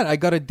I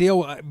got a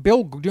deal.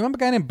 Bill, do you remember a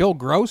guy named Bill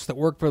Gross that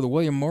worked for the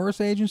William Morris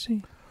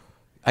Agency?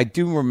 I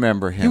do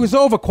remember him. He was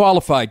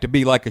overqualified to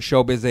be like a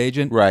showbiz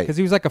agent. Right. Because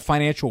he was like a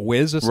financial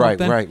whiz or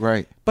something.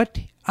 Right. But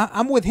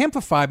I'm with him for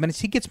 5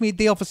 minutes. He gets me a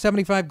deal for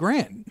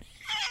 $75,000.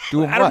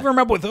 Doing I don't even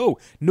remember with who.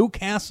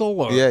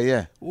 Newcastle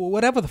or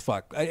whatever the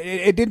fuck.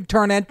 It didn't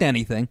turn into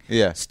anything.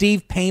 Yeah.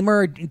 Steve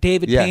Paymer,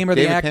 David Paymer,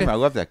 the actor. Paymer, I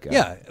love that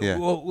guy. Yeah.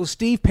 Well,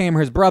 Steve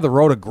Paymer, his brother,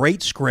 wrote a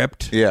great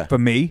script for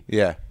me.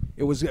 Yeah.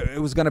 It was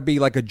going to be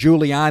like a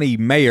Giuliani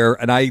mayor,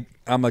 and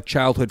I'm a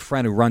childhood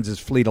friend who runs his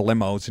fleet of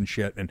limos and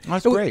shit. And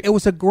that's great. It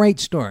was a great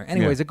story.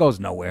 Anyways, it goes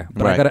nowhere.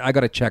 But I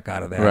got a check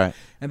out of that. Right.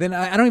 And then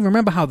I don't even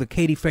remember how the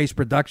Katie Face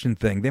Production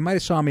thing. They might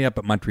have saw me up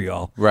at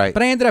Montreal. Right.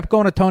 But I ended up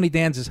going to Tony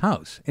Danza's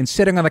house and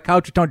sitting on the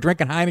couch with Tony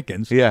drinking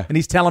Heinekens. Yeah. And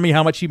he's telling me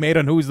how much he made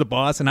on Who's the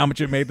Boss and how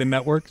much it made the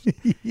networks.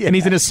 And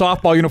he's in his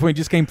softball uniform. He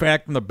just came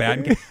back from the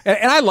bat.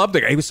 And I loved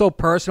the guy. He was so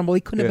personable.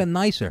 He couldn't have been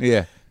nicer.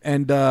 Yeah.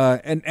 And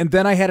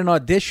then I had an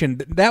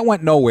audition. That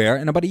went nowhere.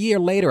 And about a year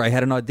later, I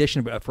had an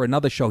audition for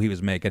another show he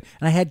was making,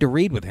 and I had to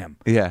read with him.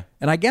 Yeah.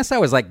 And I guess I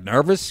was like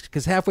nervous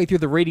because halfway through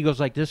the read, he goes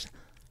like this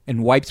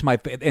and wipes my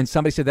face. And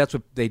somebody said that's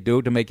what they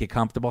do to make you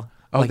comfortable.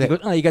 Like he goes,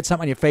 oh, you got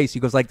something on your face. He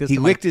goes like this. He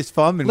licked his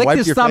thumb and wiped your face?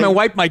 Licked his thumb and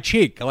wiped my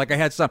cheek like I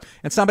had some.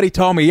 And somebody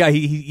told me, yeah,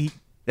 he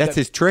that's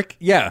his trick?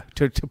 Yeah,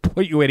 to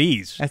put you at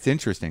ease. That's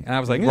interesting. And I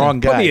was like, wrong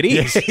guy. Put me at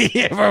ease.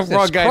 Yeah,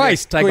 wrong guy.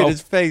 Christ, I go,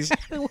 his face.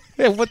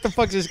 Yeah, what the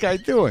fuck's this guy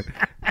doing?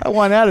 I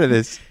want out of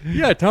this.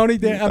 Yeah, Tony.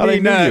 I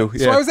knew you.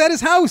 So I was at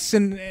his house,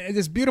 and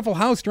this beautiful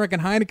house, drinking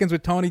Heinekens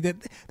with Tony. This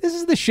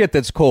is the shit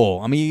that's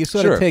cool. I mean, you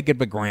sort of take it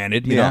for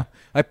granted, you know.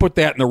 I put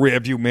that in the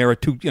rearview mirror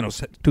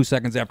 2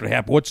 seconds after it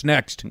happened. What's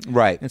next?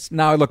 Right.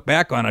 Now I look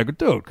back on it, I go,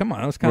 dude, come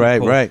on, that was kind of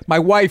cool. Right. My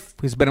wife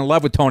has been in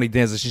love with Tony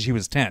Danza since she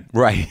was 10.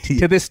 Right.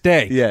 To this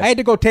day. Yeah. I had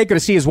to go take her to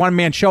see his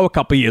one-man show a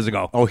couple years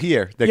ago. Oh,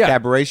 here? The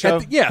cabaret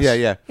show? Yes. Yeah.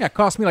 Yeah, it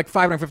cost me like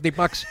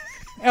 $550.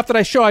 After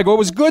that show, I go, it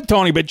was good,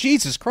 Tony, but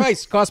Jesus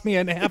Christ, cost me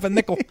half a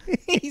nickel.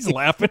 He's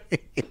laughing.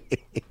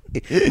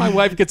 My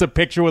wife gets a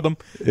picture with him.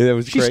 Yeah, that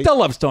was she great. still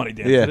loves Tony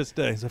Danza to this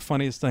day. It's the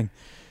funniest thing.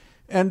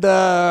 And,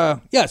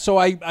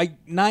 so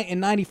in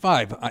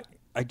 95,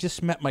 I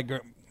just met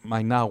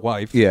my now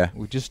wife. Yeah.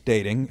 We're just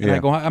dating. And I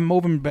go, I'm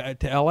moving back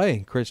to L.A.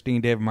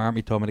 Christine David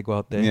Marmy told me to go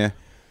out there. Yeah.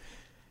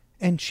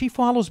 And she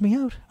follows me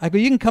out. I go,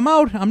 you can come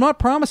out. I'm not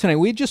promising it.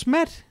 We just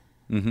met.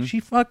 Mm-hmm. She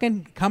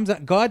fucking comes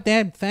out.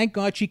 Goddamn, thank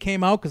God she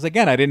came out because,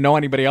 again, I didn't know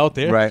anybody out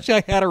there. Right.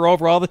 I had her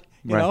over all the,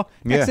 you Right. know.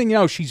 Next thing you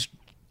know, she's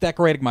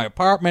decorating my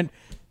apartment.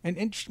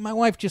 And my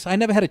wife I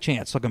never had a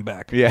chance looking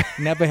back. Yeah.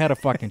 Never had a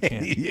fucking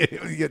chance.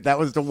 Yeah, that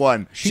was the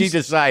one. She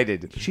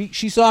decided.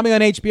 She saw me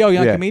on HBO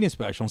Young Comedian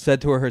Special and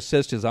said to her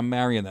sisters, I'm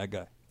marrying that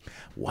guy.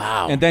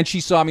 Wow. And then she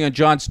saw me on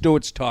Jon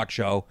Stewart's talk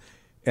show,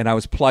 and I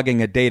was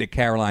plugging a date at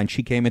Caroline.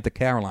 She came into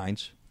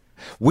Caroline's.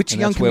 Which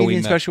Young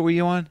Comedian Special were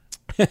you on?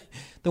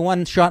 The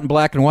one shot in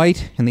black and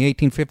white in the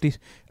 1850s.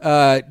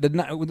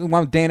 The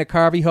one Dana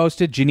Carvey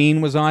hosted.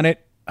 Janine was on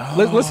it. Oh.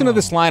 Listen to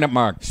this lineup,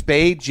 Mark.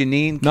 Spade,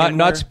 Janine, Kindler?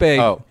 Not Spade.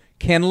 Oh.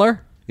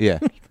 Kindler. Yeah.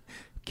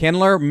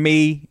 Kindler,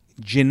 me,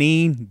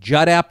 Janine,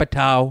 Judd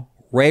Apatow,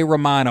 Ray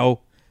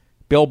Romano,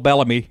 Bill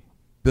Bellamy.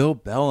 Bill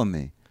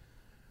Bellamy.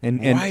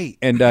 And right.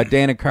 And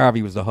Dana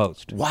Carvey was the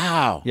host.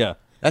 Wow. Yeah.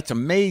 That's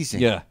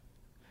amazing. Yeah.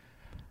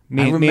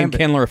 Me and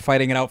Kindler are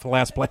fighting it out for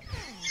last place.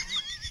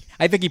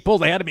 I think he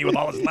pulled ahead of me with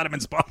all his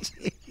Letterman spots.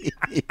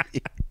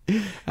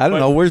 I don't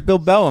know. Where's Bill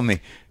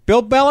Bellamy?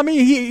 Bill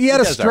Bellamy, he had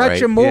a stretch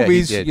of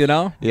movies, you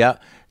know? Yeah.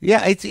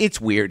 Yeah,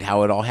 it's weird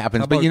how it all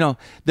happens. But, you know,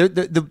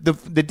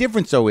 the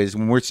difference, though, is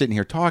when we're sitting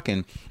here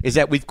talking, is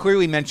that we've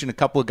clearly mentioned a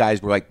couple of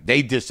guys were like,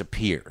 they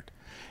disappeared.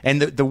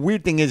 And the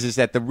weird thing is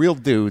that the real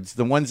dudes,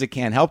 the ones that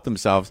can't help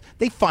themselves,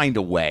 they find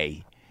a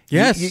way.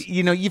 Yes.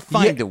 You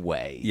find a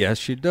way.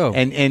 Yes, you do.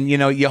 And you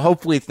know,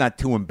 hopefully it's not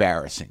too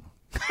embarrassing.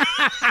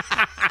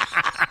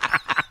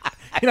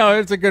 You know,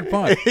 it's a good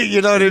point.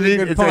 You know what I mean?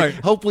 Good point.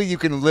 Like, hopefully you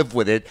can live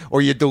with it,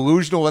 or you're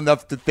delusional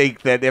enough to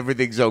think that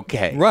everything's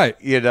okay. Right.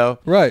 You know?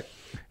 Right.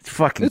 It's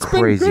fucking it's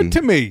crazy. It's been good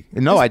to me.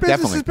 No, this I business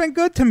definitely has been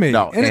good to me.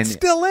 No, and it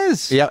still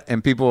is. Yeah,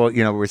 and people,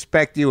 you know,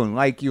 respect you and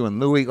like you. And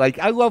Louis, like,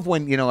 I love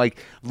when, you know, like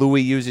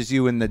Louis uses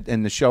you in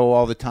the show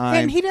all the time.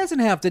 And he doesn't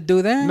have to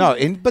do that. No,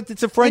 but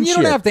it's a friendship. And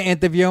you don't have to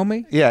interview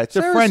me. Yeah, it's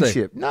Seriously. a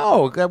friendship.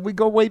 No, we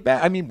go way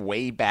back. I mean,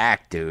 way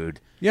back,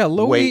 dude. Yeah,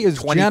 Louis is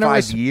 25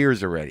 generous.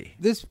 years already.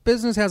 This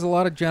business has a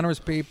lot of generous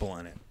people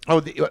in it.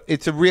 Oh,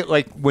 it's a real,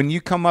 like, when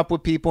you come up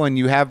with people and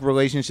you have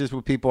relationships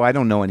with people, I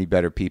don't know any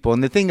better people.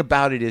 And the thing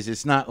about it is,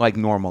 it's not like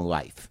normal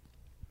life.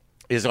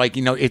 It's like,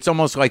 you know, it's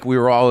almost like we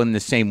were all in the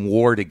same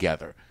war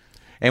together.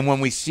 And when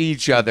we see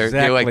each other,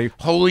 they're like,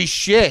 holy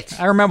shit.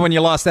 I remember when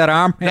you lost that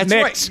arm. That's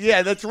right.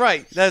 Yeah, that's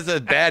right. That's a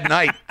bad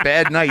night.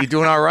 Bad night. You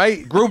doing all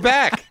right? Grew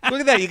back. Look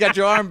at that. You got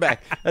your arm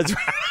back. That's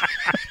right.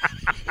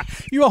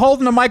 You were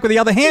holding the mic with the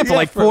other hand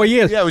for 4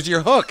 years. Yeah, it was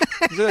your hook.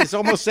 It's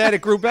almost sad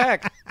it grew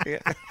back. Yeah.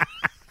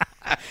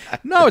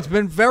 No, it's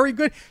been very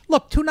good.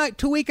 Look,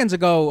 3 weekends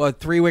ago,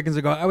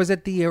 I was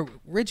at the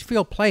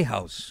Ridgefield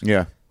Playhouse.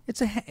 Yeah.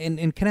 It's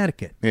in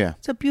Connecticut. Yeah.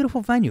 It's a beautiful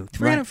venue.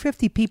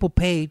 350 people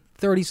paid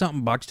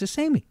 $30-something bucks to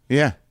see me.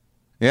 Yeah.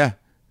 Yeah.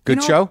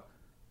 Good show?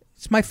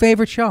 It's my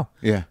favorite show.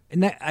 Yeah.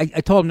 And I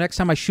told him next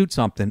time I shoot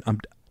something,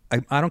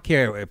 I don't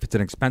care if it's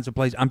an expensive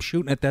place, I'm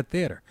shooting at that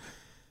theater.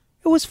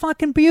 It was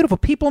fucking beautiful.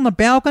 People in the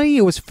balcony.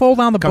 It was full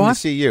down the bus. Coming to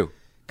see you.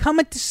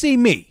 Coming to see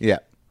me. Yeah.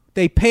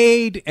 They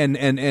paid and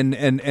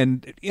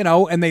you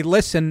know, and they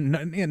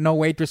listen. No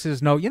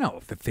waitresses, no, you know,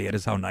 the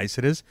theater's how nice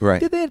it is.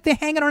 Right. They're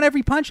hanging on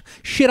every punch.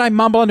 Shit, I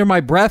mumble under my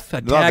breath.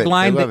 A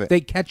tagline.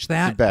 They catch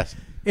that. It's the best.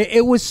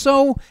 It was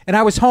so, and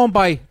I was home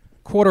by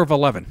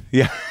 11:15.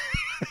 Yeah.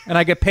 And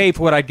I get paid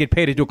for what I'd get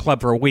paid to do a club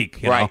for a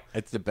week. You know?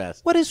 It's the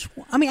best.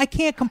 I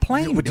can't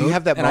complain. Do you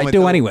have that and moment? I do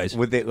though, anyways.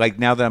 With it, like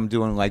now that I'm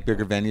doing like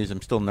bigger venues,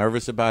 I'm still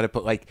nervous about it.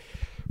 But like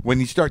when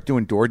you start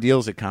doing door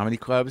deals at comedy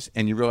clubs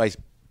and you realize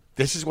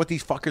this is what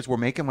these fuckers were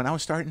making when I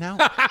was starting out.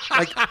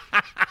 Like,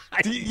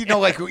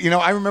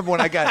 I remember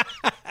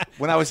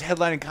when I was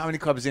headlining comedy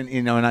clubs and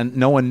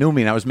no one knew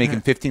me and I was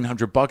making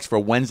 $1,500 for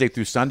Wednesday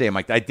through Sunday. I'm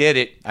like, I did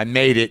it. I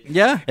made it.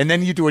 Yeah. And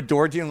then you do a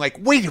door deal and like,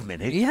 wait a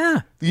minute.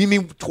 Yeah. You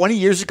mean 20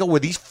 years ago were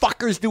these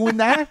fuckers doing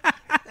that?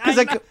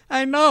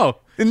 I know.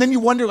 And then you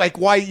wonder like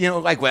why,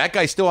 that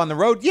guy's still on the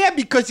road. Yeah,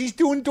 because he's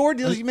doing door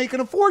deals. He's making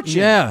a fortune.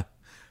 Yeah.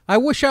 I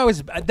wish I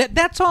was.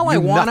 That's all I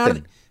want out of it.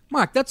 Nothing.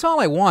 Mark, that's all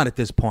I want at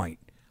this point.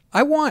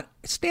 I want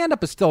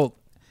stand-up is still.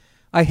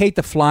 I hate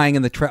the flying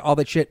and all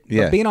that shit.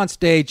 Yeah. But being on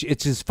stage,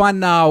 it's as fun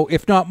now,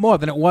 if not more,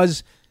 than it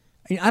was.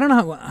 I don't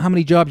know how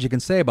many jobs you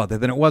can say about that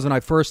than it was when I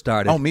first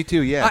started. Oh, me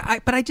too. Yeah.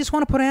 But I just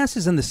want to put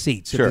asses in the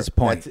seats at this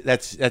point.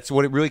 That's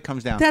what it really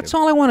comes down to. That's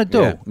all I want to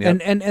do. Yeah.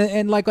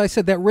 And like I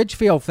said, that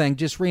Ridgefield thing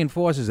just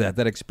reinforces that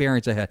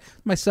experience I had.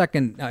 My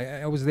second,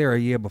 I was there a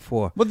year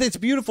before. Well, it's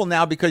beautiful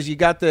now because you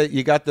got the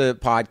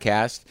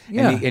podcast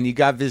and you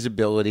got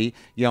visibility,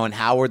 and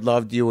Howard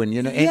loved you and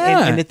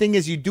the thing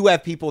is you do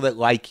have people that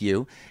like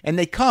you and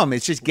they come.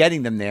 It's just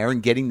getting them there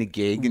and getting the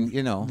gig and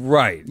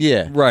Right.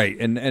 Yeah. Right.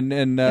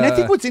 And I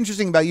think what's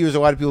interesting about you is a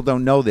lot of people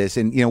don't know this,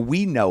 and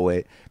we know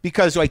it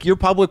because like your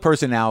public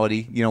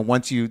personality,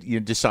 once you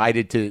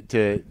decided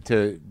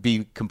to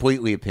be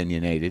completely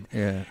opinionated,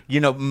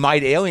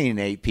 might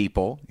alienate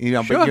people,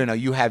 Sure. but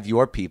you have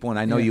your people, and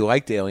I know you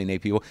like to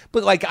alienate people,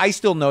 but like I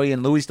still know you,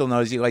 and Louis still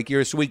knows you, like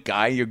you're a sweet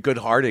guy, you're a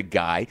good-hearted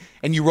guy,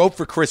 and you wrote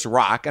for Chris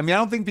Rock. I mean, I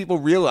don't think people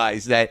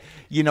realize that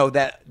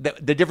that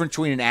the difference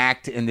between an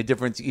act and the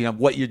difference,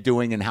 what you're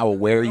doing and how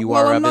aware you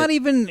are of it. Well, I'm not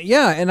even,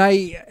 and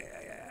I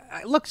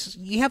look,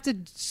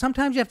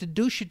 sometimes you have to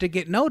do shit to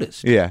get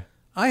noticed. Yeah.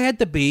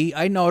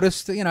 I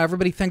noticed,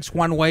 everybody thinks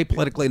one way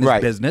politically in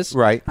this business.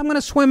 Right. I'm going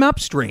to swim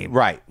upstream.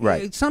 Right.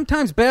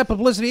 Sometimes bad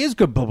publicity is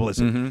good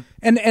publicity.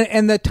 Mm-hmm.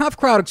 And the tough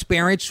crowd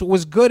experience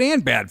was good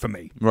and bad for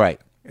me.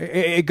 Right.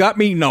 It got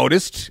me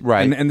noticed.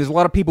 Right. And there's a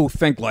lot of people who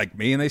think like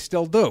me, and they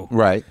still do.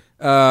 Right.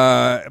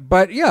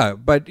 But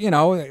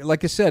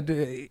like I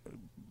said,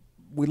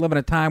 we live in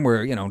a time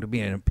where, to be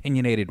an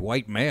opinionated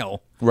white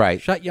male, right?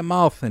 Shut your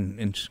mouth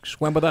and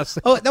swim with us.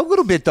 Oh, a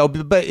little bit though,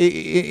 but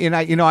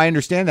I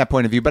understand that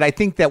point of view. But I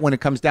think that when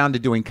it comes down to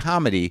doing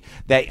comedy,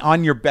 that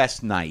on your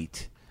best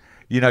night,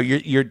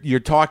 you're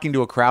talking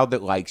to a crowd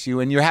that likes you,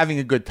 and you're having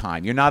a good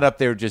time. You're not up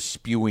there just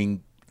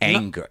spewing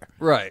anger,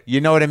 right? You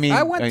know what I mean?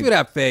 I went through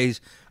that phase.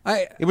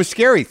 It was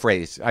scary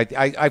phrase.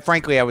 I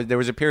frankly, there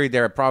was a period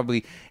there.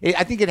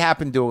 I think it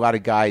happened to a lot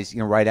of guys.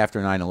 Right after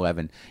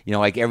 9/11.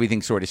 Like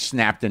everything sort of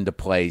snapped into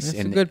place.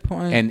 That's a good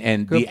point.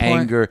 And good the point.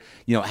 anger,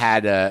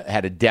 had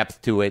a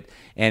depth to it,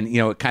 and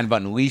it kind of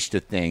unleashed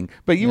a thing.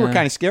 But you were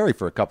kind of scary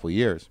for a couple of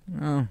years.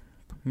 Oh,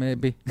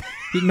 maybe.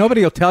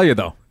 Nobody will tell you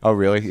though. Oh,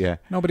 really? Yeah.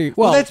 Nobody.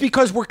 Well, that's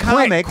because we're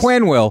comics.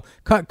 Quinn will.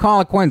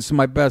 Colin Quinn's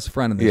my best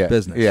friend in this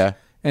business. Yeah.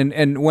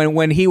 And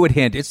when he would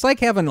hint, it's like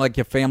having like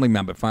your family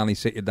member finally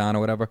sit you down or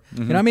whatever.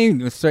 Mm-hmm. You know what I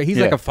mean? So he's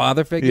like a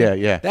father figure. Yeah,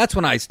 yeah. That's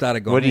when I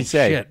started going, what did he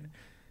say? Shit.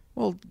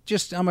 Well,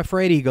 just I'm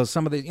afraid he goes,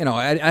 some of the,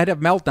 I'd have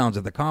meltdowns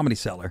at the Comedy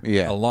Cellar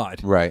a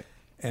lot. Right.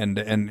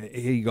 And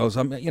he goes,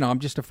 I'm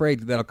just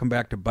afraid that'll come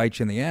back to bite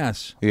you in the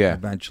ass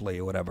eventually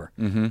or whatever.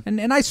 Mm-hmm.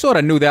 And I sort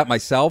of knew that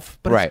myself,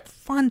 but it's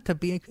fun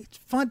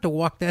to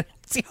walk that,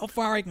 see how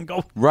far I can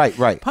go.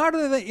 Right. Part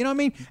of the, you know what I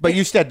mean? But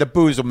you said the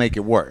booze will make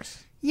it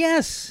worse.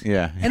 Yes.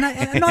 Yeah. And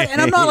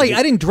I'm not like,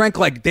 I didn't drink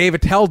like Dave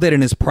Attell did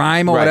in his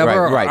prime or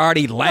whatever, or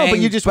Artie Lang. No, but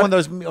you just one of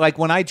those, like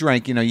when I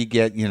drank, you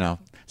get,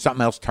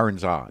 something else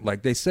turns on.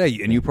 Like they say,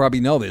 and you probably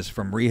know this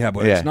from rehab,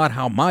 where it's not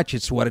how much,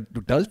 it's what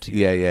it does to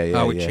you. Yeah.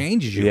 How it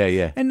changes you.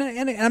 Yeah. And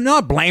I'm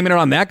not blaming it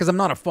on that because I'm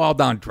not a fall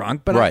down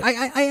drunk, but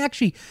I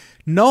actually,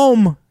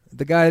 Noam,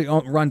 the guy who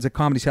runs the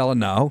Comedy Cellar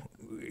now,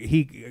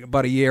 he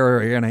about a year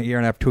and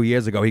a half, 2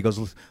 years ago, he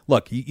goes,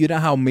 look, you know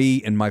how me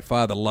and my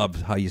father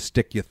love how you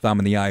stick your thumb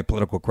in the eye of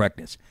political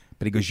correctness,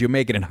 but he goes, you're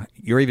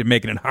even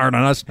making it hard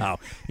on us now.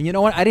 And you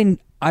know what? I didn't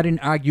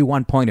argue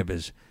one point of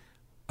his.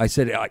 I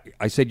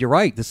said you're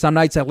right. There's some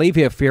nights I leave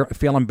here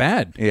feeling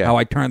bad. Yeah. How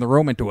I turn the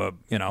room into a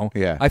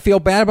Yeah. I feel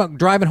bad about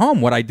driving home,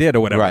 what I did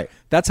or whatever. Right.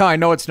 That's how I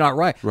know it's not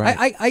right. Right.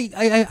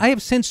 I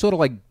have since sort of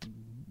like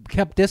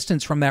kept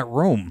distance from that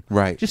room,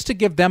 right, just to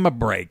give them a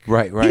break.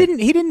 Right.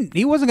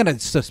 He wasn't going to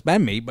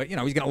suspend me, but he's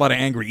getting a lot of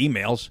angry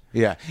emails.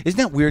 Yeah, isn't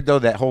that weird though?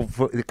 That whole,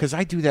 because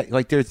I do that.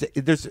 Like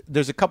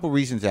there's a couple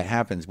reasons that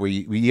happens where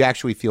you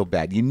actually feel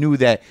bad. You knew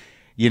that.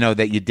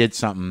 That you did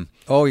something.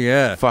 Oh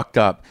yeah, fucked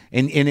up,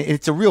 and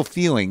it's a real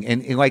feeling.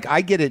 And like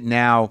I get it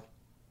now.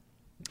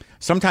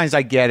 Sometimes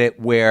I get it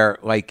where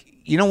like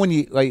when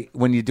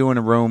you're doing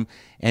a room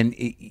and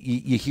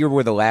you hear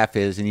where the laugh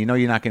is, and you're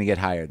not going to get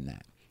higher than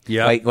that.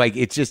 Yeah, like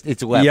it's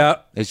a level. Yeah,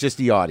 it's just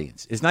the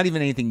audience. It's not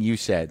even anything you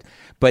said,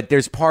 but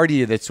there's part of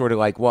you that's sort of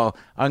like, well,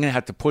 I'm going to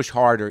have to push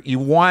harder. You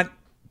want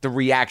the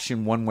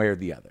reaction one way or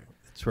the other.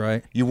 That's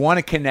right. You want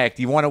to connect.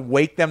 You want to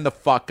wake them the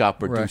fuck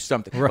up or do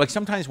something. Right. Like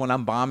sometimes when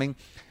I'm bombing,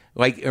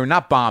 or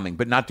not bombing,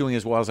 but not doing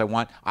as well as I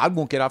want, I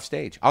won't get off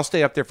stage. I'll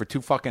stay up there for 2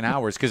 fucking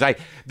hours because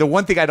the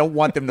one thing I don't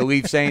want them to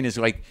leave saying is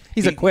like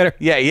he's a quitter.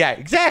 Yeah,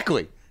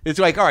 exactly. It's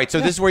like, all right, so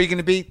this is where you're going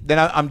to be? Then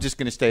I'm just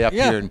going to stay up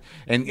here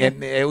and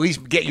at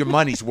least get your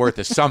money's worth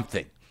of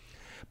something.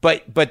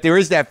 But there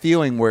is that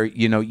feeling where,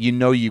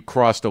 you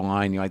crossed a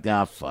line. You're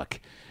like, fuck.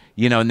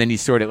 And then you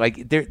sort of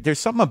like, there's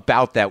something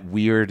about that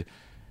weird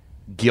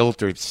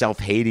guilt or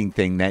self-hating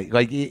thing that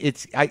like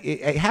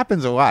it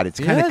happens a lot. It's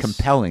kind of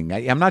compelling.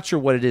 I'm not sure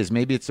what it is.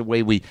 Maybe it's the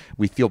way we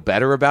feel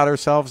better about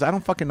ourselves. I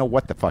don't fucking know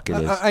what the fuck it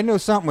is. I knew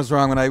something was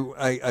wrong when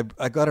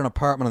I got an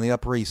apartment on the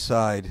Upper East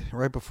Side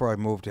right before I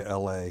moved to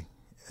L.A.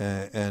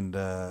 and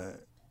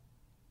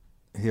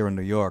here in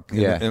New York.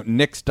 And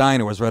Nick's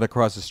Diner was right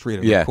across the street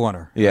in the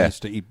corner. I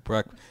used to eat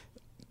breakfast.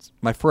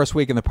 My first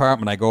week in the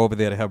apartment, I go over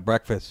there to have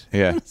breakfast.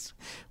 Yeah.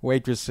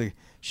 Waitress,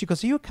 she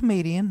goes, "Are you a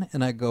comedian?"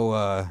 And I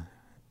go,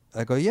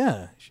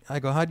 "Yeah." I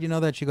go, "How do you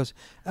know that?" She goes,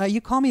 "You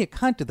called me a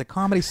cunt at the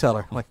Comedy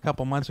Cellar like a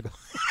couple months ago."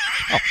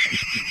 Oh,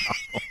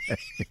 no.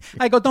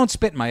 I go, "Don't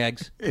spit in my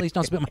eggs. Please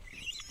don't spit in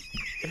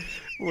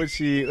my..." Was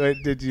she?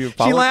 Did you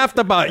apologize? She laughed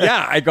about it.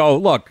 Yeah. I go,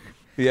 "Look."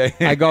 Yeah.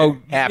 I go,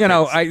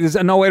 there's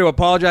no way to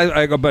apologize.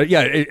 I go, but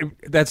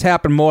that's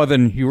happened more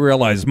than you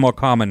realize. More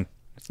common.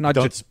 It's not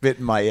don't just spit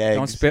in my eggs.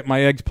 Don't spit in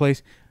my eggs,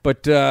 please.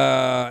 But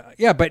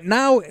but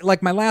now,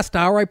 like my last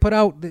hour I put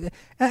out,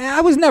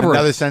 I was never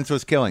Another Sense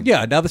Was Killing.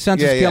 Yeah, Another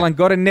Sense Was Killing.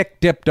 Go to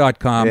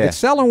nickdip.com. It's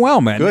selling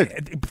well, man.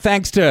 Good.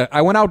 Thanks to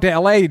I went out to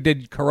LA,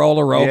 did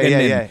Carolla,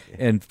 Rogan,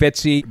 and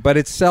Fitzy, but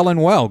it's selling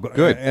well.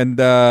 Good. And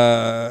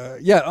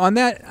on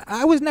that,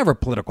 I was never a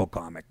political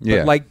comic.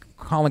 But like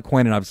Colin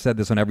Quinn, and I've said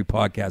this on every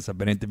podcast I've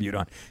been interviewed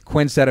on.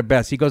 Quinn said it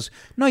best. He goes,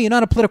 "No, you're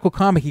not a political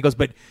comic." He goes,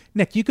 "But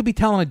Nick, you could be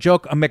telling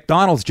a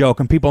McDonald's joke,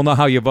 and people know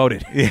how you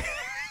voted." Yeah.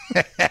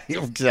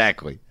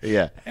 Exactly.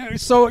 Yeah.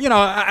 So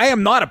I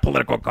am not a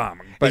political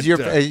comic. But is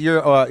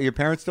your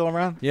parents still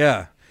around?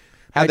 Yeah.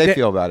 How'd they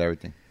feel about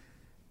everything?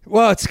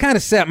 Well, it's kind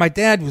of sad. My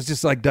dad was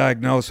just like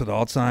diagnosed with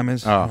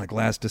Alzheimer's like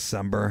last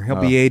December.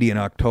 He'll be 80 in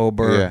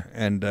October,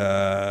 and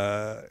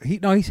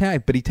he's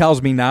happy. But he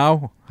tells me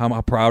now how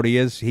proud he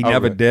is. He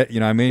never did. You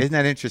know what I mean? Isn't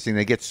that interesting?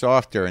 They get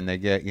softer and they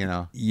get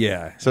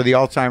Yeah. So the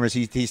Alzheimer's,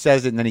 he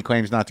says it and then he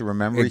claims not to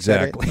remember.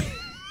 Exactly. He said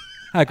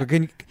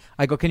it?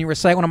 I go, "Can you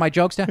recite one of my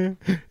jokes, Dad?"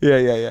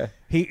 Yeah.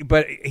 He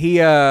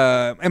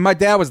and my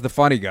dad was the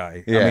funny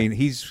guy. Yeah. I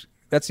mean,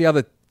 that's the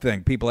other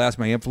thing. People ask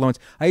my influence.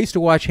 I used to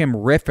watch him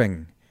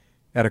riffing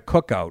at a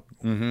cookout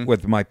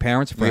with my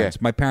parents'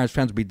 friends. My parents'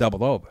 friends would be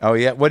doubled over. Oh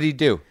yeah, what did he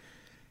do?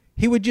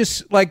 He would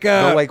just like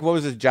what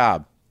was his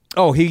job?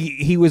 Oh,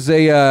 he was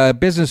a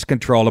business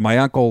controller. My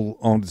uncle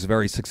owns a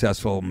very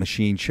successful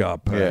machine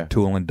shop,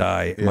 Tool and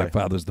Die. My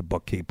father's the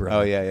bookkeeper.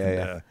 Oh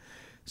yeah.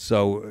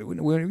 So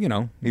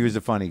he was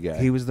the funny guy.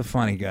 He was the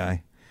funny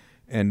guy,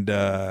 and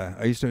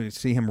I used to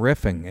see him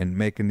riffing and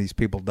making these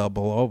people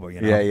double over.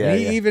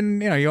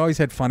 Even he always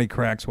had funny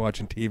cracks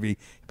watching TV,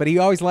 but he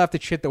always laughed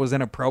at shit that was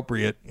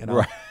inappropriate.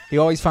 Right. He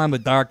always found the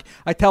dark.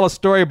 I tell a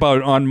story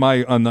about on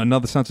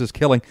Another Sense Was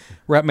Killing.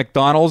 We're at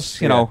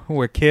McDonald's.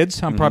 We're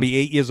kids. I'm probably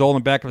 8 years old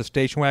in the back of a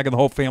station wagon. The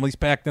whole family's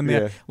packed in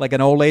there. Like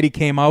an old lady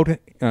came out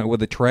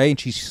with a tray and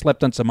she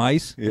slipped on some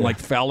ice and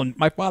fell. And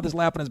my father's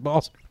laughing his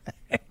balls.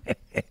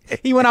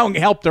 He went out and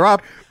helped her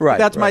up. Right.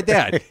 That's my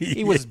dad.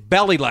 He was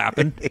belly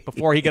laughing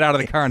before he got out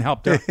of the car and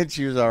helped her. And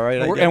she was all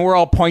right. And we're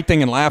all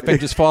pointing and laughing,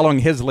 just following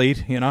his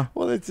lead.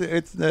 Well,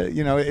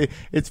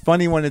 it's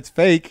funny when it's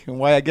fake, and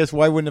why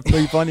wouldn't it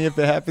be funny if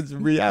it happens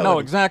in reality? No,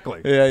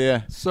 exactly.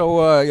 Yeah.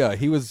 So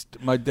he was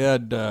my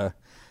dad.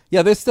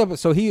 This stuff.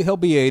 So he'll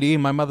be 80.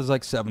 And my mother's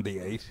like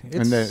 78.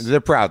 And they're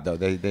proud though.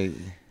 They.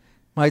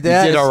 My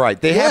dad did all right.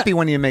 They're happy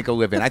when you make a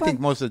living. I think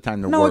most of the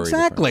time they're worried. No,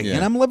 exactly.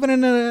 And I'm living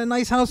in a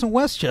nice house in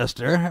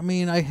Westchester. I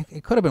mean,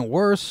 it could have been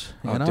worse.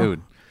 You know?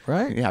 Dude,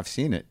 right? Yeah, I've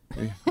seen it.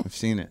 I've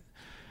seen it.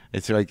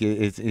 It's like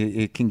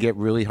it can get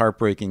really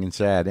heartbreaking and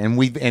sad.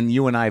 And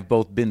you and I have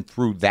both been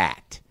through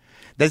that.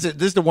 This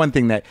is the one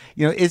thing that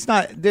it's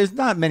not. There's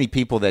not many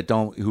people that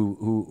don't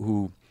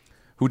who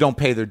don't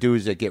pay their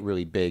dues that get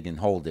really big and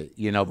hold it.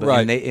 But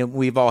right. And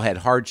we've all had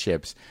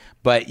hardships.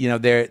 But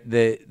they're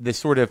the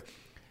sort of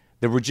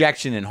the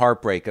rejection and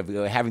heartbreak of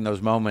having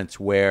those moments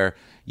where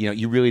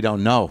you really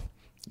don't know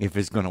if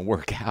it's going to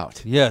work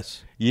out.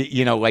 Yes.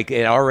 Like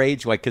at our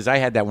age, because I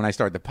had that when I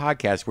started the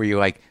podcast, where you're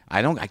like,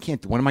 I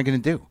can't. What am I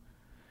going to do?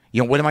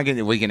 What am I going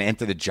to do? Are we going to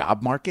enter the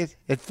job market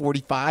at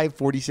 45,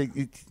 46?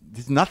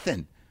 There's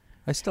nothing.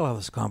 I still have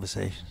this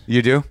conversation.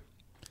 You do?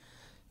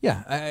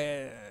 Yeah.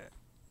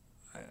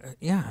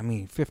 I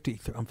mean,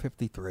 50. I'm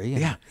 53.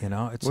 And,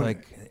 it's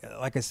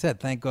like I said,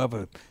 thank God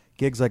for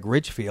gigs like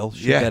Ridgefield.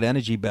 Shoot that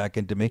energy back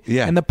into me.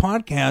 Yeah. And my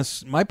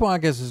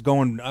podcast is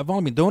going. I've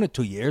only been doing it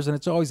 2 years, and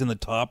it's always in the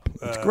top.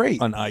 It's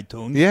great on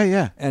iTunes.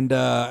 Yeah. And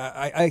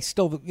I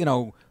still,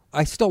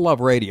 I still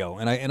love radio,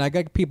 and I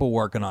got people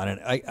working on it.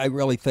 I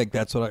really think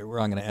that's where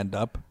I'm going to end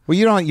up. Well,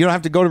 you don't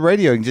have to go to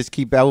radio. You can just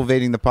keep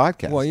elevating the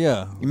podcast. Well,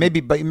 yeah.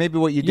 Maybe what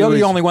you do. You're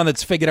the only one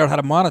that's figured out how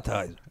to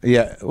monetize.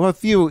 Yeah. Well,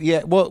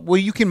 Well,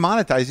 you can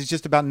monetize. It's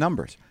just about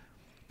numbers.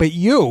 But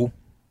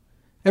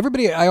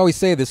everybody. I always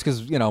say this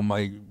because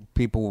my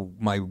people,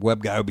 my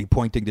web guy would be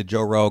pointing to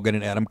Joe Rogan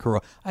and Adam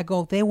Carolla. I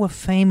go, they were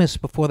famous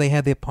before they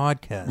had their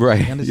podcast.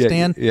 Right. You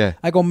understand? Yeah.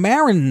 I go,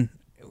 Maron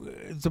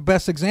is the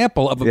best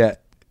example of a... Yeah.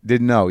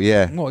 Didn't know.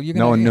 Yeah. Well,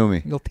 no one knew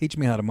me. You'll teach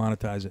me how to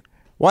monetize it.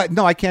 Well,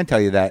 no, I can't tell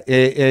you that.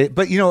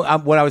 But,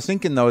 what I was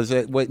thinking, though, is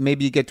that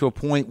maybe you get to a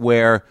point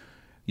where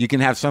you can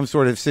have some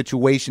sort of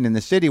situation in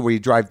the city where you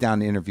drive down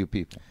to interview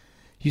people.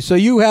 So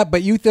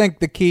you think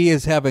the key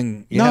is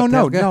having... No.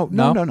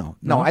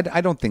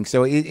 I don't think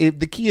so.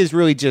 The key is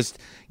really just,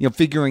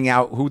 figuring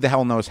out who the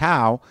hell knows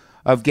how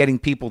of getting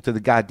people to the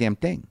goddamn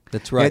thing.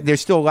 That's right. There's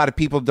still a lot of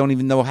people who don't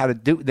even know how to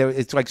do it.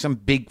 It's like some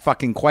big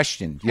fucking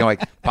question. Like,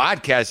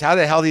 podcast, how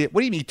the hell what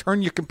do you mean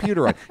turn your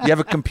computer on? You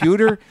have a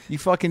computer, you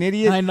fucking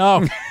idiot? I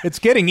know. It's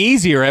getting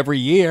easier every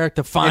year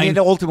to find... And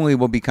it ultimately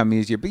will become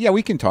easier. But yeah,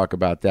 we can talk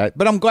about that.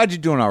 But I'm glad you're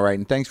doing all right,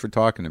 and thanks for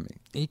talking to me.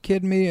 Are you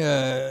kidding me?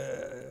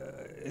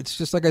 It's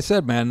just like I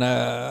said, man.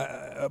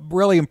 I'm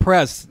really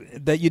impressed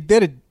that you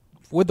did it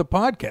with the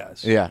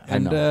podcast. Yeah,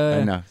 and,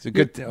 I know. It's a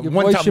good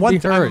one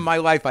time in my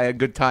life I had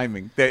good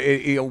timing,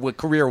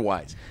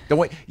 career-wise.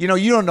 You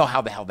don't know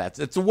how the hell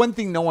it's the one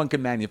thing no one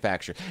can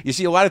manufacture. You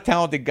see a lot of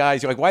talented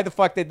guys, you're like, why the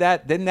fuck didn't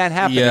that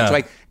happen? Yeah. It's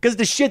like, because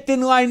the shit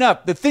didn't line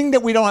up. The thing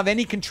that we don't have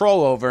any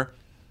control over,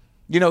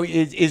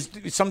 is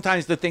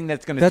sometimes the thing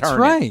that's going to turn That's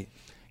right.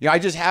 I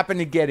just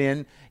happened to get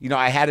in.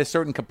 I had a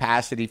certain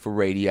capacity for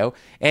radio,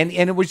 and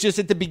it was just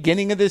at the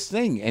beginning of this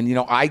thing. And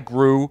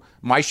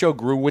my show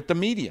grew with the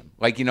medium.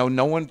 Like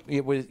no one.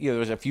 It was there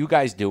was a few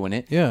guys doing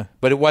it. Yeah,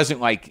 but it wasn't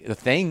like a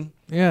thing.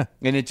 Yeah,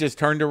 and it just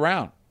turned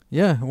around.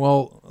 Yeah,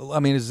 well,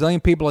 I mean, a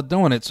zillion people are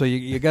doing it, so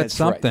you got That's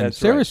something. Right. That's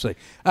Seriously.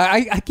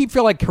 Right. I keep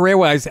feeling like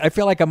career-wise, I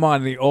feel like I'm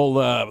on the old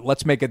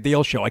Let's Make a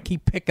Deal show. I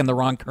keep picking the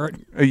wrong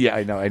curtain. Yeah,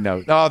 I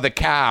know. Oh, the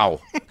cow.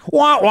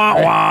 Wah,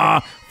 wah,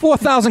 wah.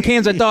 4,000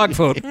 cans of dog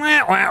food.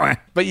 Wah, wah, wah.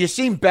 But you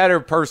seem better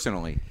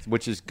personally,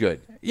 which is good.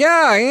 Yeah,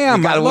 I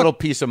am. You got a little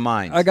peace of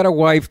mind. I got a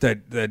wife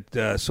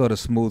that sort of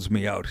smooths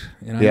me out,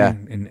 Yeah.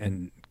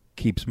 and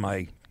keeps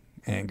my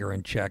anger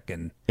in check,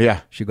 and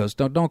yeah, she goes,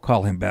 don't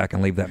call him back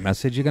and leave that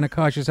message. You're going to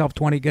cost yourself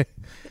 20 gigs.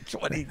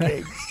 20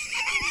 gigs.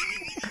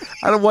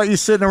 I don't want you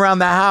sitting around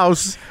the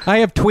house. I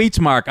have tweets,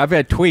 Mark. I've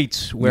had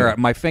tweets where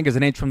my finger's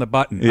an inch from the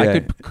button. Yeah. I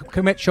could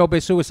commit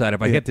showbiz suicide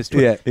if I hit this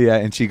tweet. Yeah.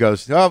 And she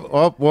goes,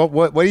 what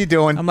are you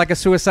doing? I'm like a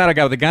suicidal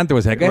guy with a gun to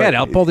his head. Go ahead,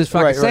 I'll pull this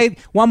fucking. Say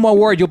one more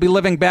word, you'll be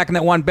living back in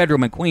that one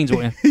bedroom in Queens.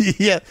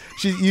 Yeah,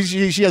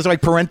 she has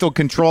like parental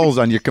controls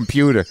on your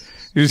computer.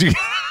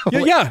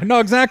 Yeah, no,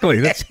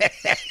 exactly.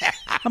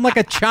 I'm like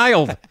a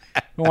child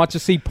who wants to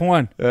see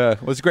porn. Well,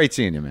 it's great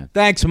seeing you, man.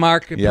 Thanks,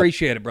 Mark.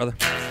 Appreciate it, brother.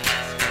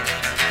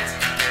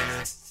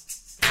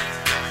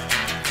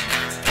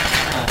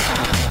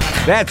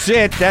 That's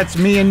it. That's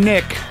me and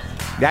Nick.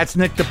 That's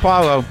Nick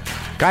DiPaolo.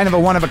 Kind of a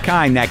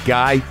one-of-a-kind, that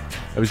guy.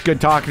 It was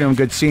good talking to him,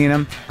 good seeing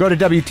him. Go to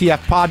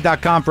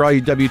WTFpod.com for all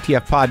your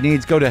WTF pod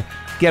needs. Go to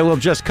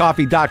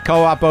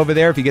GetALittleJustCoffee.coop over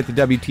there if you get the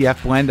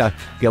WTF blend.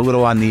 Get a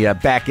little on the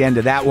back end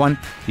of that one.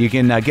 You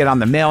can get on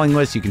the mailing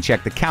list. You can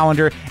check the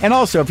calendar. And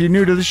also, if you're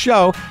new to the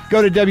show,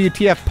 go to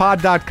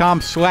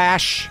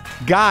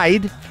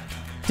WTFpod.com/guide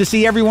to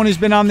see everyone who's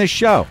been on this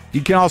show.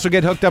 You can also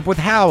get hooked up with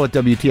Hal at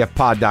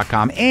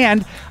WTFpod.com.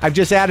 And I've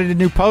just added a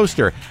new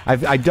poster.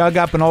 I dug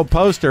up an old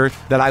poster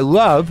that I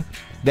love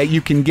that you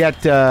can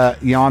get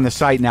on the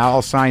site now.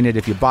 I'll sign it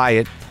if you buy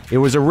it. It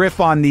was a riff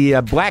on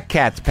the Black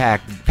Cat's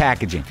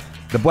packaging.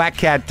 The Black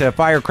Cat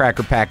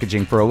firecracker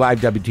packaging for a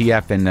live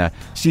WTF and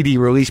CD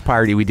release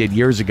party we did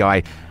years ago.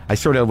 I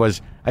sort of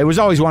was... It was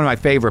always one of my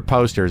favorite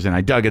posters, and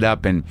I dug it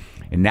up, and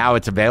now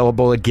it's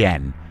available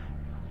again.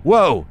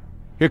 Whoa!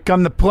 Here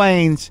come the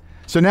planes.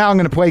 So now I'm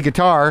going to play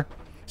guitar.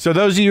 So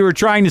those of you who are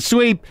trying to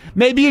sleep,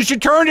 maybe you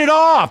should turn it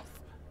off.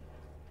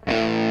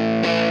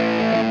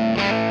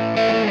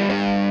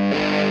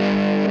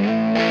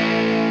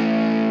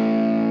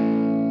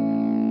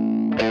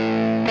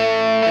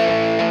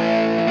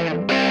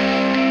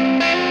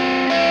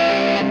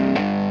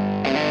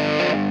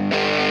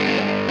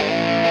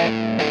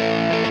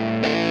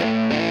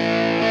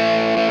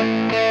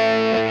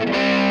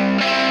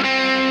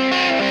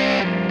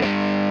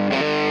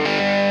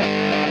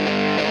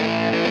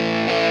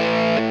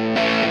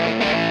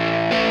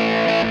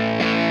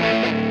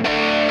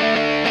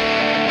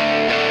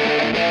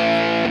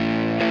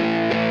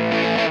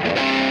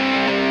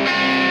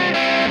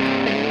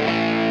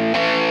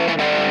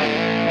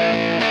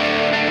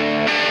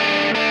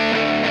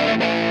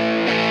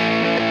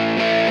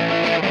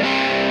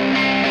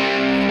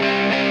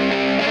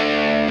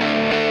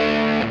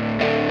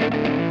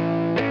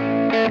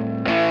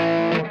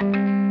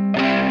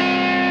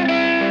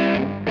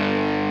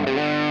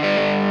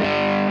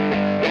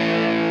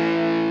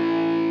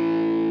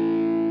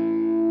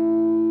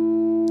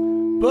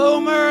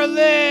 Boomer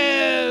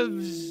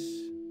lives!